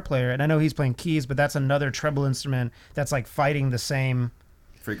guitar player. And I know he's playing keys, but that's another treble instrument that's like fighting the same.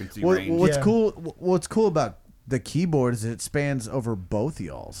 frequency What- range. what's Yeah. cool? What's cool about the keyboard is it spans over both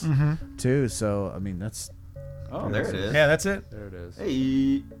y'all's too. So I mean that's Oh, there it is. Yeah, that's it. There it is.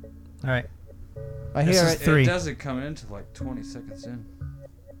 Hey. All right. I This hear is it. three. It doesn't come into like 20 seconds in.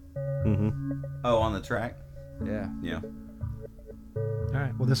 Mm-hmm. Oh, on the track? Yeah. Yeah. All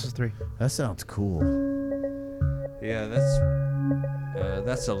right. Well, this is 3. That sounds cool. Yeah,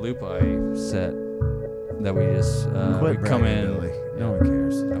 that's a loop I set that we just we Quit come bragging, in. Billy. No one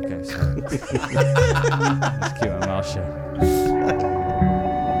cares. Okay, sorry. Let's keep my mouth shut.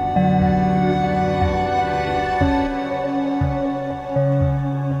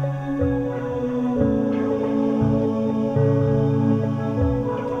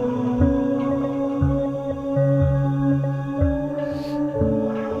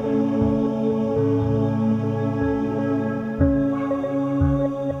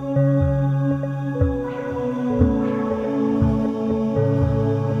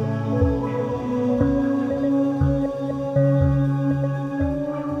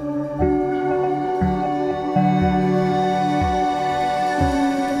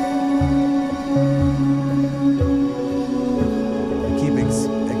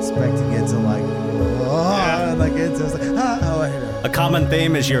 A common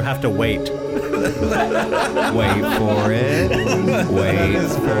theme is you have to wait. Wait for it. Wait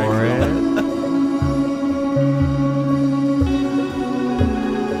for it.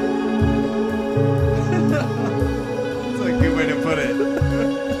 That's a good way to put it.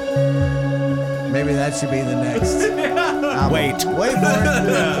 Maybe that should be the next album. Wait. Wait for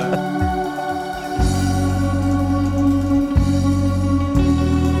it.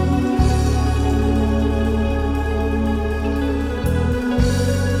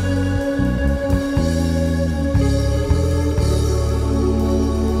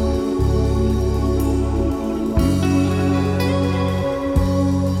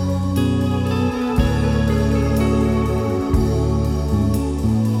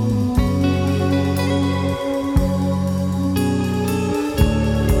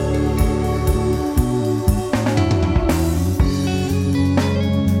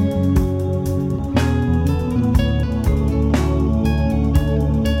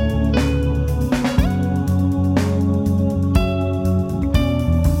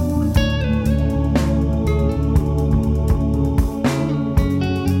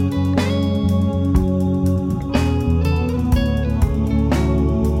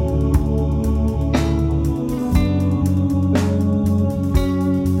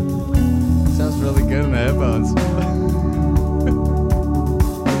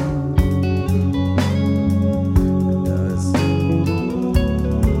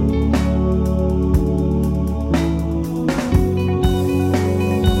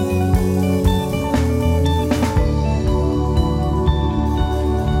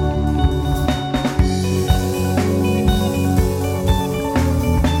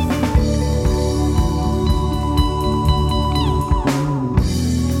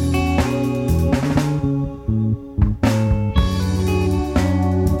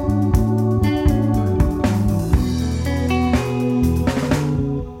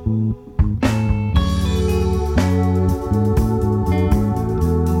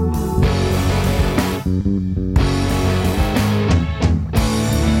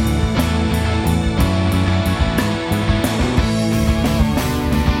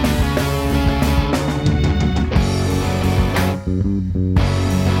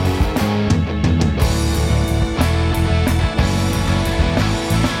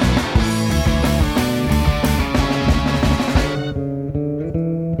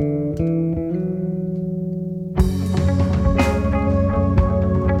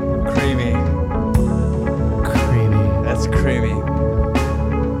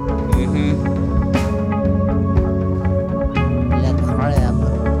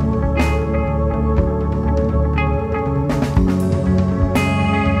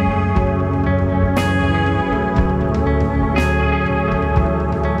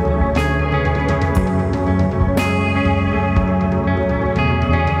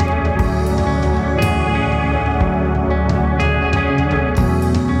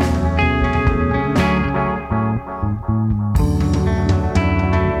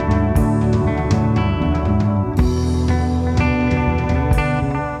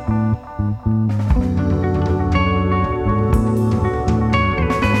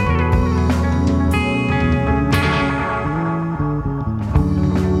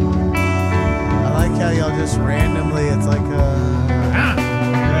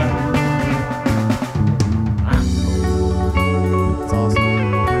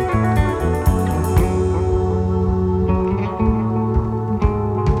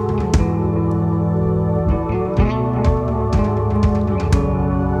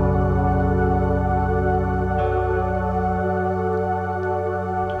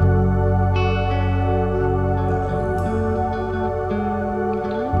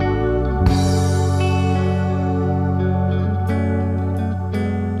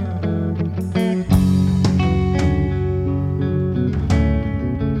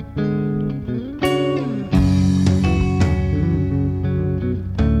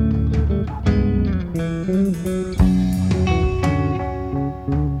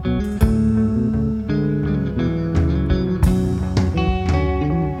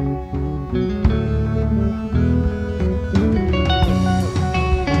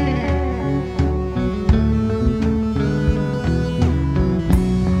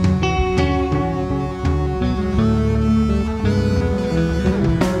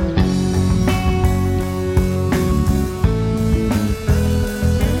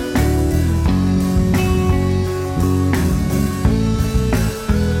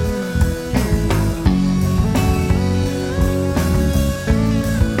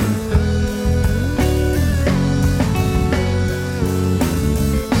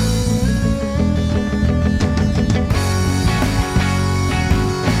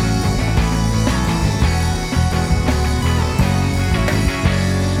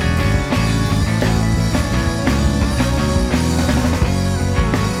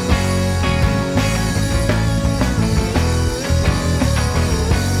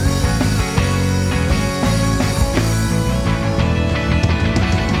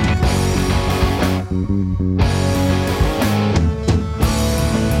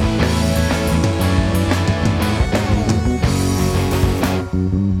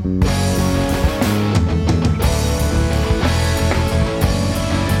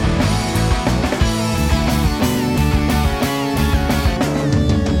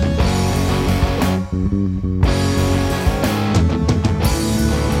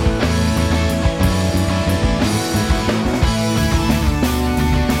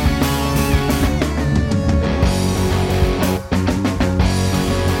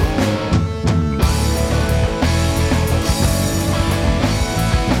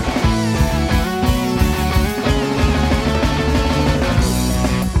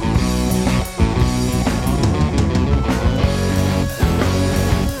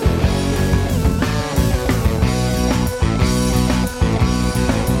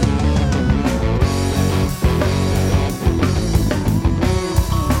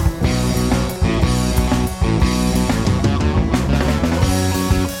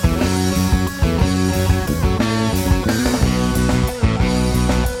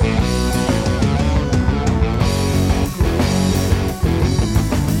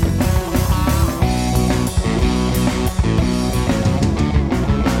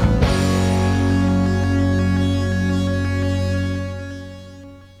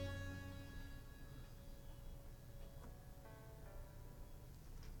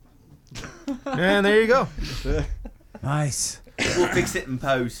 And there you go. Nice. We'll fix it in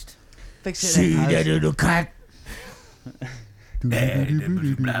post. Fix See that little cat.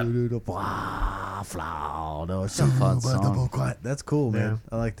 fun song. That's cool, man.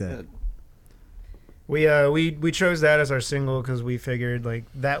 I like that. We chose that as our single because we figured like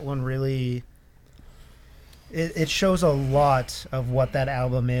that one really it shows a lot of what that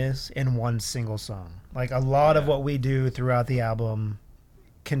album is in one single song. Like a lot of what we do throughout the album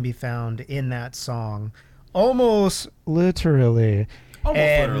can be found in that song, almost literally.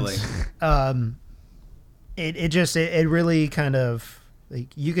 Literally. It really kind of like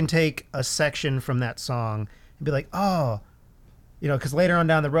you can take a section from that song and be like, oh, you know, because later on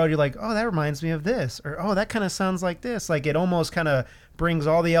down the road you're like, oh, that reminds me of this, or oh, that kind of sounds like this. Like it almost kind of brings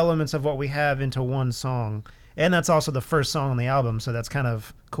all the elements of what we have into one song, and that's also the first song on the album, so that's kind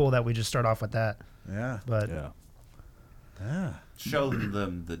of cool that we just start off with that. Yeah. But Yeah. Show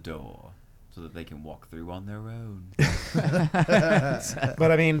them the door so that they can walk through on their own.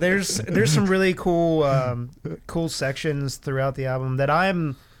 But I mean, there's some really cool sections throughout the album that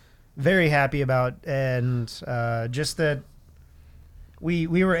I'm very happy about, and just that we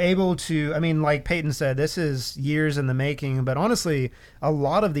were able to. I mean, like Peyton said, this is years in the making. But honestly, a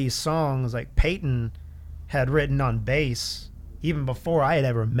lot of these songs, like Peyton had written on bass even before I had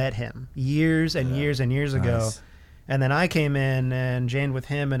ever met him, years and years and years ago. Nice. And then I came in and jammed with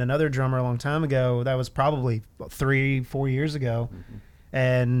him and another drummer a long time ago. That was probably 3-4 years ago. Mm-hmm.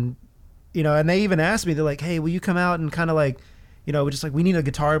 And, you know, and they even asked me, they're like, hey, will you come out and kind of like, you know, just like we need a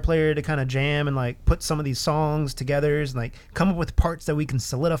guitar player to kind of jam and like put some of these songs together and like come up with parts that we can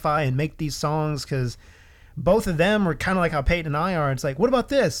solidify and make these songs. Because both of them were kind of like how Peyton and I are. It's like, what about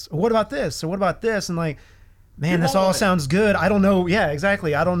this? Or what about this? Or what about this? And like, man, this all sounds good. I don't know. Yeah,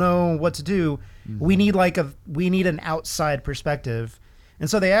 exactly. I don't know what to do. Mm-hmm. We need an outside perspective. And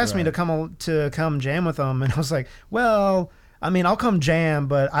so they asked me to come jam with them. And I was like, well, I mean, I'll come jam,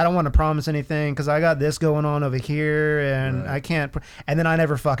 but I don't want to promise anything because I got this going on over here and I can't. And then I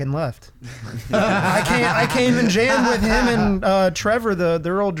never fucking left. I came and jammed with him and Trevor,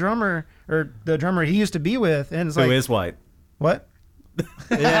 their old drummer, or the drummer he used to be with. And it's Who like, is white? what?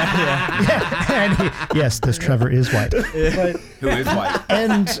 Yes, this Trevor is white. But, Who is white?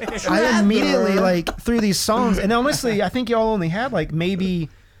 and I immediately like through these songs, and honestly, I think y'all only had like maybe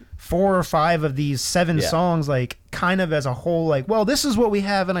 4 or 5 of these 7 songs, like kind of as a whole. Like, well, this is what we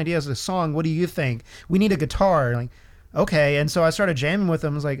have an idea as a song. What do you think? We need a guitar. Like, okay, and so I started jamming with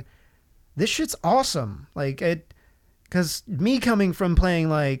them. I was like, this shit's awesome. Like it, because me coming from playing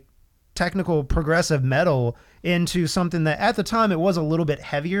like technical progressive metal into something that at the time it was a little bit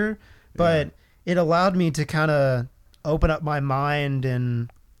heavier, but it allowed me to kind of open up my mind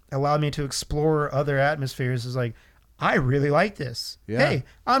and allowed me to explore other atmospheres. Is like, I really like this. Yeah. Hey,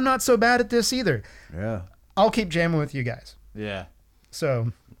 I'm not so bad at this either. Yeah. I'll keep jamming with you guys. Yeah.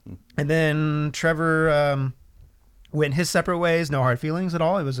 So, and then Trevor went his separate ways. No hard feelings at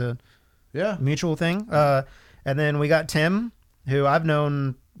all. It was a mutual thing. And then we got Tim, who I've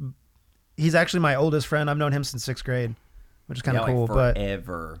known. He's actually my oldest friend. I've known him since 6th grade, which is kind of cool. Like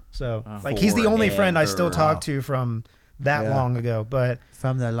forever. But so, like, he's the only friend I still talk to from that long ago. But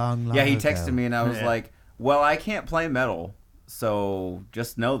From the long Yeah, he texted me and I was like, well, I can't play metal, so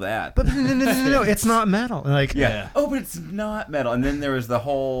just know that. But no, it's not metal. Like, Oh, but it's not metal. And then there was the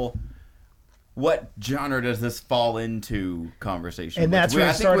whole, what genre does this fall into conversation? And that's where I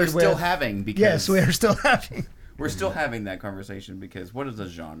it think started we're still with- having because yes, we are still having. we're still having that conversation because what is a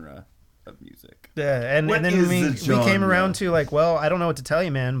genre of music? Yeah, and What then is we the came genre? around to like, well, I don't know what to tell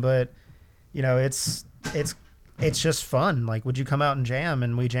you, man, but you know, it's just fun. Like, would you come out and jam?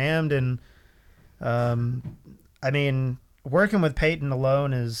 And we jammed, and I mean, working with Peyton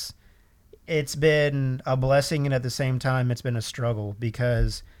alone it's been a blessing, and at the same time, it's been a struggle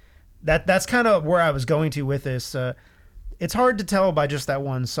because that's kind of where I was going to with this. It's hard to tell by just that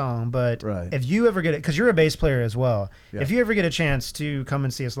one song, but if you ever get it, because you're a bass player as well, if you ever get a chance to come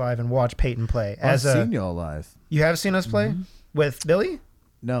and see us live and watch Peyton play, I've seen y'all live. You have seen us play with Billy?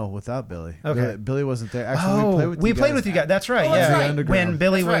 No, without Billy. Okay. Billy wasn't there. Actually, we played with you guys. That's right. Oh, that's yeah, right. when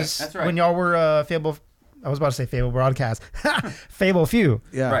Billy That's was right. when y'all were Fable. I was about to say Fable Broadcast, Fable Few.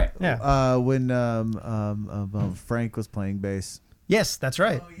 Yeah. Right. Yeah. When Frank was playing bass. Yes, that's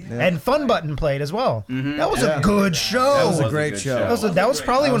right. Yeah. And Fun Button played as well. Mhm. That was a good show. That was a was a great good show. show. That was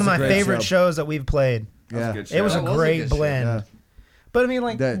probably That one of was a my great favorite show. shows that we've played. Yeah. Good show. It was a That was a great good show. blend. Yeah. But I mean,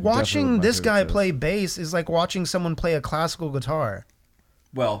 like, That definitely watching was my this favorite guy shows. play bass is like watching someone play a classical guitar.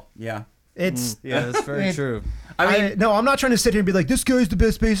 Well, yeah. It's Yeah, that's very true. I mean, no, I'm not trying to sit here and be like, this guy's the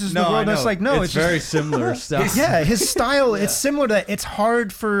best bassist in the world. It's like, no, it's just, very similar stuff. yeah, his style, it's similar to that. It's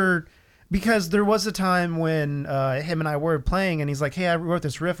hard for because there was a time when him and I were playing, and he's like, "Hey, I wrote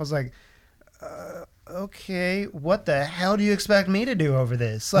this riff." I was like, "Okay, what the hell do you expect me to do over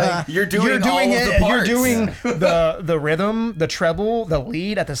this? Like, You're doing all of the parts. You're doing the rhythm, the treble, the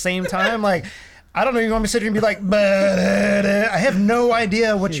lead at the same time. Like, I don't know. You want me to sit here and be like, I have no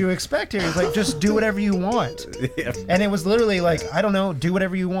idea what you expect here. It's like, just do whatever you want. Yeah. And it was literally like, I don't know, do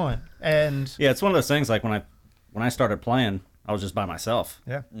whatever you want. And Yeah, it's one of those things. Like when I started playing, I was just by myself.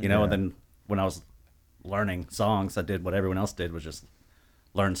 Yeah. You know, and then when I was learning songs, I did what everyone else did, was just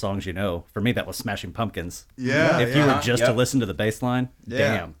learn songs. You know, for me that was Smashing Pumpkins. Yeah, If you yeah. were just to listen to the bass line, Yeah.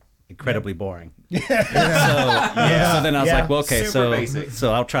 damn, incredibly boring. So then I was like, well, okay, Super basic.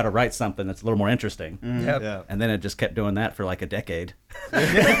 so I'll try to write something that's a little more interesting. Yep. Yeah. And then it just kept doing that for like a decade.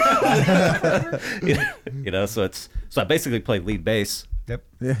 You know, so I basically played lead bass. Yep.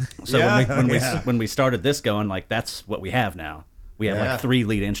 So Yeah. when we started this going, like, that's what we have now. We have Yeah. like 3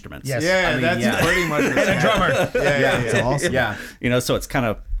 lead instruments. Yes. Yeah, I mean, that's yeah. pretty much what's And a drummer. Yeah. awesome. Yeah. You know, so it's kind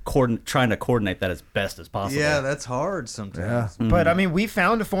of trying to coordinate that as best as possible. Yeah, that's hard sometimes. But I mean, we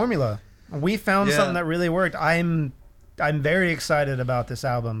found a formula. We found Yeah. something that really worked. I'm very excited about this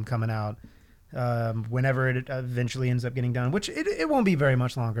album coming out. Whenever it eventually ends up getting done, which it won't be very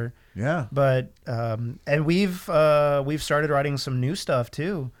much longer. Yeah. But and we've started writing some new stuff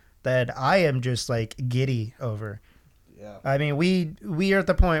too that I am just like giddy over. Yeah. I mean, we are at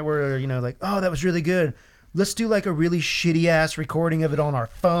the point where, you know, like, oh, that was really good. Let's do like a really shitty ass recording of it on our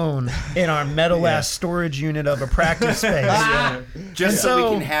phone in our metal ass storage unit of a practice space. Just And so we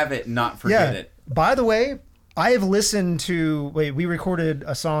so- can have it, not forget it. By the way, I have listened to. We recorded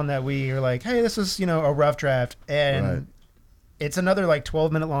a song that we were like, hey, this is, you know, a rough draft, and Right. it's another like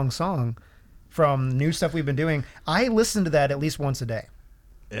 12-minute long song from new stuff we've been doing. I listen to that at least once a day.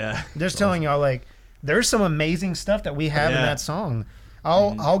 Yeah. Just telling y'all, like, there's some amazing stuff that we have in Yeah. that song.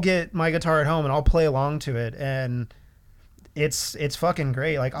 I'll get my guitar at home and I'll play along to it, and it's fucking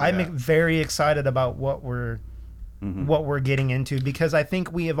great. Like, I'm Yeah. very excited about what we're getting into, because I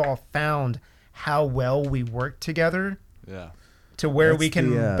think we have all found how well we work together Yeah. to where That's we can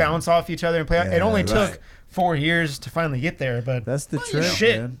the, bounce off each other and play. yeah, It only right. took 4 years to finally get there, but That's the trick,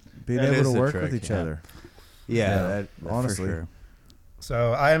 shit. man. Being That able is to the work trick, with each yeah. other. Yeah, Yeah, for honestly. sure.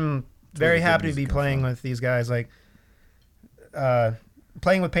 so I'm very good happy to be music comes playing from. with these guys. Like,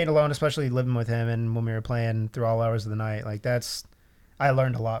 playing with Paint Alone, especially living with him, and when we were playing through all hours of the night, like, I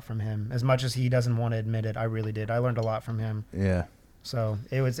learned a lot from him. As much as he doesn't want to admit it, I really did. I learned a lot from him. Yeah. So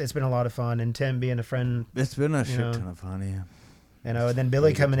it's been a lot of fun, and Tim being a friend, It's been a shit know. ton of fun, yeah. you know, and then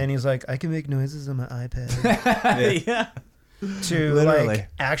Billy coming in, he's like, I can make noises on my iPad. Yeah. To Literally. like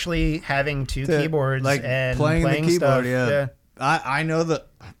actually having two To, keyboards like, and playing playing, the keyboard, stuff. yeah. I know that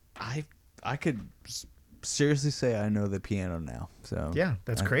I could seriously say I know the piano now. So Yeah,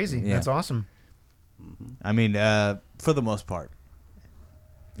 that's I- crazy. yeah. That's awesome. I mean, for the most part.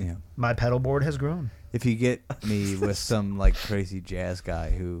 Yeah. My pedal board has grown. If you get me with some like crazy jazz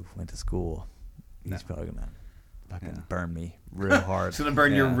guy who went to school, he's probably gonna fucking burn me real hard. It's gonna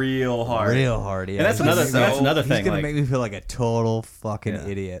burn you Yeah. real hard. Real hard, yeah. And that's He's another gonna- that's another He's thing. gonna Like, make me feel like a total fucking Yeah.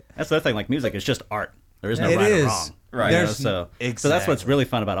 idiot. that's the other thing. Like, music is just art. There is no It right is. or wrong. Right. You know, There's- so that's what's exactly. really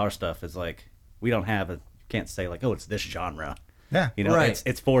fun about our stuff is like we don't have a can't say like, oh, it's this genre. Yeah. You know, Right.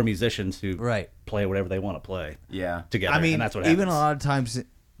 it's for musicians who Right. play whatever they want to play Yeah. together. I mean, and that's what happens. even a lot of times,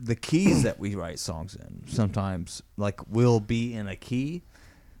 the keys that we write songs in sometimes like will be in a key,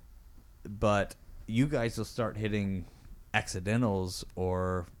 but you guys will start hitting accidentals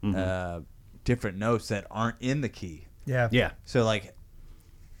or different notes that aren't in the key. Yeah. Yeah. So like,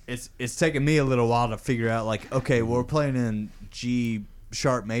 it's taken me a little while to figure out like, okay, well, we're playing in G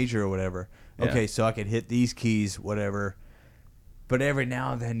sharp major or whatever. Yeah. Okay, so I could hit these keys, whatever. But every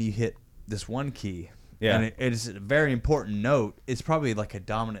now and then you hit this one key. Yeah. And it is a very important note. It's probably like a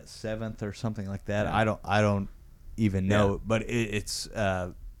dominant seventh or something like that. Yeah. I don't even know, Yeah. but it's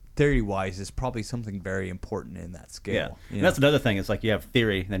theory wise, it's probably something very important in that scale. Yeah. you And know? that's another thing. It's like you have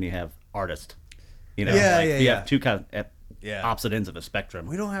theory, then you have artist. You know, Yeah, like yeah, you yeah. have two kind of Yeah. opposite ends of a spectrum.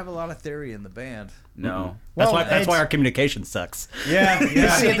 We don't have a lot of theory in the band. No. That's Well, why it's- our communication sucks. Yeah, But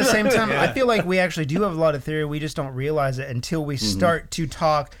see, at the same time, I feel like we actually do have a lot of theory. We just don't realize it until we start to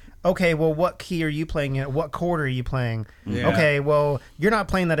talk. Okay, well, what key are you playing in? What chord are you playing? Yeah. Okay, well, you're not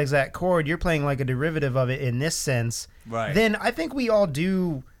playing that exact chord. You're playing like a derivative of it in this sense. Right. Then I think we all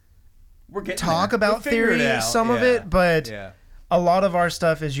do We're getting talk there. about We'll figure it theory, out, some of yeah. it, but Yeah. a lot of our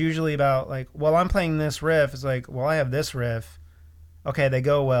stuff is usually about like, well, I'm playing this riff. It's like, well, I have this riff. Okay, they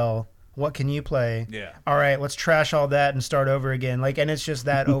go well. What can you play? Yeah. All right, let's trash all that and start over again. Like, and it's just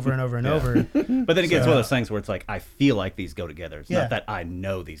that over and over and over. But then it gets one of those things where it's like I feel like these go together. It's Yeah. not that I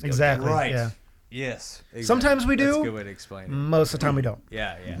know these go Exactly. together. Right. Yeah. Yes. Exactly. Sometimes we That's do. a good way to explain it. Most of the time we don't.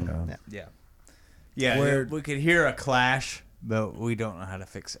 Yeah. Yeah. Yeah. Yeah. Yeah. Where- we could hear a clash, but we don't know how to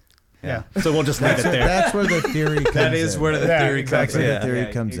fix it. Yeah. So we'll just leave it there. That's where the theory comes That is in. where the Yeah, theory That's comes where in. the theory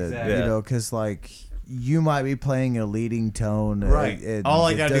Yeah, comes exactly. in. You know, because like you might be playing a leading tone. Right. and All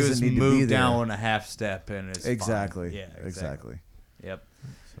I it gotta do doesn't is need to be move there. down a half step, and it's fine. Exactly. Yeah. Exactly. Yep.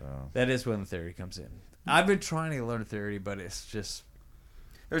 So That is when the theory comes in. I've been trying to learn theory, but it's just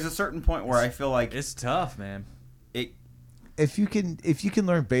There's a certain point where I feel like it's tough, man. it. if you can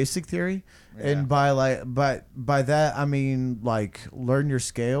learn basic theory, Yeah. and by that I mean like learn your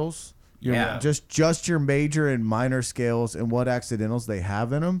scales. Yeah. Just your major and minor scales and what accidentals they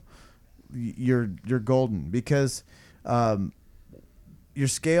have in them. You're golden because your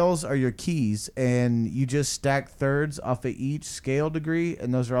scales are your keys, and you just stack thirds off of each scale degree,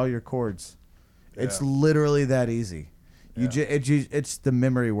 and those are all your chords. It's literally that easy. It's the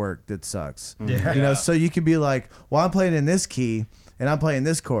memory work that sucks. Yeah. You know, so you could be like, well, I'm playing in this key, and I'm playing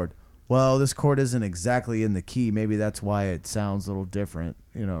this chord. Well, this chord isn't exactly in the key. Maybe that's why it sounds a little different,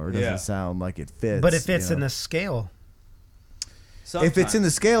 you know, or doesn't Yeah. sound like it fits. But it fits you in know. the scale. If it's in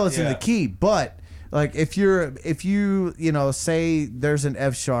the scale, it's in Yeah. the key. But like if you say there's an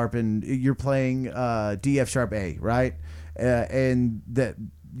F sharp and you're playing D F sharp A, right, and that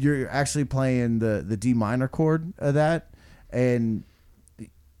you're actually playing the D minor chord of that, and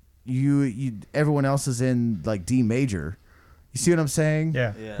you everyone else is in like D major. You see what I'm saying?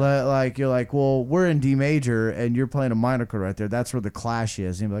 Yeah. Yeah. But like you're like, well, we're in D major and you're playing a minor chord right there. That's where the clash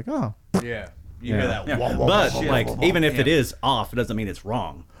is. And you're like, oh, Yeah. You hear that? Yeah. Wah, wah, But wah, like wah, wah. even if it is off, it doesn't mean it's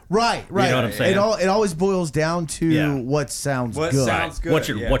wrong. right. know what I'm saying? It always boils down to Yeah. what sounds What good. sounds good? What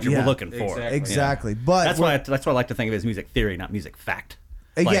you're Yeah. looking for. Exactly. Exactly. But That's why I like to think of it as music theory, not music fact.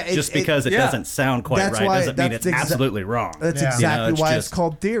 Yeah, Like, just because it yeah. doesn't sound quite That's right why- doesn't mean that's it's exa- absolutely wrong. that's Yeah. exactly it's why it's just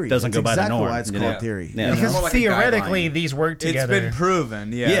called theory. doesn't That's go by the exactly norm. why it's Yeah. called theory. Yeah. You know? Because More like a theoretically, guideline. these work It's together. been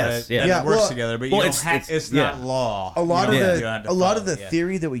proven, yeah. Yes, that yeah. it Yeah, works well- together, but well, you it's- don't it's- it's yeah. not law. A lot You of don't the have to a lot of follow the it, yeah.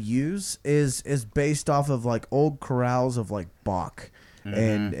 theory that we use is based off of like old chorales of like Bach,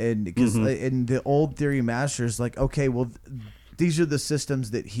 and because in the old theory masters, like, okay, well, these are the systems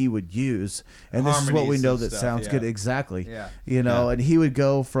that he would use, and this is what we Harmonies know and that stuff, sounds yeah. good. Exactly. Yeah. You know, and he would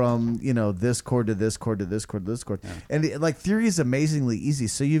go from, you know, this chord to this chord to this chord to this chord, and like theory is amazingly easy.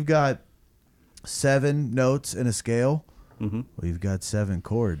 So you've got 7 notes in a scale. Well, you've got 7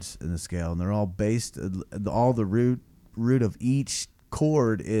 chords in the scale, and they're all based. All the root of each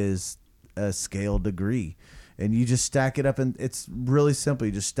chord is a scale degree, and you just stack it up, and it's really simple.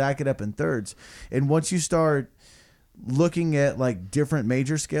 You just stack it up in thirds, and once you start looking at like different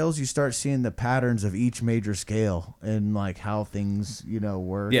major scales, you start seeing the patterns of each major scale and like how things, you know,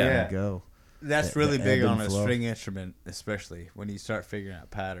 work Yeah. and go. That's The- really the big ebb on and a flow. string instrument, especially when you start figuring out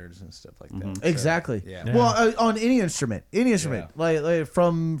patterns and stuff like that. Exactly. Yeah. Well, on any instrument, like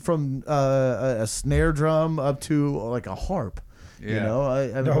from a snare drum up to like a harp. You Yeah. know,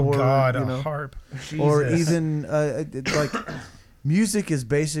 Oh God, you a know, harp. or Jesus. even like music is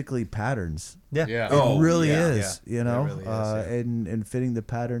basically patterns. yeah. Yeah. It really yeah. is, you know, It really is, yeah. and fitting the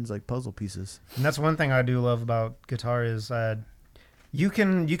patterns like puzzle pieces. And that's one thing I do love about guitar is you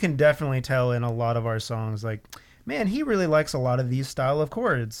can definitely tell in a lot of our songs, like, man, he really likes a lot of these style of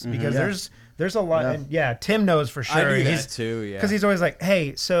chords because Yeah. there's a lot. Yeah. And yeah, Tim knows for sure. I do He's- that too, yeah. Because he's always like,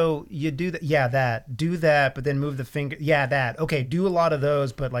 hey, so you do that, yeah, that, do that, but then move the finger, yeah, that, okay, do a lot of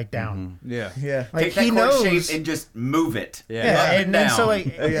those, but like down. yeah. Yeah. Like Take that he chord knows, shape and just move it. Yeah. yeah, Up and then so down.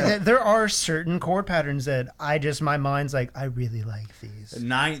 like Yeah. there are certain chord patterns that my mind's like, I really like these.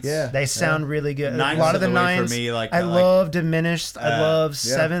 Ninths. Yeah. They sound really good. Ninths a lot are of the the way for nines, me, like- I like- love diminished. I love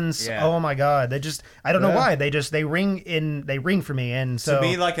sevens. Yeah. Oh my god, they just I don't know Yeah. why they ring for me, and so To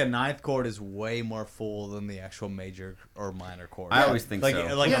me, like a ninth chord is way more full than the actual major or minor chord. I always think like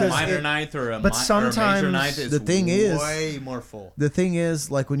so. like Yeah. a minor It- ninth or a, but or a sometimes major ninth is the thing is- way more full. The thing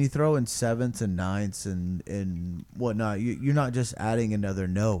is, like when you throw in sevenths and ninths and whatnot, you're not just adding another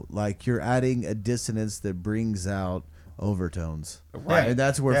note. Like you're adding a dissonance that brings out overtones, Right. And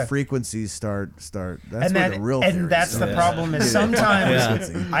that's where Yeah. frequencies start. That's and where that the real and theory that's the starts. problem is sometimes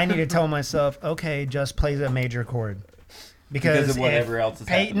Yeah. I need to tell myself, okay, just play the major chord. Because of whatever if else is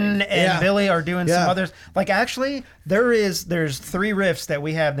Peyton happening. and Yeah. Billy are doing some Yeah. others. Like actually, there's 3 riffs that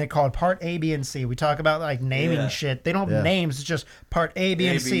we have. They called part A, B, and C. We talk about like naming Yeah. shit. They don't have Yeah. names. It's just part A, B,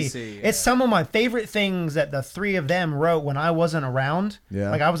 and A, B, C. C, It's yeah. some of my favorite things that the 3 of them wrote when I wasn't around. Yeah.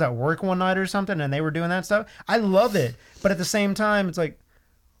 Like I was at work one night or something, and they were doing that stuff. I love it, but at the same time, it's like,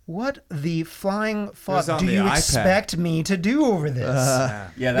 what the flying was fuck on do the you iPad. expect me to do over this?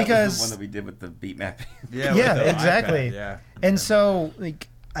 Yeah, that was Because- the one that we did with the beat mapping. Yeah, Yeah, with the exactly. iPad, yeah. And so, like,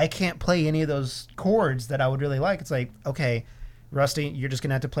 I can't play any of those chords that I would really like. It's like, okay, Rusty, you're just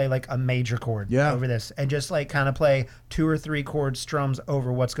gonna have to play like a major chord over this, and just like kind of play 2 or 3 chord strums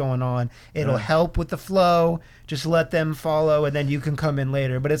over what's going on. It'll help with the flow. Just let them follow, and then you can come in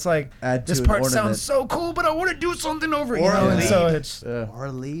later. But it's like Add this to an part ornament. sounds so cool, but I want to do something over it. You Or know? a And so lead. it's Or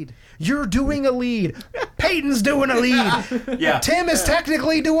a lead. you're doing a lead. Peyton's doing a lead. Yeah. Tim is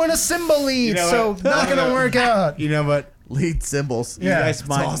technically doing a cymbal lead, know so what? not gonna work out. You know what? Lead cymbals. Yeah. You guys It's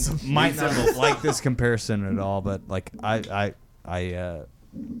might awesome. might not like this comparison at all, but like I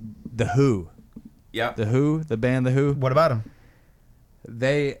the Who, Yeah. the band The Who, What about him?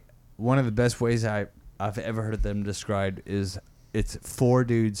 they one of the best ways I've ever heard them described is it's 4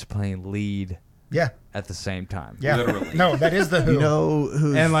 dudes playing lead Yeah. at the same time. Yeah. Literally. No, that is the Who. You know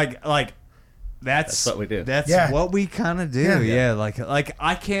who's And like that's what we do. That's Yeah. what we kind of do. Yeah. Yeah. Like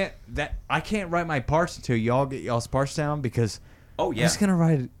I can't write my parts until y'all get y'all's parts down because Oh I'm yeah. just gonna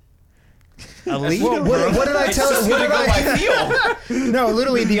write a lead. What did I It's tell just you? What gonna did go by feel. No,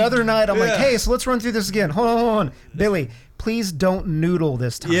 literally the other night I'm like, Yeah. hey, so let's run through this again. Hold on. Billy, please don't noodle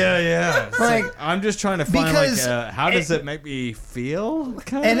this time. Yeah. It's Like, I'm just trying to find because how does it make me feel?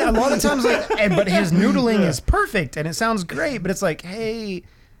 Kind And a lot of times, but his noodling is perfect and it sounds great, but it's like, hey,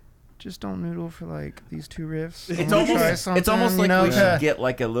 just don't noodle for like these 2 riffs. It's Wanna try almost something, like you know, we to- should get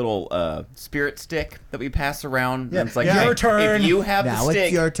like a little spirit stick that we pass around. Yeah. And it's like, Your hey, turn. if you have Now the it's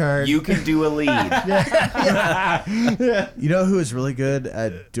stick, your turn. you can do a lead. You know who is really good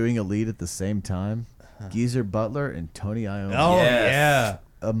at doing a lead at the same time? Geezer Butler and Tony Iommi. Oh Yes.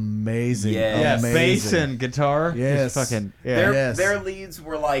 Amazing. Yeah. yeah, Amazing. bass and guitar. Yes. Just fucking yeah. Their Yes. leads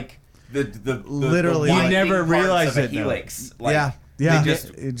were like the Literally. the You winding never parts realize of a it, though. helix. Like, yeah. They just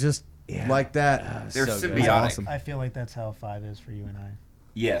It just like that. they're so good. symbiotic. Awesome. I feel like that's how 5 is for you and I.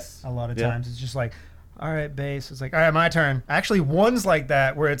 Yes. A lot of Yeah. times it's just like, all right, bass. It's like, all right, my turn. Actually, one's like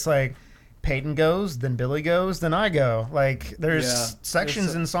that where it's like Peyton goes, then Billy goes, then I go. Like there's Yeah.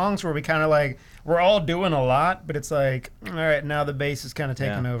 sections in songs where we kind of like we're all doing a lot, but it's like, all right, now the bass is kind of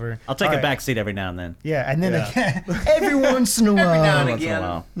taking Yeah. over. I'll take All a right. back seat every now and then. Yeah, and then Yeah. again, every once in a while, Every now and once in a again.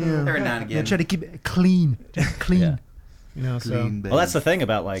 while. Every now and Yeah, again. try to keep it clean, just clean. Yeah. You know, so Well, that's the thing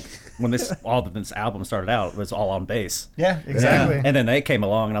about like when this album started out, it was all on bass. yeah, exactly. And then they came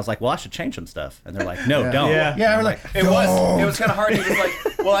along, and I was like, "Well, I should change some stuff." And they're like, "No, Yeah. don't." Yeah. Yeah, we're like, It was kind of hard. He was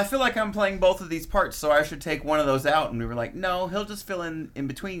like, well, I feel like I'm playing both of these parts, so I should take one of those out. And we were like, no, he'll just fill in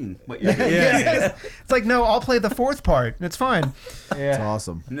between what you're doing. yeah. It's like, no, I'll play the 4th part. It's fine. It's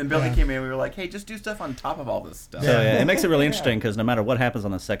awesome. And then Billy came in and we were like, hey, just do stuff on top of all this stuff. So yeah, it makes it really interesting because no matter what happens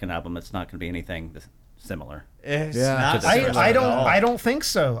on the second album, it's not going to be anything similar. It's Yeah. not I similar at all. I don't think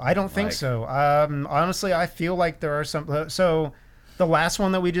so. I don't think Like- so. Honestly, I feel like there are some. So, the last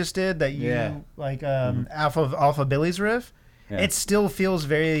one that we just did, that you Yeah. like, off of Billy's riff, Yeah. it still feels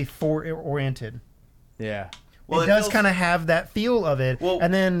very oriented. Yeah. Well, it it does feels- kind of have that feel of it. Well-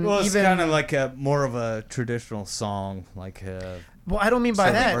 and then Well, it's even kind of like a more of a traditional song, like well, I don't mean by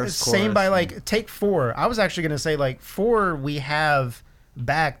So the that. verse, Same by chorus, like take 4. I was actually gonna say like 4. We have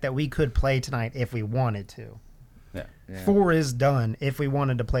back that we could play tonight if we wanted to. Yeah. 4 is done if we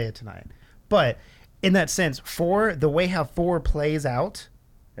wanted to play it tonight. But in that sense, 4, the way how 4 plays out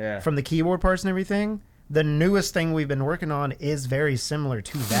yeah. from the keyboard parts and everything, the newest thing we've been working on is very similar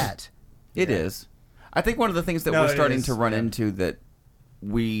to that. It is. I think one of the things that No, we're it starting is, to run yeah. into that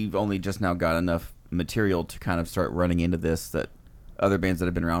we've only just now got enough material to kind of start running into this that other bands that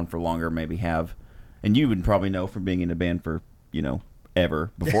have been around for longer maybe have. And you would probably know from being in a band for,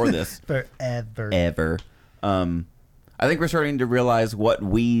 ever before this. Forever. Ever. I think we're starting to realize what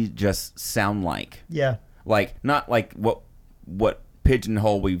we just sound like. Yeah. Like, not like what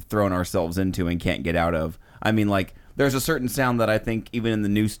pigeonhole we've thrown ourselves into and can't get out of. I mean, like, there's a certain sound that I think even in the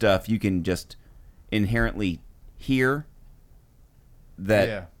new stuff you can just inherently hear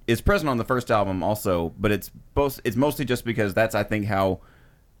that is present on the first album also, but it's mostly just because that's, I think, how,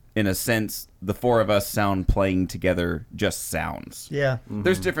 in a sense, the 4 of us sound playing together just sounds. Yeah.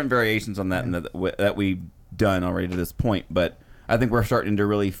 There's different variations on that and that we've done already to this point, but I think we're starting to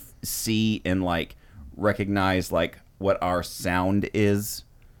really see and like recognize like what our sound is,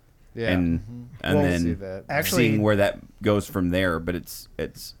 Yeah. and Well, then see that. Actually- seeing where that goes from there. But it's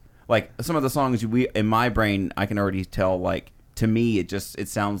like some of the songs in my brain, I can already tell. Like to me, it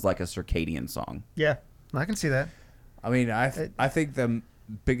sounds like a Circadian song. Yeah. I can see that. I mean, I think the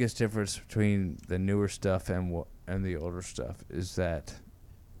biggest difference between the newer stuff and the older stuff is that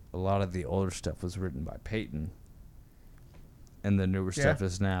a lot of the older stuff was written by Peyton, and the newer stuff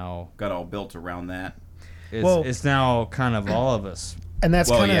is now Got all built around that. it's now kind of all of us. And that's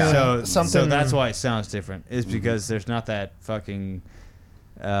kind of So something. that's why it sounds different. Is because there's not that fucking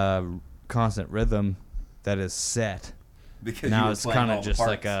constant rhythm that is set. Because Now you were it's playing kind all of the just parts.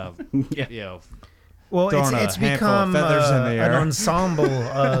 like a Yeah. you know. Well, throwing it's a handful of become feathers in the an air. ensemble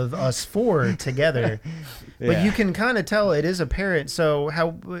of us four together. But Yeah. you can kind of tell it is apparent. So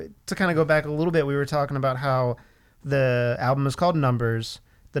how to kind of go back a little bit, we were talking about how the album is called Numbers.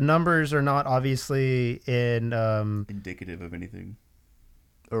 The numbers are not obviously in. Indicative of anything.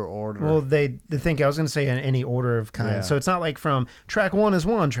 Or order. Well, they think I was going to say in any order of kind. Yeah. So it's not like from track 1 is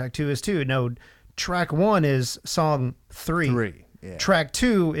 1, track 2 is 2. No, track 1 is song 3. 3. Yeah. Track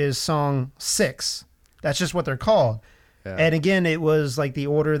 2 is song 6. That's just what they're called. Yeah. And again, it was like the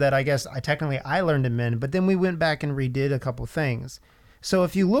order that I guess I learned them in, but then we went back and redid a couple things. So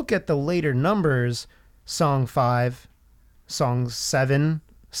if you look at the later numbers, song 5, song 7,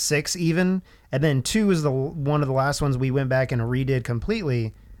 6 even, and then 2 is the one of the last ones we went back and redid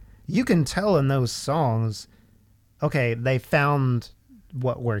completely, you can tell in those songs, okay, they found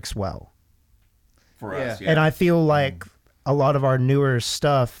what works well. For us, yeah. And I feel like a lot of our newer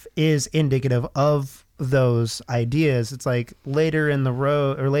stuff is indicative of those ideas. It's like later in the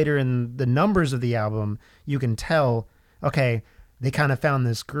row or later in the numbers of the album, you can tell, okay, they kind of found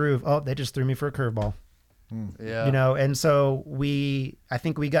this groove. Oh, they just threw me for a curveball. Yeah. You know, and so I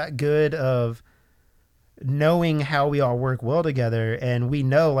think we got good of knowing how we all work well together, and we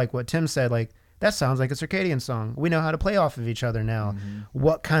know, like what Tim said, like that sounds like a Circadian song. We know how to play off of each other now.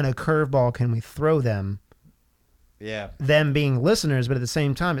 What kind of curveball can we throw them? Yeah. Them being listeners, but at the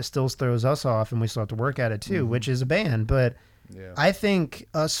same time, it still throws us off, and we still have to work at it too, which is a band. But Yeah. I think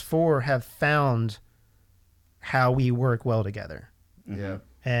us four have found how we work well together. Yeah.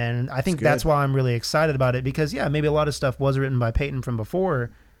 And I think good. that's why I'm really excited about it, because yeah, maybe a lot of stuff was written by Peyton from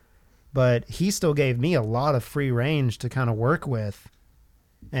before, but he still gave me a lot of free range to kind of work with.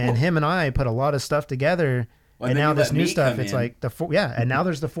 And him and I put a lot of stuff together. Well, and then now you this let new me stuff, come it's in. like and now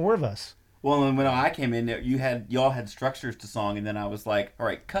there's the 4 of us. Well, and when I came in, y'all had structures to song, and then I was like, all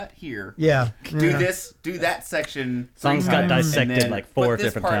right, cut here. Yeah. Do this, do that section. 3 Songs got times, and dissected then like 4 put this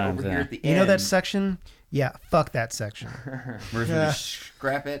different part times, over yeah. here at the You know that end. section? Yeah, fuck that section. We're just gonna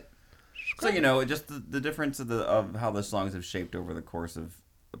scrap it. So just the difference of how the songs have shaped over the course of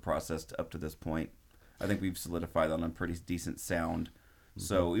the process up to this point. I think we've solidified on a pretty decent sound.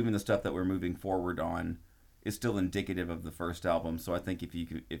 So even the stuff that we're moving forward on is still indicative of the first album. So I think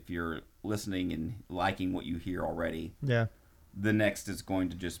if you're listening and liking what you hear already, Yeah. the next is going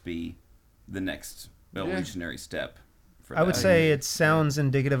to just be the next evolutionary step. For I would that. say it sounds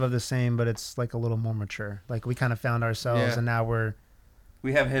indicative of the same, but it's like a little more mature. Like we kind of found ourselves, Yeah. and now we're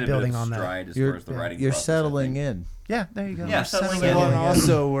we have hit a building bit of on that. stride as You're- far as the writing. You're process, I settling think. in. yeah. There you go. Yeah, We're settling Well, in. and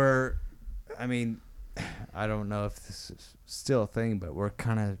also I mean, I don't know if this is still a thing, but we're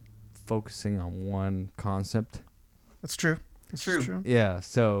kind of focusing on one concept. That's true. That's True. Yeah,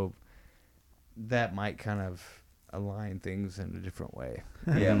 so that might kind of align things in a different way.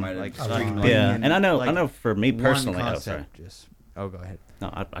 Yeah, might Like have streamlining Yeah, in, and I know like, for me one personally, concept, just go ahead. No,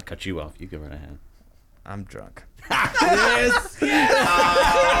 I cut you off. You go right ahead. I'm drunk. and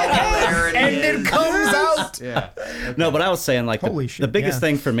it comes out. Yeah. No, but I was saying like Holy the shit, biggest yeah.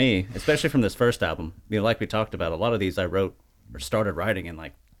 thing for me, especially from this first album, like we talked about, a lot of these I wrote or started writing in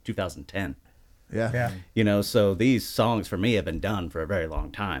like 2010. Yeah. Yeah. So these songs for me have been done for a very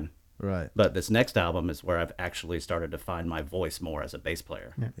long time. Right. But this next album is where I've actually started to find my voice more as a bass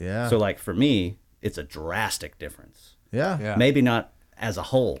player. Yeah. So like for me, it's a drastic difference. Yeah. Yeah. Maybe not as a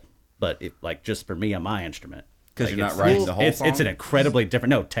whole, but like just for me on my instrument. 'Cause Like, you're not it's- writing the whole it's an song? incredibly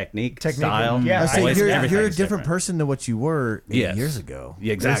different technique, style. Yeah, I say voice, you're a everything's different person than what you were 8 Yes. years ago.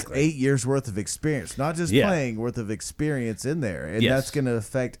 Yeah, exactly. There's 8 years worth of experience, not just Yeah. playing, worth of experience in there, and Yes. that's going to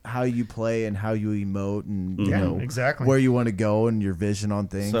affect how you play and how you emote, and you Yeah, know exactly. where you want to go and your vision on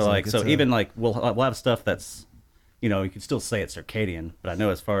things. So like, it's so a- even like we'll have stuff that's, you can still say it's circadian, but I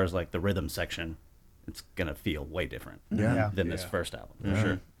know as far as like the rhythm section, it's gonna feel way different Yeah. than this first album for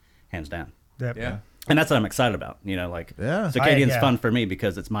sure, hands down. Yep. Yeah. And that's what I'm excited about. Like Yeah. Circadian's Yeah. fun for me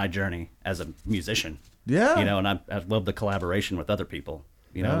because it's my journey as a musician. Yeah. And I love the collaboration with other people.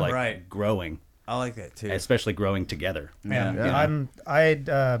 Yeah. Like Right. growing, I like that too. especially growing together. Yeah. Yeah. I'd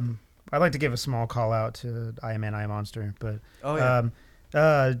like to give a small call out to I Am Anti Monster, but Oh, yeah.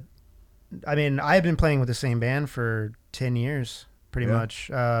 I mean, I've been playing with the same band for 10 years, pretty Yeah.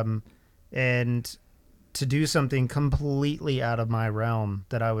 much. And to do something completely out of my realm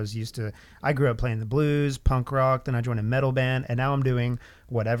that I was used to. I grew up playing the blues, punk rock, then I joined a metal band, and now I'm doing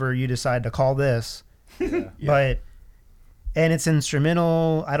whatever you decide to call this. But and it's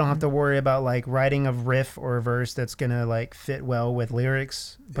instrumental. I don't have to worry about like writing a riff or a verse that's gonna like fit well with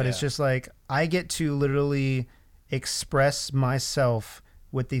lyrics. But it's just like I get to literally express myself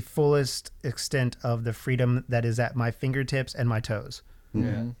with the fullest extent of the freedom that is at my fingertips and my toes.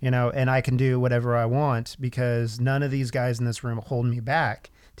 Yeah. You know, and I can do whatever I want because none of these guys in this room hold me back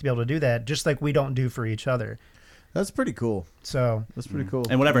to be able to do that, just like we don't do for each other. That's pretty cool. So That's pretty cool.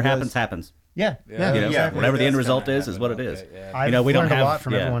 And whatever You guys- happens, happens. yeah, You know, Yeah, whatever the end that's result gonna is happen. what it is. Okay, yeah. I've You know, we don't learned have a lot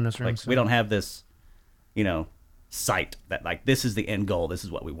from everyone in this room. Like, so. we don't have this, you know, sight that like this is the end goal. This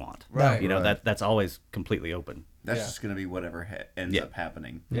is what we want. Right. You know, Right. that's always completely open. That's Yeah. just gonna be whatever ends Yeah. up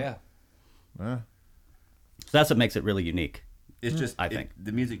happening. Yeah. Yeah. So that's what makes it really unique. It's just I think.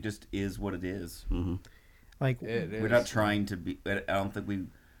 the music just is what it is. Like It We're is. not trying to be. I don't think we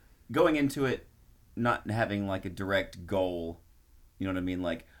going into it not having like a direct goal. You know what I mean?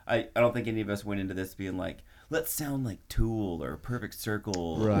 Like I don't think any of us went into this being like, let's sound like Tool or Perfect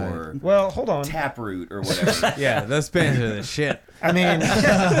Circle Right. or well, hold on. Taproot or whatever. Yeah, those bands are the shit. I mean,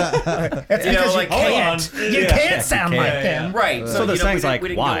 that's You know, because like, you can't. hold on. You Yeah. can't sound like Yeah. them. Right. So the you know, thing's like, we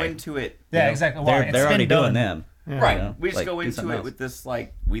didn't why? go into it. Yeah, exactly. Why? It's They're already been doing done. them. Right. You know, We just like, go do into something it else. with this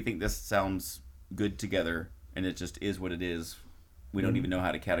like we think this sounds good together, and it just is what it is. We don't even know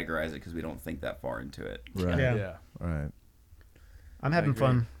how to categorize it because we don't think that far into it. Right. Yeah. Yeah. Right. I'm having agree.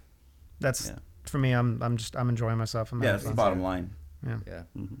 fun. That's Yeah. for me. I'm enjoying myself. I'm Yeah, having that's the fun. bottom line. Yeah.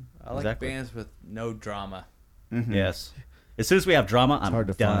 Mhm. I like Exactly. bands with no drama. Mm-hmm. Yes. As soon as we have drama, I'm hard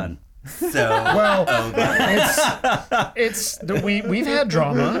to done. So Well, we've had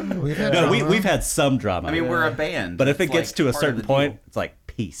drama. We've had No, drama. we've had some drama. I mean, we're a band, but if it It's gets like to a part of certain the point, deal. it's like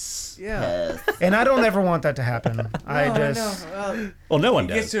peace. Yeah. and I don't ever want that to happen. I just Well, no one It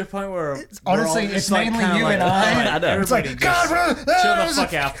gets does. to a point where honestly, we're all it's just, like, mainly kinda you like, and I. I know. It's like everybody God, just bro, chill the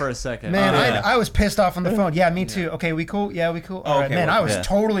fuck out for a second. Man, yeah. I was pissed off on the phone. Yeah, me too. Okay, we cool? Yeah, we cool. All right, okay, man, well, I was yeah.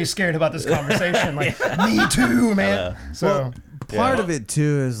 totally scared about this conversation. Like, me too, man. So, Well, part of it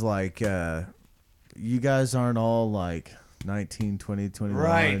too is like you guys aren't all like 19, 20, 21.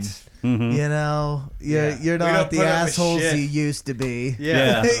 Right. You know, you're Yeah. you're We not don't the put up with assholes shit. you used to be.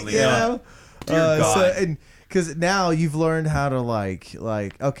 Yeah. you know. Dear So God. and because now you've learned how to like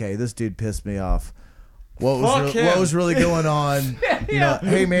okay, this dude pissed me off. What Fuck was him. what was really going on? You know,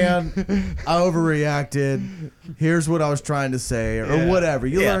 hey man, I overreacted. Here's what I was trying to say, or Yeah. whatever.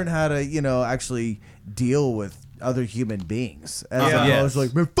 You Yeah. learn how to actually deal with other human beings as Yeah. opposed to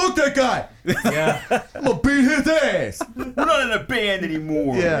like, man, fuck that guy. Yeah. I'm gonna beat his ass. we're not in a band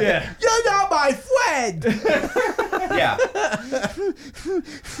anymore. Yeah. You're not my friend. Yeah.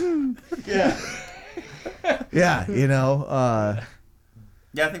 Yeah. Yeah,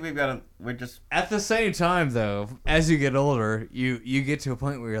 Yeah, I think we've got to. We're just. At the same time, though, as you get older, you get to a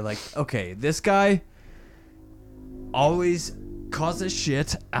point where you're like, okay, this guy always causes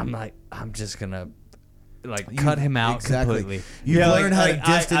shit. I'm just gonna cut him out exactly. completely. You Yeah, learn how to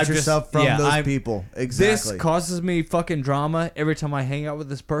I distance just- yourself from yeah, those people. Exactly. This causes me fucking drama every time I hang out with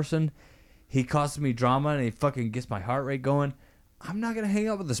this person. He causes me drama and he fucking gets my heart rate going. I'm not gonna hang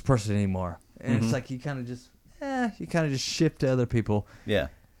out with this person anymore. And it's like you kind of just shift to other people. Yeah.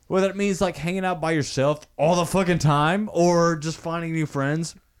 Whether it means like hanging out by yourself all the fucking time or just finding new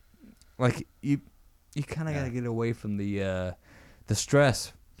friends, like you kind of gotta get away from the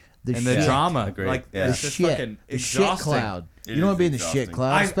stress the and shit. the drama. Agreed. Like Yeah. The it's just shit. fucking The shit exhausting. cloud. It You don't is want to be in the shit exhausting.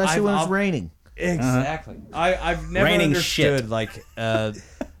 cloud, especially when it's raining. Exactly. I've never Raining understood shit.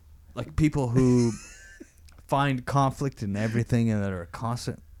 like people who find conflict in everything and that are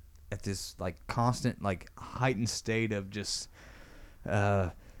constant at this constant heightened state of just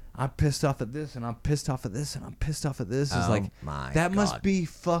I'm pissed off at this and I'm pissed off at this and I'm pissed off at this. Is like my that must God. be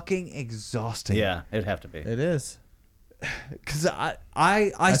fucking exhausting. Yeah, it'd have to be. It is. Because I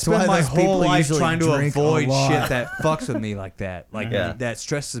That's spend why my those people whole life usually trying to drink a avoid lot. shit that fucks with me like that. Like Yeah. that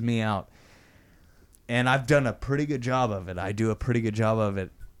stresses me out. And I've done a pretty good job of it. I do a pretty good job of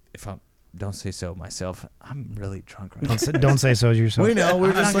it. If I don't say so myself, I'm really drunk right now. don't say so yourself. We know. We're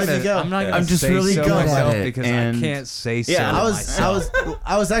I'm just not letting you gonna- go. I'm not gonna I'm just say really so good myself at it. because And- I can't say so Yeah, myself.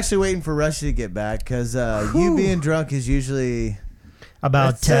 I was actually waiting for Rushy to get back because you being drunk is usually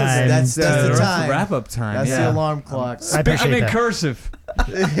About That's- time. that's the time. wrap up time. that's yeah. the alarm clock. I appreciate I'm in that. cursive.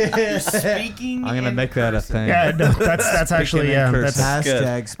 Speaking. I'm gonna in make that a cursive. thing. Yeah, no, that's actually in yeah. cursive. That's, good.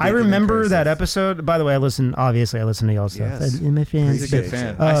 Hashtag. I speaking in remember cursive. that episode. By the way, I listen to y'all stuff. Yes. My fans, He's a good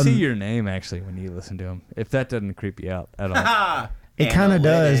Appreciate fan. I see Um, your name actually when you listen to him. If that doesn't creep you out at all. It kind of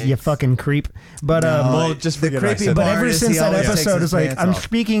does, you Analytics. fucking creep. But well, just the forget I creepy said but that. ever is since he that always takes episode, his it's like pants I'm off.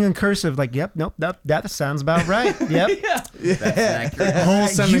 speaking in cursive. Like, yep, nope, that sounds about right. Yep. That's an accurate. Whole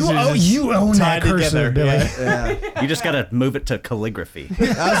sentences you own that tied cursive, together, Billy. Yeah. You just got to move it to calligraphy.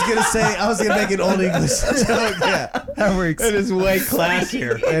 I was gonna make an old English joke. Yeah, That works. It is way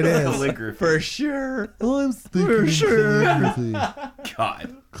classier. it is. Calligraphy. For sure. I'm for sure.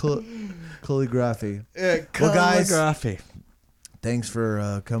 God. Calligraphy. Well, Well, guys, calligraphy. thanks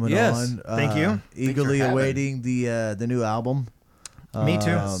for coming Yes. on. Thank you. Eagerly having. awaiting the new album. Me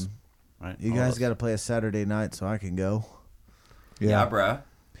too. Right? You guys got to play a Saturday night so I can go. Yeah, bruh.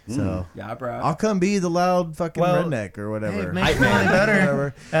 So Yeah, bruh. I'll come be the loud fucking Well, redneck or whatever. Hey, make it really better.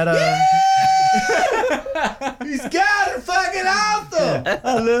 Whatever. At He's got her fucking awesome.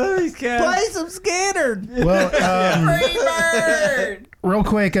 I love these cats. Play some Scattered. well, real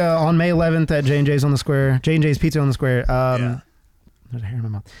quick, on May 11th at J&J's on the Square, J&J's Pizza on the Square. There's a hair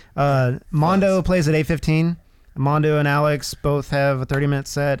in my mouth. Mondo plays at 8:15. Mondo and Alex both have a 30-minute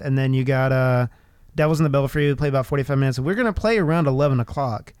set, and then you got Devils in the Belfry who play about 45 minutes. We're gonna play around 11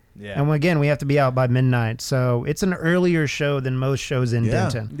 o'clock. Yeah. And again, we have to be out by midnight, so it's an earlier show than most shows in Yeah.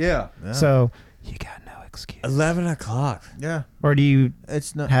 Denton. Yeah. So you got no excuse. 11 o'clock. Yeah, Or do you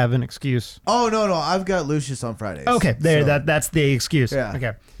it's not. have an excuse? Oh no, I've got Lucius on Fridays. Okay, there. So- That's the excuse. Yeah.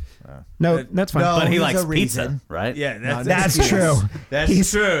 Okay. No, that's fine. no. But he there's likes a pizza, reason. right? Yeah, No, That's excuse. true. That's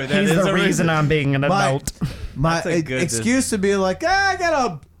he's true. That he's is the a reason I'm being an My- adult. My That's a good- excuse to be like, I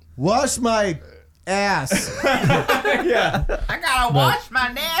gotta wash my ass. I gotta wash my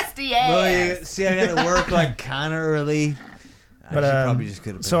nasty ass. Well, you see, I got to work like kind of early. But I probably just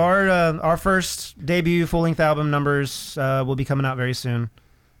could have. so our first debut full length album Numbers will be coming out very soon.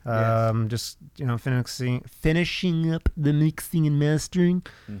 Just finishing up the mixing and mastering.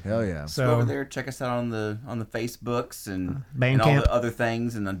 Hell yeah. Go over So there, check us out on the Facebooks and all Bandcamp. the other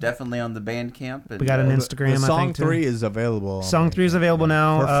things, and definitely on the Bandcamp. And, we got an Instagram. Song I think, too. 3 is available. Song 3 is available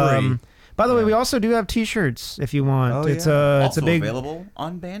now For free. By the way, we also do have T-shirts if you want. Oh, it's yeah. it's also a big available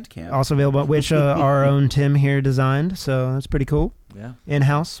on Bandcamp. also available, which our own Tim here designed. So that's pretty cool. Yeah. In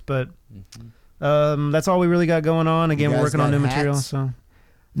house, but that's all we really got going on. Again, You we're guys working on got new material, hats? so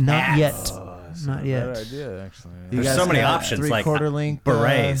not Hats. yet. That's Not a yet. bad idea, actually. You There's guys so many got options, like 3/4 length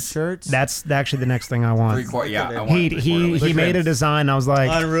berets. shirts. That's actually the next thing I want. Yeah, I want He three-quarter he made a length. design. I was like,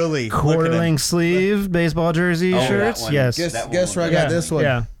 Unruly. quarter length sleeve baseball jersey Oh, that shirts. one. Yes. guess, That guess one. where I got Yeah, this one.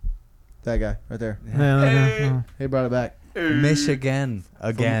 Yeah. That guy right there. Yeah. He brought it back. Michigan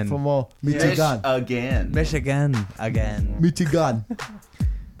again. From Fish Michigan. again. Michigan again. Michigan.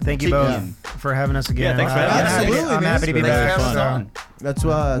 Thank you both for having us again. Yeah, thanks for having I'm us. happy- Absolutely, I'm man. happy to be It's been back. Thanks for so- having us on.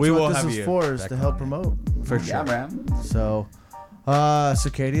 That's We will what have this is you for, is back to on. help promote. For Yeah, sure. man. So,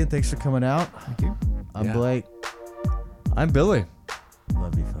 Circadian, thanks for coming out. Thank you. I'm Yeah. Blake. I'm Billy.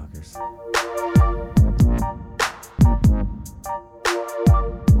 Love you fuckers.